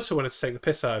 Yeah, we also wanted to take the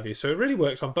piss out of you, so it really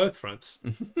worked on both fronts.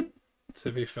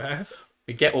 To be fair.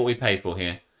 We get what we pay for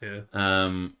here. Yeah.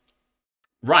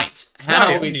 Right. How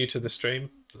How are we? new to the stream?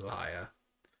 Liar.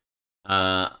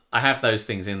 I have those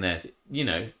things in there, you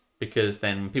know, because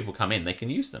then when people come in, they can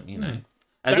use them, you know.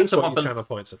 There's That's also what one your for channel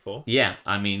points are for. Yeah,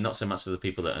 I mean, not so much for the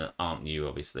people that aren't new,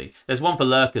 obviously. There's one for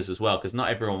lurkers as well, because not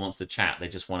everyone wants to chat. They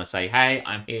just want to say, hey,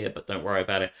 I'm here, but don't worry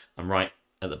about it. I'm right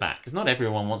at the back. Because not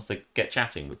everyone wants to get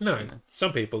chatting. Which, No, you know,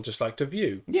 some people just like to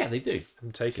view yeah, they do.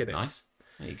 and take it in. Nice.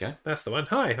 There you go. That's the one.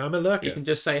 Hi, I'm a lurker. You can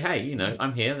just say, hey, you know,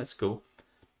 I'm here. That's cool.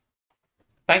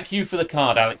 Thank you for the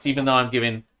card, Alex, even though I'm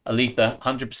giving Aletha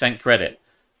 100% credit.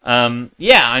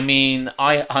 Yeah, I mean,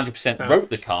 I 100%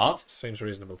 wrote the card. Seems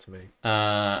reasonable to me.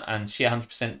 And she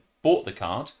 100% bought the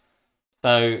card.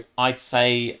 So I'd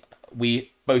say we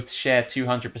both share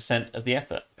 200% of the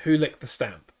effort. Who licked the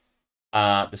stamp?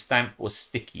 The stamp was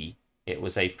sticky. It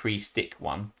was a pre-stick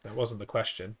one. That wasn't the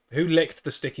question. Who licked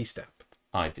the sticky stamp?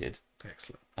 I did.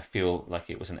 Excellent. I feel like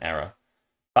it was an error.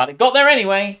 But it got there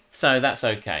anyway, so that's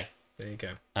okay. There you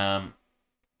go.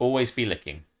 Always be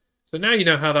licking. So now you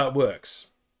know how that works.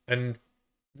 And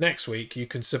next week you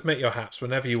can submit your haps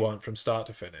whenever you want from start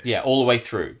to finish. Yeah, all the way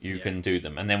through you can do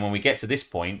them. And then when we get to this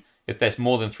point, if there's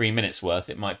more than 3 minutes worth,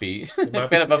 it might be a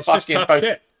bit of a It's just fucking tough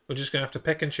shit. We're just going to have to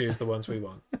pick and choose the ones we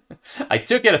want. I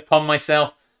took it upon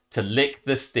myself to lick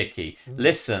the sticky.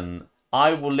 Listen,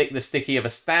 I will lick the sticky of a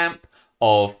stamp,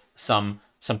 of some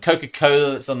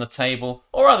Coca-Cola that's on the table,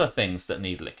 or other things that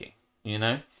need licking, you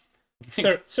know?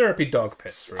 Syrupy dog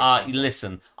piss, for example.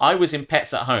 Listen, I was in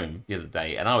Pets at Home the other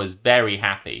day, and I was very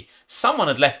happy. Someone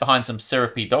had left behind some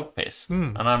syrupy dog piss,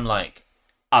 and I'm like,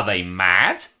 are they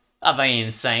mad? Are they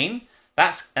insane?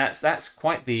 That's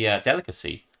quite the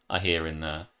delicacy I hear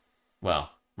in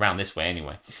round this way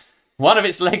anyway. One of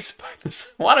its legs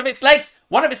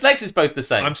is both the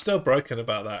same. I'm still broken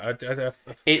about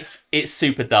that. It's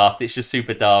super daft. It's just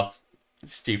super daft,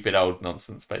 stupid old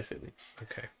nonsense, basically.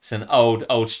 Okay. It's an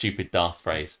old stupid daft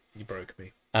phrase. You broke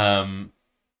me.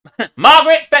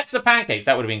 Margaret, fetch the pancakes.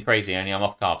 That would have been crazy, only I'm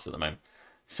off carbs at the moment.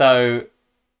 So,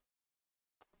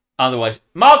 otherwise,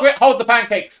 Margaret, hold the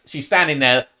pancakes. She's standing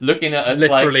there looking at us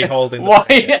Literally like, holding the why?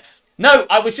 pancakes. No,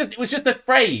 it was just a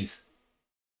phrase.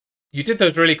 You did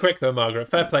those really quick, though, Margaret.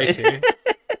 Fair play to you.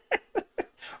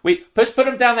 We just put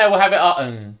them down there. We'll have it up.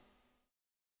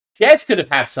 Jez could have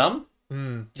had some.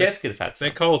 Jez could have had some.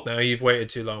 They're cold now. You've waited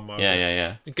too long, Margaret.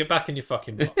 Yeah. Get back in your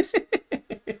fucking box.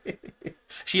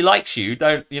 She likes you,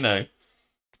 don't you know?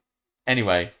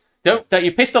 Anyway, don't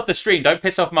you pissed off the stream? Don't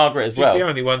piss off Margaret as well. She's the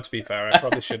only one, to be fair. I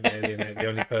probably shouldn't alienate the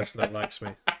only person that likes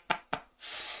me.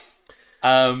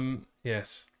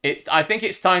 Yes. I think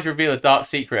it's time to reveal a dark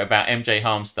secret about MJ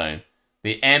Harmstone.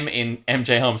 The M in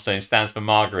MJ Harmstone stands for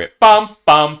Margaret. Bum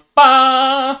bum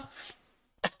bum.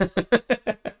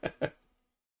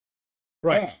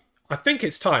 Right. I think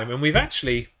it's time, and we've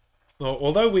actually,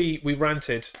 although we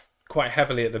ranted quite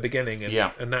heavily at the beginning,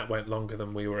 and that went longer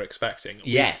than we were expecting.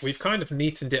 We've kind of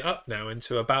neatened it up now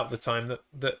into about the time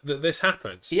that this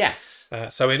happens. Yes.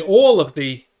 So in all of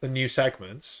the new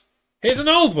segments, Here's an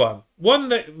old one. One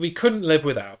that we couldn't live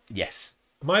without. Yes.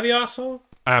 Am I the arsehole?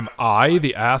 Am I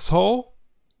the asshole?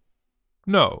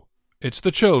 No, it's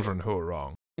the children who are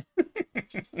wrong.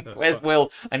 Where's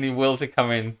Will? I need Will to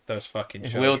come in. Those fucking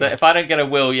If, children. if I don't get a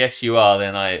Will, yes you are,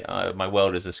 then my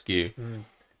world is askew.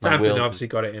 Tamsin obviously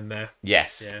got it in there.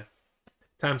 Yes. Yeah.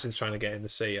 Tamsin's trying to get in the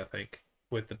sea, I think,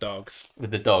 with the dogs. With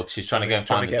the dogs. She's trying to go and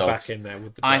find the get dogs. back in there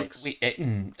with the dogs.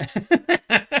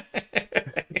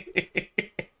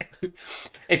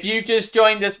 If you just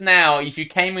joined us now, if you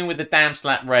came in with the Damn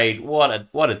Slap raid, what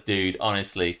a dude,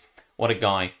 honestly. What a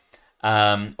guy.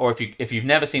 Or if you've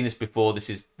never seen this before, this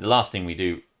is the last thing we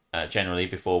do generally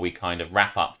before we kind of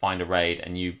wrap up, find a raid,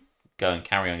 and you go and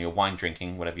carry on your wine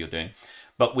drinking, whatever you're doing.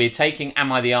 But we're taking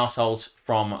Am I the Arseholes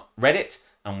from Reddit,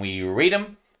 and we read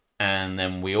them, and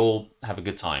then we all have a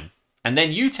good time. And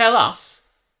then you tell us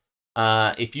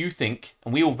if you think,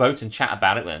 and we all vote and chat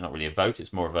about it. Well, not really a vote,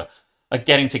 it's more of a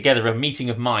getting together, a meeting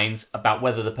of minds about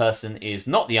whether the person is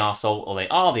not the arsehole or they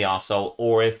are the arsehole,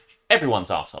 or if everyone's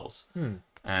arseholes.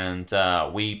 And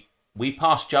we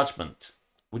pass judgment,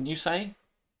 wouldn't you say?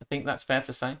 I think that's fair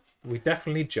to say. We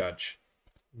definitely judge.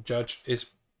 Judge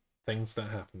is things that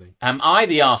are happening. Am I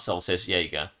the arsehole, says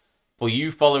Jaeger, for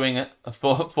you following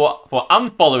for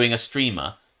unfollowing a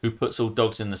streamer who puts all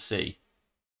dogs in the sea?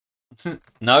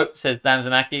 No, says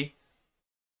Damzanaki.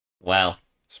 Well,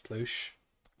 sploosh.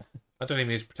 I don't even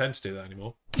need to pretend to do that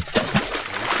anymore.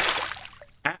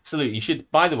 Absolutely. You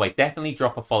should, by the way, definitely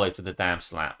drop a follow to the Damn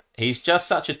Slap. He's just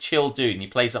such a chill dude, and he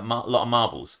plays a lot of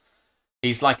marbles.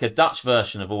 He's like a Dutch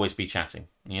version of Always Be Chatting.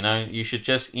 You know, you should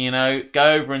just, go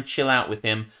over and chill out with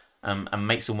him and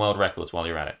make some world records while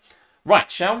you're at it.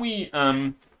 Right, shall we...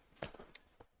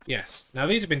 Yes. Now,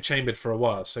 these have been chambered for a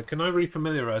while, so can I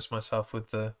refamiliarise myself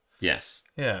with the... Yes.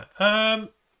 Yeah. I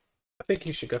think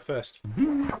you should go first.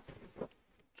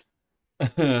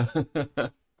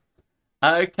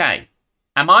 Okay.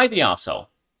 Am I the arsehole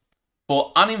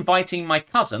for uninviting my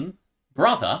cousin,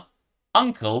 brother,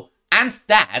 uncle, and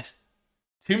dad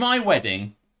to my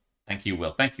wedding? Thank you,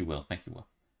 Will. Thank you, Will. Thank you, Will.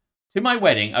 To my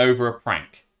wedding over a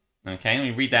prank. Okay, let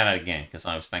me read that out again because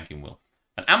I was thanking Will.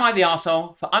 And am I the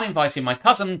arsehole for uninviting my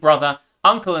cousin, brother,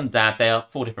 uncle, and dad? They are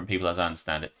 4 different people as I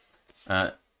understand it.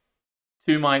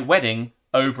 To my wedding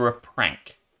over a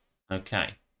prank.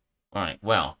 Okay. All right,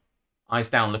 well. Eyes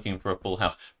down looking for a full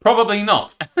house. Probably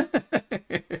not.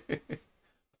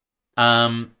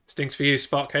 Stinks for you,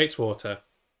 Spock hates water.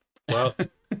 Well,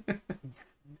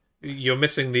 you're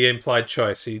missing the implied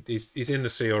choice. He's in the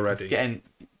sea already.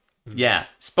 Yeah,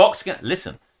 Spock's going to...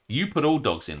 Listen, you put all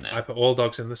dogs in there. I put all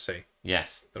dogs in the sea.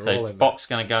 Yes, They're so all in Spock's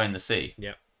going to go in the sea.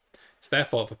 Yeah. It's their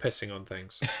fault for pissing on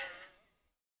things.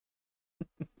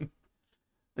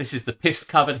 This is the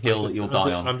piss-covered hill that you'll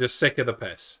die on. I'm just sick of the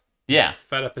piss. Yeah.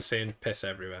 Fed up of seeing piss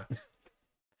everywhere.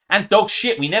 And dog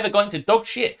shit. We never got into dog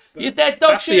shit.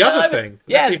 That's the other thing.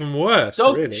 Yeah. That's even worse,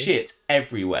 dog really. shit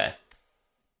everywhere.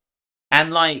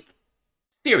 And like,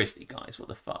 seriously, guys, what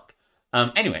the fuck?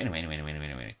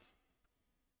 Anyway.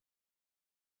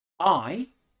 I,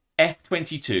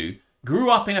 F22, grew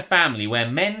up in a family where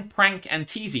men prank and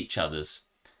tease each others.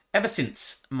 Ever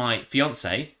since my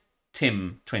fiancé,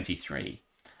 Tim, 23,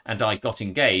 and I got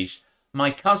engaged, my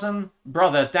cousin,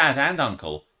 brother, dad, and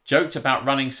uncle joked about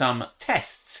running some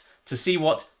tests to see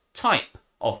what type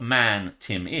of man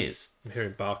Tim is. I'm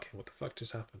hearing barking. What the fuck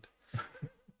just happened?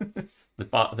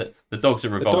 The dogs are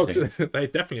revolting. They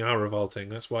definitely are revolting.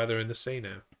 That's why they're in the sea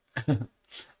now.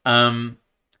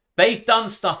 They've done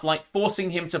stuff like forcing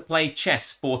him to play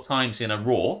chess 4 times in a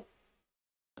row.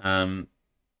 Clearly,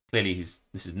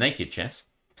 this is naked chess.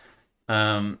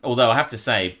 Although I have to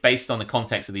say, based on the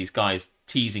context of these guys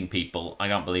teasing people, I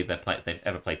can't believe they've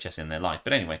ever played chess in their life.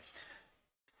 But anyway,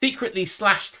 secretly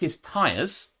slashed his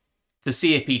tyres to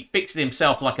see if he'd fix it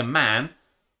himself like a man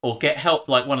or get help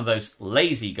like one of those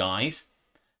lazy guys.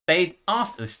 They'd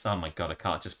asked this. Oh my god, I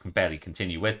can't just barely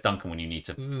continue. Where's Duncan when you need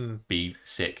to be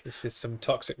sick? This is some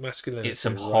toxic masculinity. It's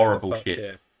some horrible shit.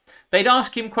 Here. They'd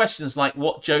ask him questions like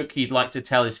what joke he'd like to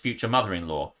tell his future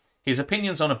mother-in-law, his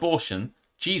opinions on abortion,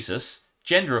 Jesus,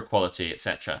 gender equality,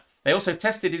 etc. They also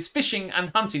tested his fishing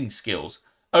and hunting skills,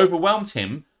 overwhelmed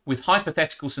him with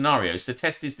hypothetical scenarios to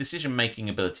test his decision-making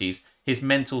abilities, his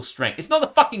mental strength. It's not the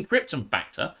fucking Krypton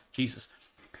factor. Jesus.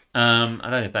 I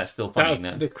don't know if that's still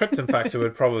funny. The Krypton factor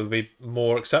would probably be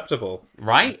more acceptable.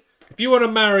 Right? If you want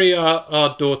to marry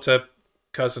our daughter,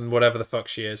 cousin, whatever the fuck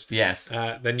she is, yes,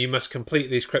 then you must complete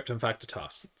these Krypton factor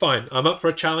tasks. Fine, I'm up for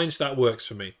a challenge. That works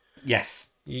for me.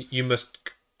 Yes. You must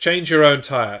change your own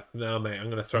tyre. No, mate, I'm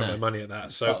going to throw my money at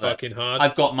that. So fucking hard.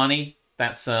 I've got money.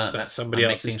 That's somebody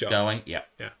else's job. Going. Yeah.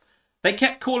 They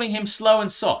kept calling him slow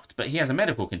and soft, but he has a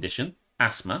medical condition,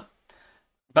 asthma.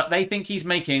 But they think he's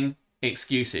making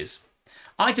excuses.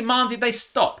 I demanded they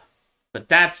stop, but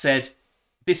Dad said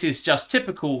this is just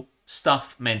typical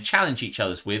stuff men challenge each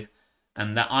other with,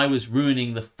 and that I was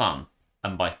ruining the fun.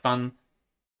 And by fun,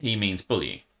 he means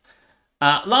bullying.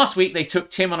 Last week, they took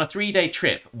Tim on a 3-day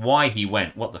trip. Why he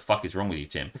went? What the fuck is wrong with you,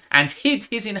 Tim? And hid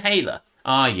his inhaler.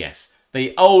 Ah, yes.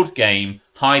 The old game,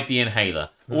 hide the inhaler.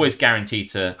 Always guaranteed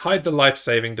to... Hide the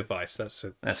life-saving device.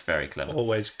 That's very clever.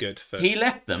 Always good for... He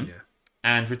left them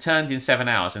and returned in 7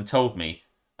 hours and told me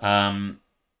I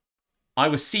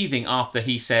was seething after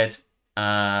he said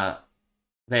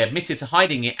they admitted to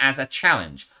hiding it as a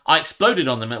challenge. I exploded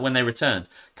on them when they returned.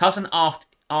 Cousin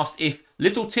asked if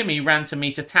little Timmy ran to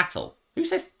me to tattle. Who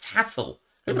says tattle?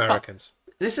 Americans.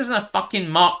 This isn't a fucking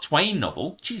Mark Twain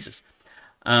novel. Jesus.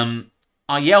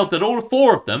 I yelled that all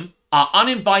 4 of them are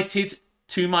uninvited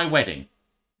to my wedding.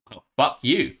 Oh, fuck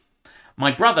you.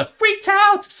 My brother freaked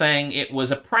out, saying it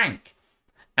was a prank,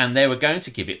 and they were going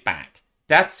to give it back.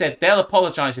 Dad said they'll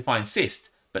apologise if I insist,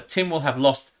 but Tim will have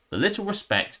lost the little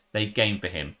respect they gained for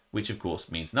him, which of course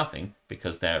means nothing,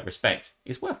 because their respect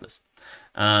is worthless.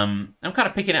 I'm kind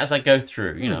of picking it as I go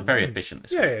through, very efficient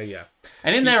this way. Yeah.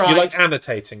 And in their eyes... You like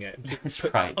annotating it. That's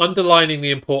right. Underlining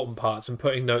the important parts and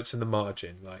putting notes in the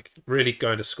margin. Like, really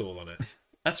going to school on it.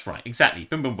 That's right, exactly.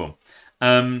 Boom, boom, boom.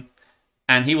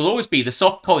 And he will always be the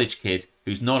soft college kid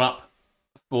who's not up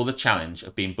for the challenge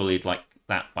of being bullied like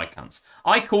that by cunts.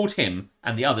 I called him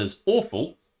and the others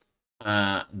awful.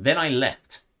 Then I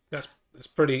left. That's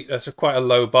quite a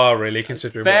low bar, really,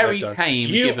 considering very what they've done. tame,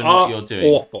 You given are what you're doing.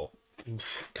 Awful.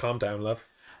 Calm down, love.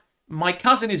 My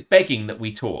cousin is begging that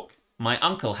we talk. My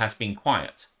uncle has been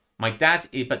quiet. But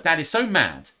Dad is so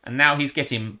mad, and now he's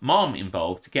getting Mom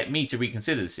involved to get me to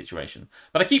reconsider the situation.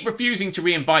 But I keep refusing to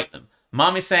re-invite them.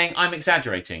 Mum is saying I'm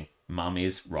exaggerating. Mum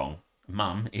is wrong.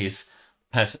 Mum is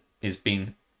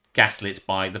being gaslit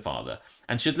by the father,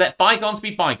 and should let bygones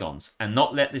be bygones, and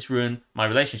not let this ruin my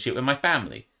relationship with my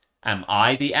family. Am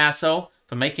I the asshole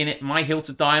for making it my hill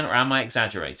to die on, or am I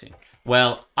exaggerating?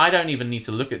 Well, I don't even need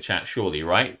to look at chat, surely,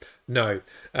 right? No.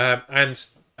 And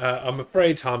I'm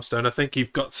afraid, Harmstone, I think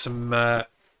you've got some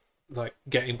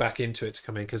getting back into it to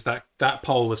come in, because that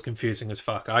poll was confusing as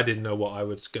fuck. I didn't know what I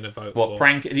was going to vote for. What,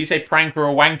 prank? Did you say prank or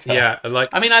a wanker? Yeah.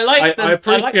 I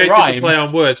appreciate the play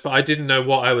on words, but I didn't know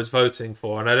what I was voting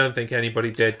for, and I don't think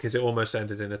anybody did, because it almost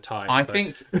ended in a tie. I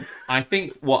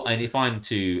think what, and if I'm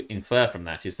to infer from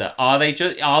that, is that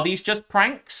are these just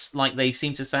pranks, like they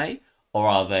seem to say, or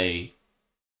are they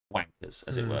wankers,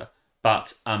 as it were?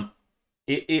 But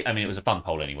it was a fun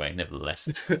poll anyway, nevertheless.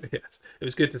 Yes, it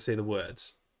was good to see the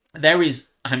words. There's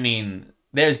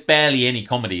barely any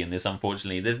comedy in this,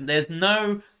 unfortunately. There's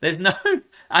no.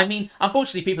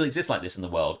 Unfortunately, people exist like this in the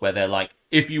world, where they're like,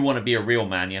 if you want to be a real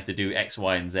man, you have to do X,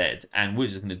 Y, and Z, and we're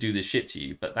just going to do this shit to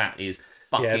you. But that is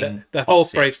fucking the whole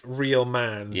phrase "real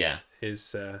man"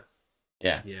 is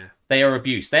They are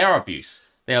abuse. They are abuse.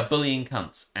 They are bullying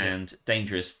cunts and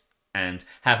dangerous, and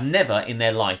have never in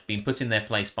their life been put in their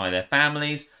place by their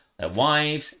families, their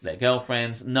wives, their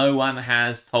girlfriends. No one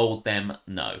has told them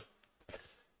no.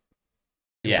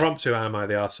 Impromptu, am I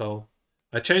the arsehole?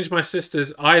 I changed my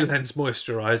sister's eye lens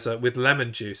moisturizer with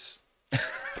lemon juice.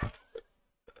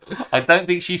 I don't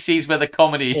think she sees where the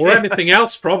comedy or is. anything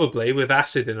else, probably, with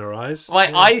acid in her eyes.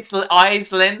 Eyes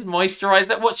lens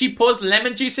moisturizer. What, she pours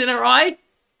lemon juice in her eye?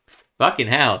 Fucking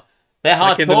hell. They're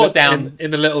hardcore down in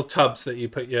the little tubs that you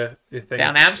put your things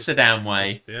down Amsterdam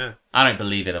way. Yeah, I don't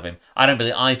believe it of him.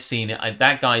 I've seen it.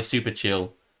 That guy's super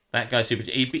chill.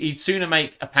 He'd sooner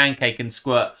make a pancake and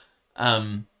squirt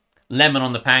lemon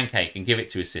on the pancake and give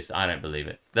it to his sister. I don't believe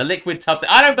it. The liquid tub.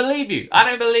 I don't believe you.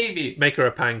 Make her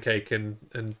a pancake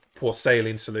and pour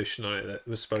saline solution on it that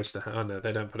was supposed to. Oh no,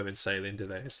 they don't put them in saline, do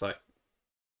they? It's like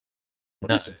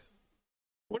what is it?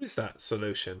 What is that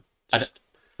solution?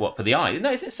 What, for the eye?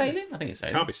 No, is it saline? I think it's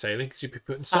saline. It can't be saline because you'd be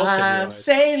putting salt in your eyes. I'm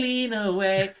sailing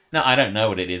away. No, I don't know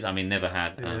what it is. Never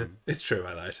had. Yeah, it's true,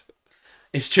 I lied.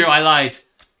 It's true, I lied.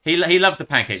 He loves the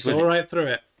pancakes. It's all right through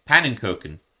it.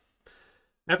 Pannenkoeken.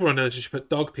 Everyone knows you should put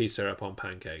dog pea syrup on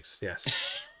pancakes. Yes.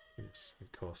 Yes,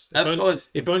 of course.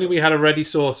 If only we had a ready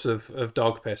source of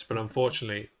dog piss, but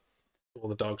unfortunately, all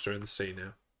the dogs are in the sea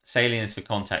now. Saline is for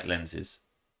contact lenses.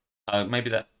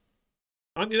 Maybe that...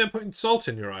 Aren't you then putting salt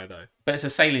in your eye, though? But it's a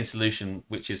saline solution,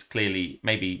 which is clearly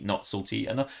maybe not salty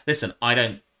enough. Listen, I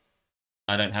don't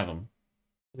have them.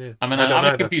 Yeah. I mean, I don't I'm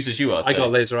as know, confused as you are. I so-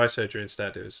 got laser eye surgery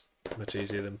instead. It was much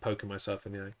easier than poking myself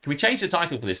in the eye. Can we change the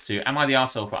title for this to "Am I the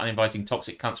arsehole for uninviting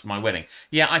toxic cunts for my wedding?"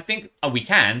 Yeah, I think we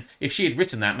can. If she had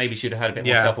written that, maybe she'd have had a bit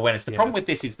more Yeah. self-awareness. The Yeah. problem with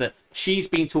this is that she's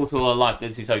been taught all her life that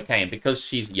this is okay, and because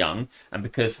she's young, and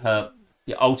because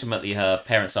ultimately her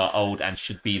parents are old and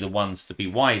should be the ones to be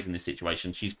wise in this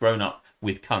situation, she's grown up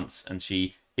with cunts, and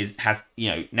she has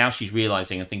now she's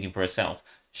realizing and thinking for herself.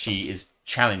 She is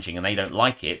challenging, and they don't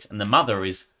like it, and the mother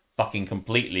is fucking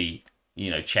completely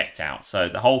checked out. So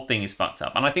the whole thing is fucked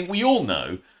up. And I think we all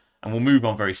know, and we'll move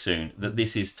on very soon, that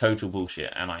this is total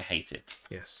bullshit, and I hate it.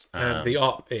 Yes. And the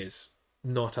op is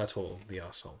not at all the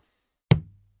arsehole.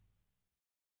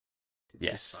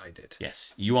 It's decided.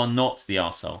 Yes, you are not the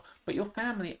arsehole, but your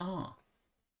family are.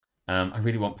 I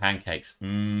really want pancakes.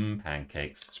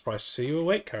 Pancakes. Surprised to see you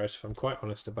awake, Karis, if I'm quite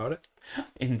honest about it.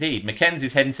 Indeed.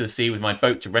 Mackenzie's heading to the sea with my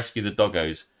boat to rescue the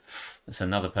doggos. That's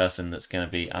another person that's going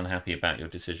to be unhappy about your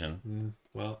decision.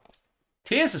 Well,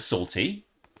 tears are salty.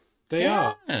 They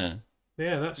are. Yeah,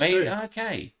 that's true.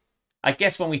 Okay. I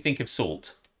guess when we think of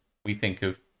salt, we think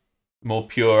of more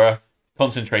pure,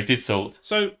 concentrated salt.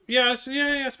 So, I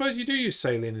suppose you do use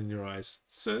saline in your eyes.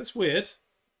 So it's weird.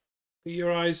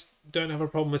 Your eyes don't have a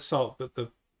problem with salt, but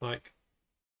the,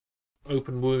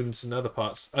 open wounds and other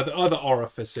parts, other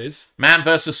orifices. Man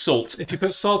versus salt. If you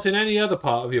put salt in any other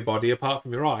part of your body apart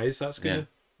from your eyes, that's gonna.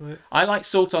 Yeah. Right. I like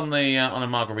salt on the on a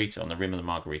margarita, on the rim of the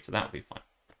margarita. That would be fine.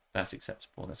 That's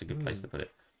acceptable. That's a good place to put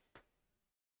it.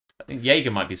 I think Jaeger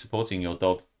might be supporting your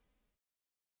dog.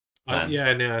 I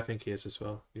think he is as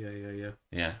well.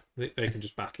 Yeah. They can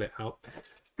just battle it out.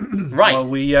 Right.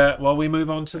 While we move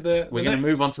on to we're going to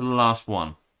move on to the last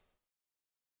one.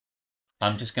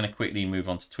 I'm just going to quickly move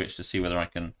on to Twitch to see whether I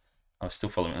can. I was still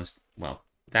following. Well,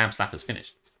 damn Slapper's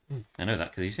finished. I know that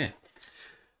because he's here.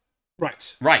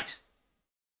 Right.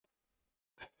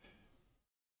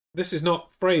 This is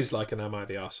not phrased like an "Am I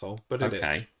the arsehole?" but it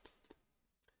is.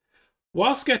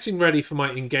 Whilst getting ready for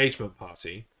my engagement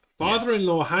party,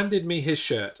 father-in-law handed me his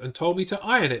shirt and told me to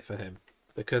iron it for him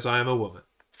because I am a woman.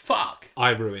 Fuck. I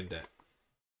ruined it.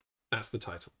 That's the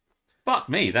title. Fuck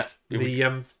me. That's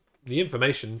the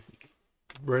information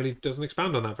really doesn't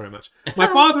expand on that very much. My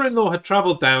father-in-law had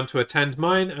travelled down to attend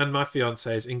mine and my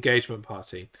fiance's engagement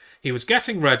party. He was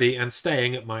getting ready and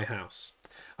staying at my house.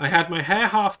 I had my hair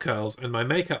half curled and my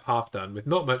makeup half done with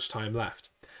not much time left.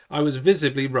 I was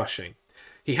visibly rushing.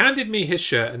 He handed me his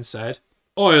shirt and said,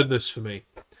 "Iron this for me."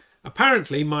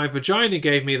 Apparently, my vagina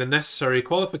gave me the necessary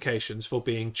qualifications for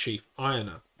being chief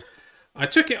ironer. I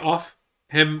took it off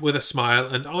him with a smile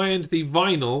and ironed the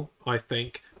vinyl, I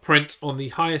think, print on the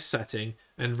highest setting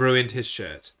and ruined his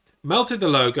shirt. Melted the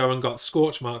logo and got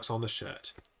scorch marks on the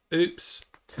shirt. Oops.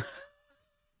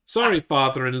 Sorry,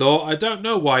 father-in-law. I don't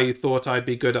know why you thought I'd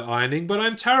be good at ironing, but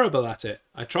I'm terrible at it.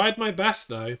 I tried my best,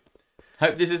 though.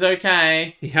 Hope this is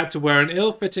okay. He had to wear an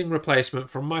ill-fitting replacement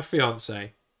from my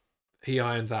fiancée. He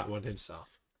ironed that one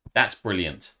himself. That's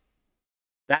brilliant.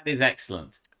 That is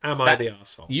excellent. Am I the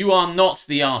arsehole? You are not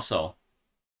the arsehole.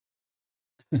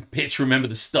 Bitch, remember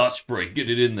the starch spray. Get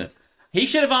it in there. He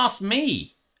should have asked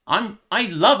me. I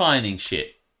love ironing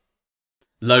shit.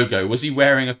 Logo. Was he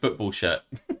wearing a football shirt?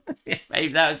 Maybe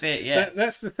that was it, yeah.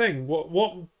 That's the thing.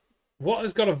 What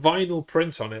has got a vinyl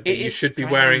print on it that you should be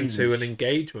strange. wearing to an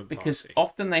engagement party? Because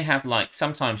often they have,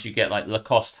 sometimes you get,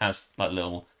 Lacoste has,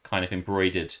 little kind of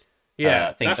embroidered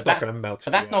things. That's not going to melt.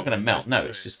 But that's not going to melt. No,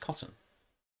 it's just cotton.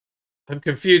 I'm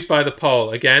confused by the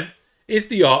poll. Again, is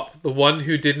the op, the one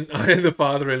who didn't iron the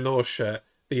father-in-law's shirt,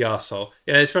 the arsehole?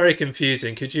 Yeah, it's very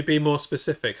confusing. Could you be more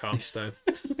specific, Harmstone?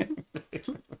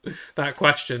 That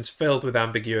question's filled with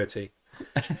ambiguity.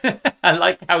 I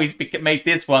like how he's made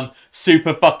this one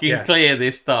super fucking clear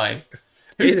this time.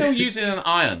 Who still uses an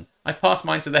iron? I passed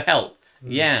mine to the help.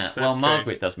 Yeah, well,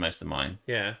 Margaret does most of mine.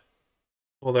 Yeah.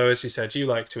 Although, as you said, you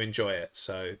like to enjoy it,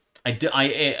 so... It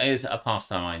is a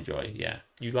pastime I enjoy, yeah.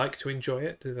 You like to enjoy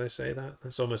it? Did I say that?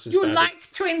 That's almost as you bad like as,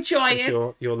 to enjoy as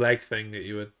it? your leg thing that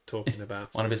you were talking about.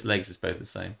 One of his legs is both the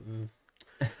same.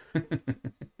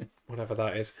 Whatever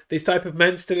that is. These type of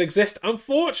men still exist.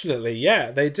 Unfortunately,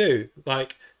 yeah, they do.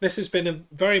 This has been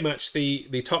very much the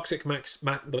toxic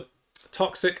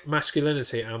toxic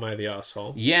masculinity. Am I the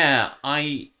arsehole? Yeah,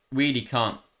 I really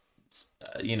can't,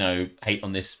 hate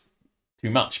on this too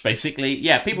much, basically.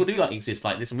 Yeah, people do exist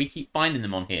like this, and we keep finding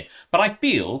them on here. But I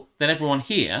feel that everyone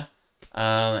here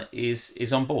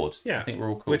is on board. Yeah, I think we're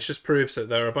all cool. Which just proves that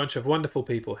there are a bunch of wonderful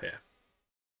people here.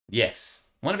 Yes.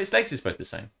 One of its legs is both the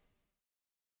same.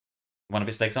 One of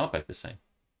its legs are both the same.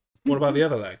 What about the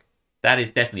other leg? That is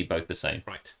definitely both the same.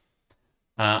 Right.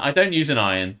 I don't use an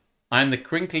iron. I'm the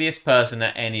crinkliest person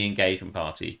at any engagement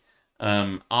party.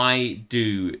 I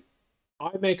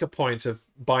make a point of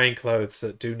buying clothes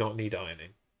that do not need ironing.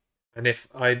 And if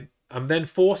I'm then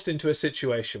forced into a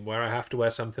situation where I have to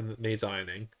wear something that needs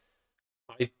ironing,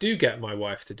 I do get my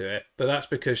wife to do it, but that's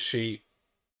because she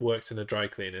worked in a dry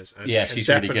cleaners. And she's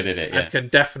really good at it. Yeah. And can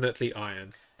definitely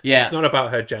iron. Yeah. It's not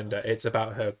about her gender, it's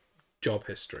about her job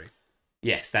history.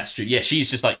 Yes, that's true. Yeah,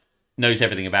 she's just like, knows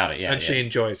everything about it. Yeah. And she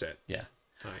enjoys it. Yeah.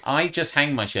 Right. I just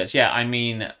hang my shirts. Yeah, I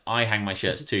mean, I hang my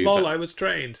shirts too. Lol, I was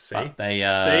trained. See, they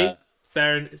see,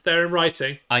 it's there in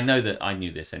writing. I know that I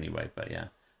knew this anyway, but yeah,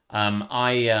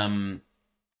 I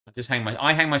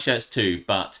hang my shirts too,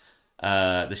 but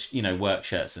work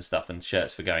shirts and stuff and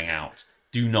shirts for going out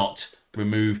do not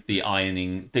remove the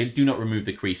ironing. They do not remove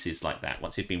the creases like that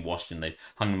once they've been washed and they've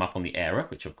hung them up on the Aera,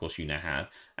 which of course you now have,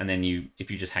 and then if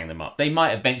you just hang them up, they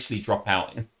might eventually drop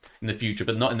out in the future,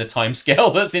 but not in the time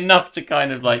scale that's enough to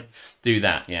kind of like do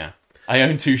that. Yeah, I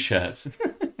own 2 shirts.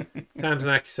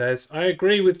 Tamsanaki says, I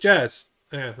agree with Jez.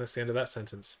 Yeah, that's the end of that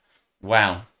sentence.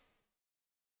 Wow.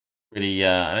 Really,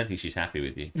 I don't think she's happy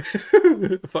with you.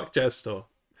 Fuck Jez Store.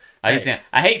 I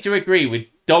hate to agree with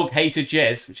Dog Hater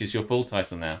Jez, which is your full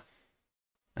title now.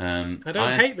 I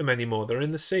don't hate them anymore. They're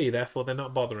in the sea, therefore they're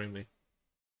not bothering me.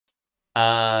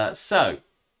 So,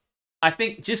 I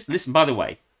think, just listen, by the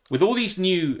way, with all these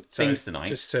new things tonight...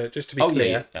 Just to be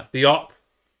clear, yeah. The op...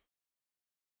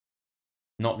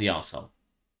 Not the arsehole.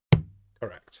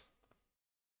 Correct.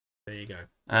 There you go.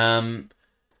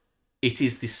 It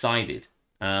is decided.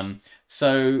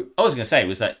 So, I was going to say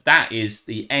was that is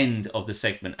the end of the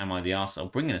segment Am I the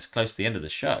Arsehole, bringing us close to the end of the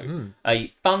show.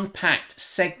 A fun-packed,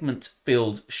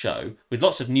 segment-filled show with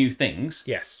lots of new things.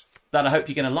 Yes. That I hope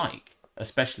you're going to like,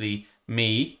 especially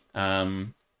me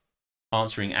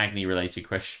answering Agni-related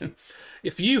questions.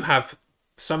 If you have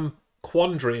some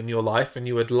quandary in your life and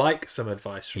you would like some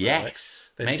advice from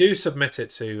Alex, then do submit it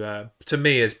to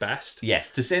me as best. Yes,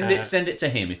 to send it to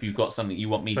him if you've got something you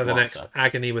want me to answer. For the next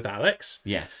Agony with Alex.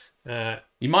 Yes.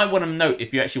 You might want to note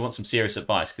if you actually want some serious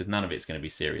advice, because none of it's going to be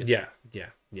serious. Yeah.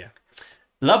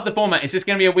 Love the format. Is this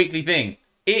going to be a weekly thing?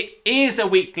 It is a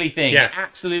weekly thing. Yes, it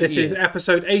absolutely This is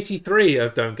episode 83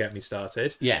 of Don't Get Me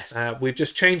Started. Yes. We've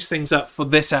just changed things up for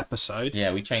this episode.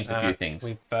 Yeah, we changed a few things.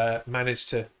 We've managed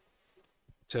to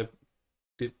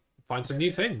find some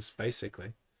new things,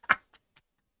 basically.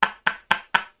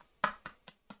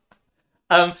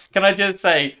 Can I just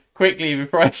say quickly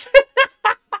before I say...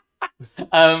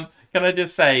 can I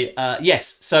just say,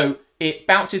 yes, so it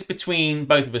bounces between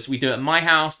both of us. We do it at my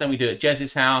house, then we do it at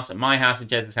Jez's house, at my house and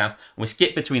Jez's house, and we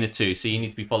skip between the two. So you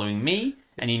need to be following me,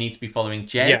 and you need to be following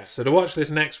Jez. Yeah, so to watch this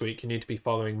next week, you need to be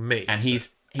following me. And he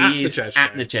is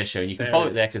at the Jez Show, and you can follow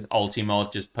it there because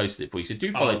Ultimod just posted it for you. So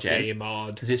do follow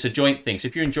Jez, because it's a joint thing. So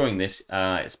if you're enjoying this,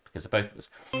 it's because of both of us.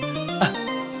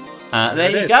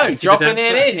 There you go, dropping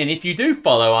it in. And if you do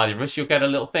follow either of us, you'll get a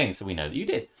little thing, so we know that you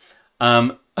did.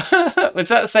 What's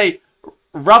that say?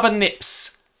 Rubber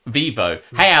Nips Vivo.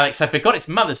 Hey Alex, I forgot it's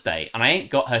Mother's Day and I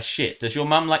ain't got her shit. Does your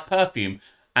mum like perfume?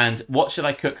 And what should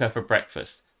I cook her for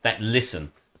breakfast?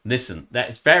 Listen, that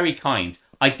is very kind.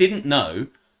 I didn't know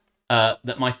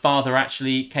that my father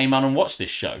actually came on and watched this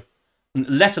show,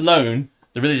 let alone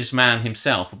the religious man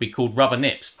himself would be called Rubber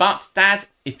Nips. But Dad,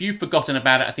 if you've forgotten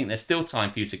about it, I think there's still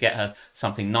time for you to get her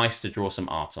something nice to draw some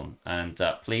art on. And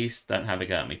please don't have a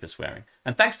go at me for swearing.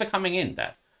 And thanks for coming in,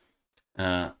 Dad.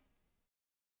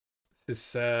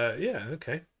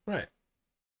 Okay, right.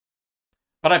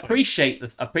 But I appreciate the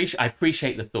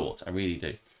thought. I really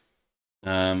do.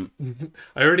 I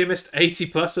already missed 80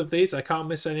 plus of these. I can't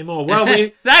miss any more. Well,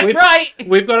 that's right.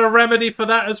 We've got a remedy for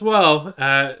that as well.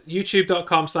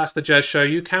 YouTube.com/The Jez Show.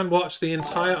 You can watch the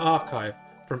entire archive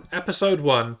from episode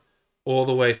 1 all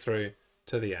the way through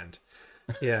to the end.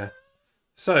 Yeah.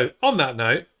 So on that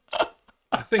note,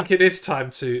 I think it is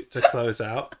time to close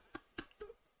out.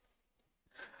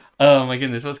 Oh my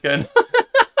goodness, what's going on?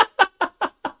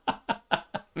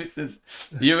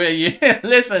 You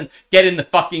listen, get in the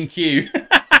fucking queue.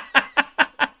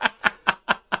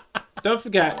 Don't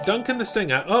forget, Duncan the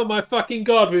Singer. Oh my fucking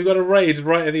god, we've got a raid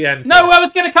right at the end. No, I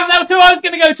was gonna come. That was who I was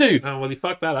gonna go to. Oh well, you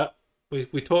fucked that up. We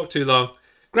talked too long.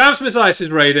 Gramsmith Ice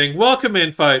is raiding. Welcome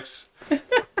in, folks.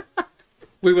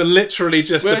 We were literally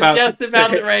just about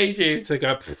to raid you. To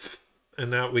go,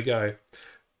 and out we go.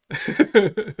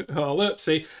 Oh,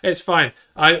 oopsie. It's fine.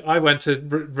 I went to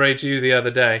raid you the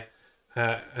other day,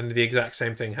 and the exact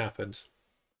same thing happened,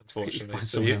 unfortunately.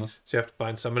 So you have to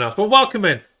find someone else. But welcome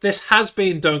in. This has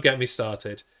been Don't Get Me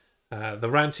Started, the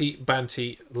Ranty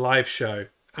Banty live show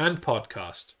and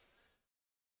podcast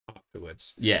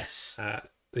afterwards. Yes.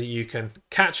 that you can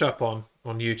catch up on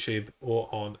YouTube or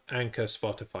on Anchor,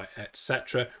 Spotify,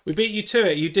 etc. We beat you to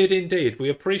it. You did indeed. We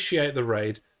appreciate the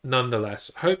raid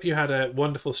nonetheless. Hope you had a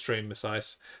wonderful stream, Miss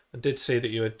Ice. I did see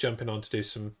that you were jumping on to do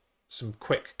some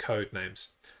quick code names.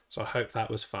 So I hope that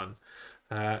was fun.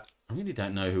 I really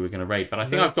don't know who we're going to raid, but I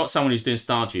think I've got someone who's doing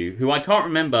Stardew who I can't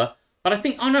remember. But I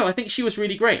think she was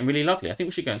really great and really lovely. I think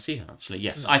we should go and see her, actually.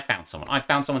 Yes, I found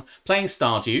someone playing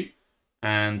Stardew.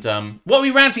 And what are we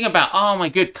ranting about? Oh, my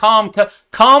good. Calm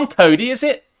Cody, is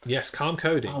it? Yes, Calm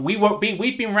Cody.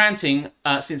 We've been ranting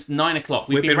since 9 o'clock.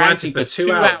 We've been ranting for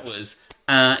 2 hours.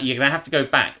 You're going to have to go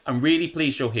back. I'm really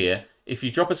pleased you're here. If you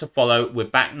drop us a follow, we're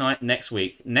back next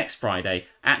week, next Friday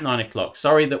at 9 o'clock.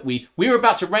 Sorry that we were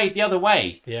about to raid the other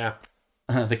way. Yeah.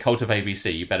 The cult of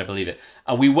ABC, you better believe it.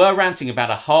 We were ranting about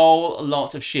a whole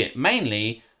lot of shit.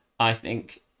 Mainly, I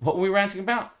think, what were we ranting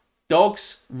about?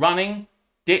 Dogs, running,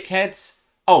 dickheads.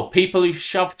 Oh, people who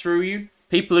shove through you.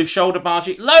 People who shoulder barge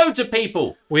you. Loads of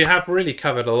people. We have really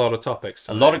covered a lot of topics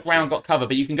tonight. A lot of ground got covered,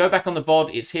 but you can go back on the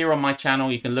VOD. It's here on my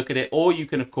channel. You can look at it, or you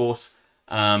can, of course,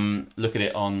 look at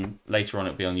it on later on.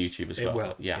 It'll be on YouTube as well. It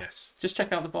will, yeah. Yes. Just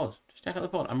check out the VOD.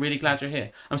 I'm really glad you're here.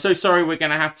 I'm so sorry we're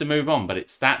going to have to move on,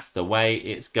 but that's the way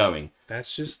it's going.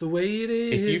 That's just the way it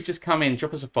is. If you've just come in,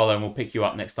 drop us a follow and we'll pick you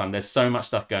up next time. There's so much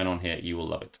stuff going on here. You will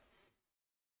love it.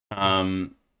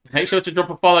 Make sure to drop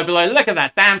a follow below. Look at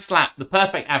that. Damn Slap. The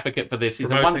perfect advocate for this.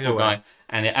 He's a wonderful guy.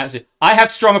 And I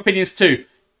have strong opinions too.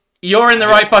 You're in the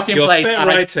right fucking place. Fit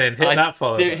right in. Hit that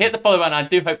follow button. Hit the follow button. I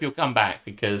do hope you'll come back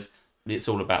because it's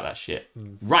all about that shit.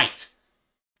 Right.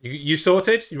 You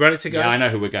sorted? You ready to go? Yeah, I know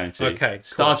who we're going to. Okay.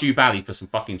 Stardew Valley for some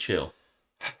fucking chill.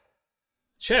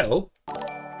 Chill?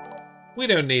 We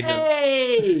don't need them.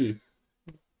 Hey!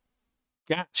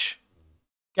 Gatch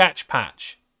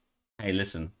patch. Hey,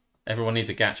 listen. Everyone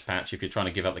needs a Gatch patch if you're trying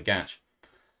to give up the Gatch.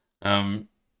 On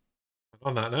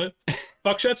that note,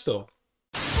 fuck Shed Store.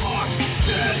 Fuck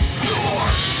Shed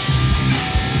Store.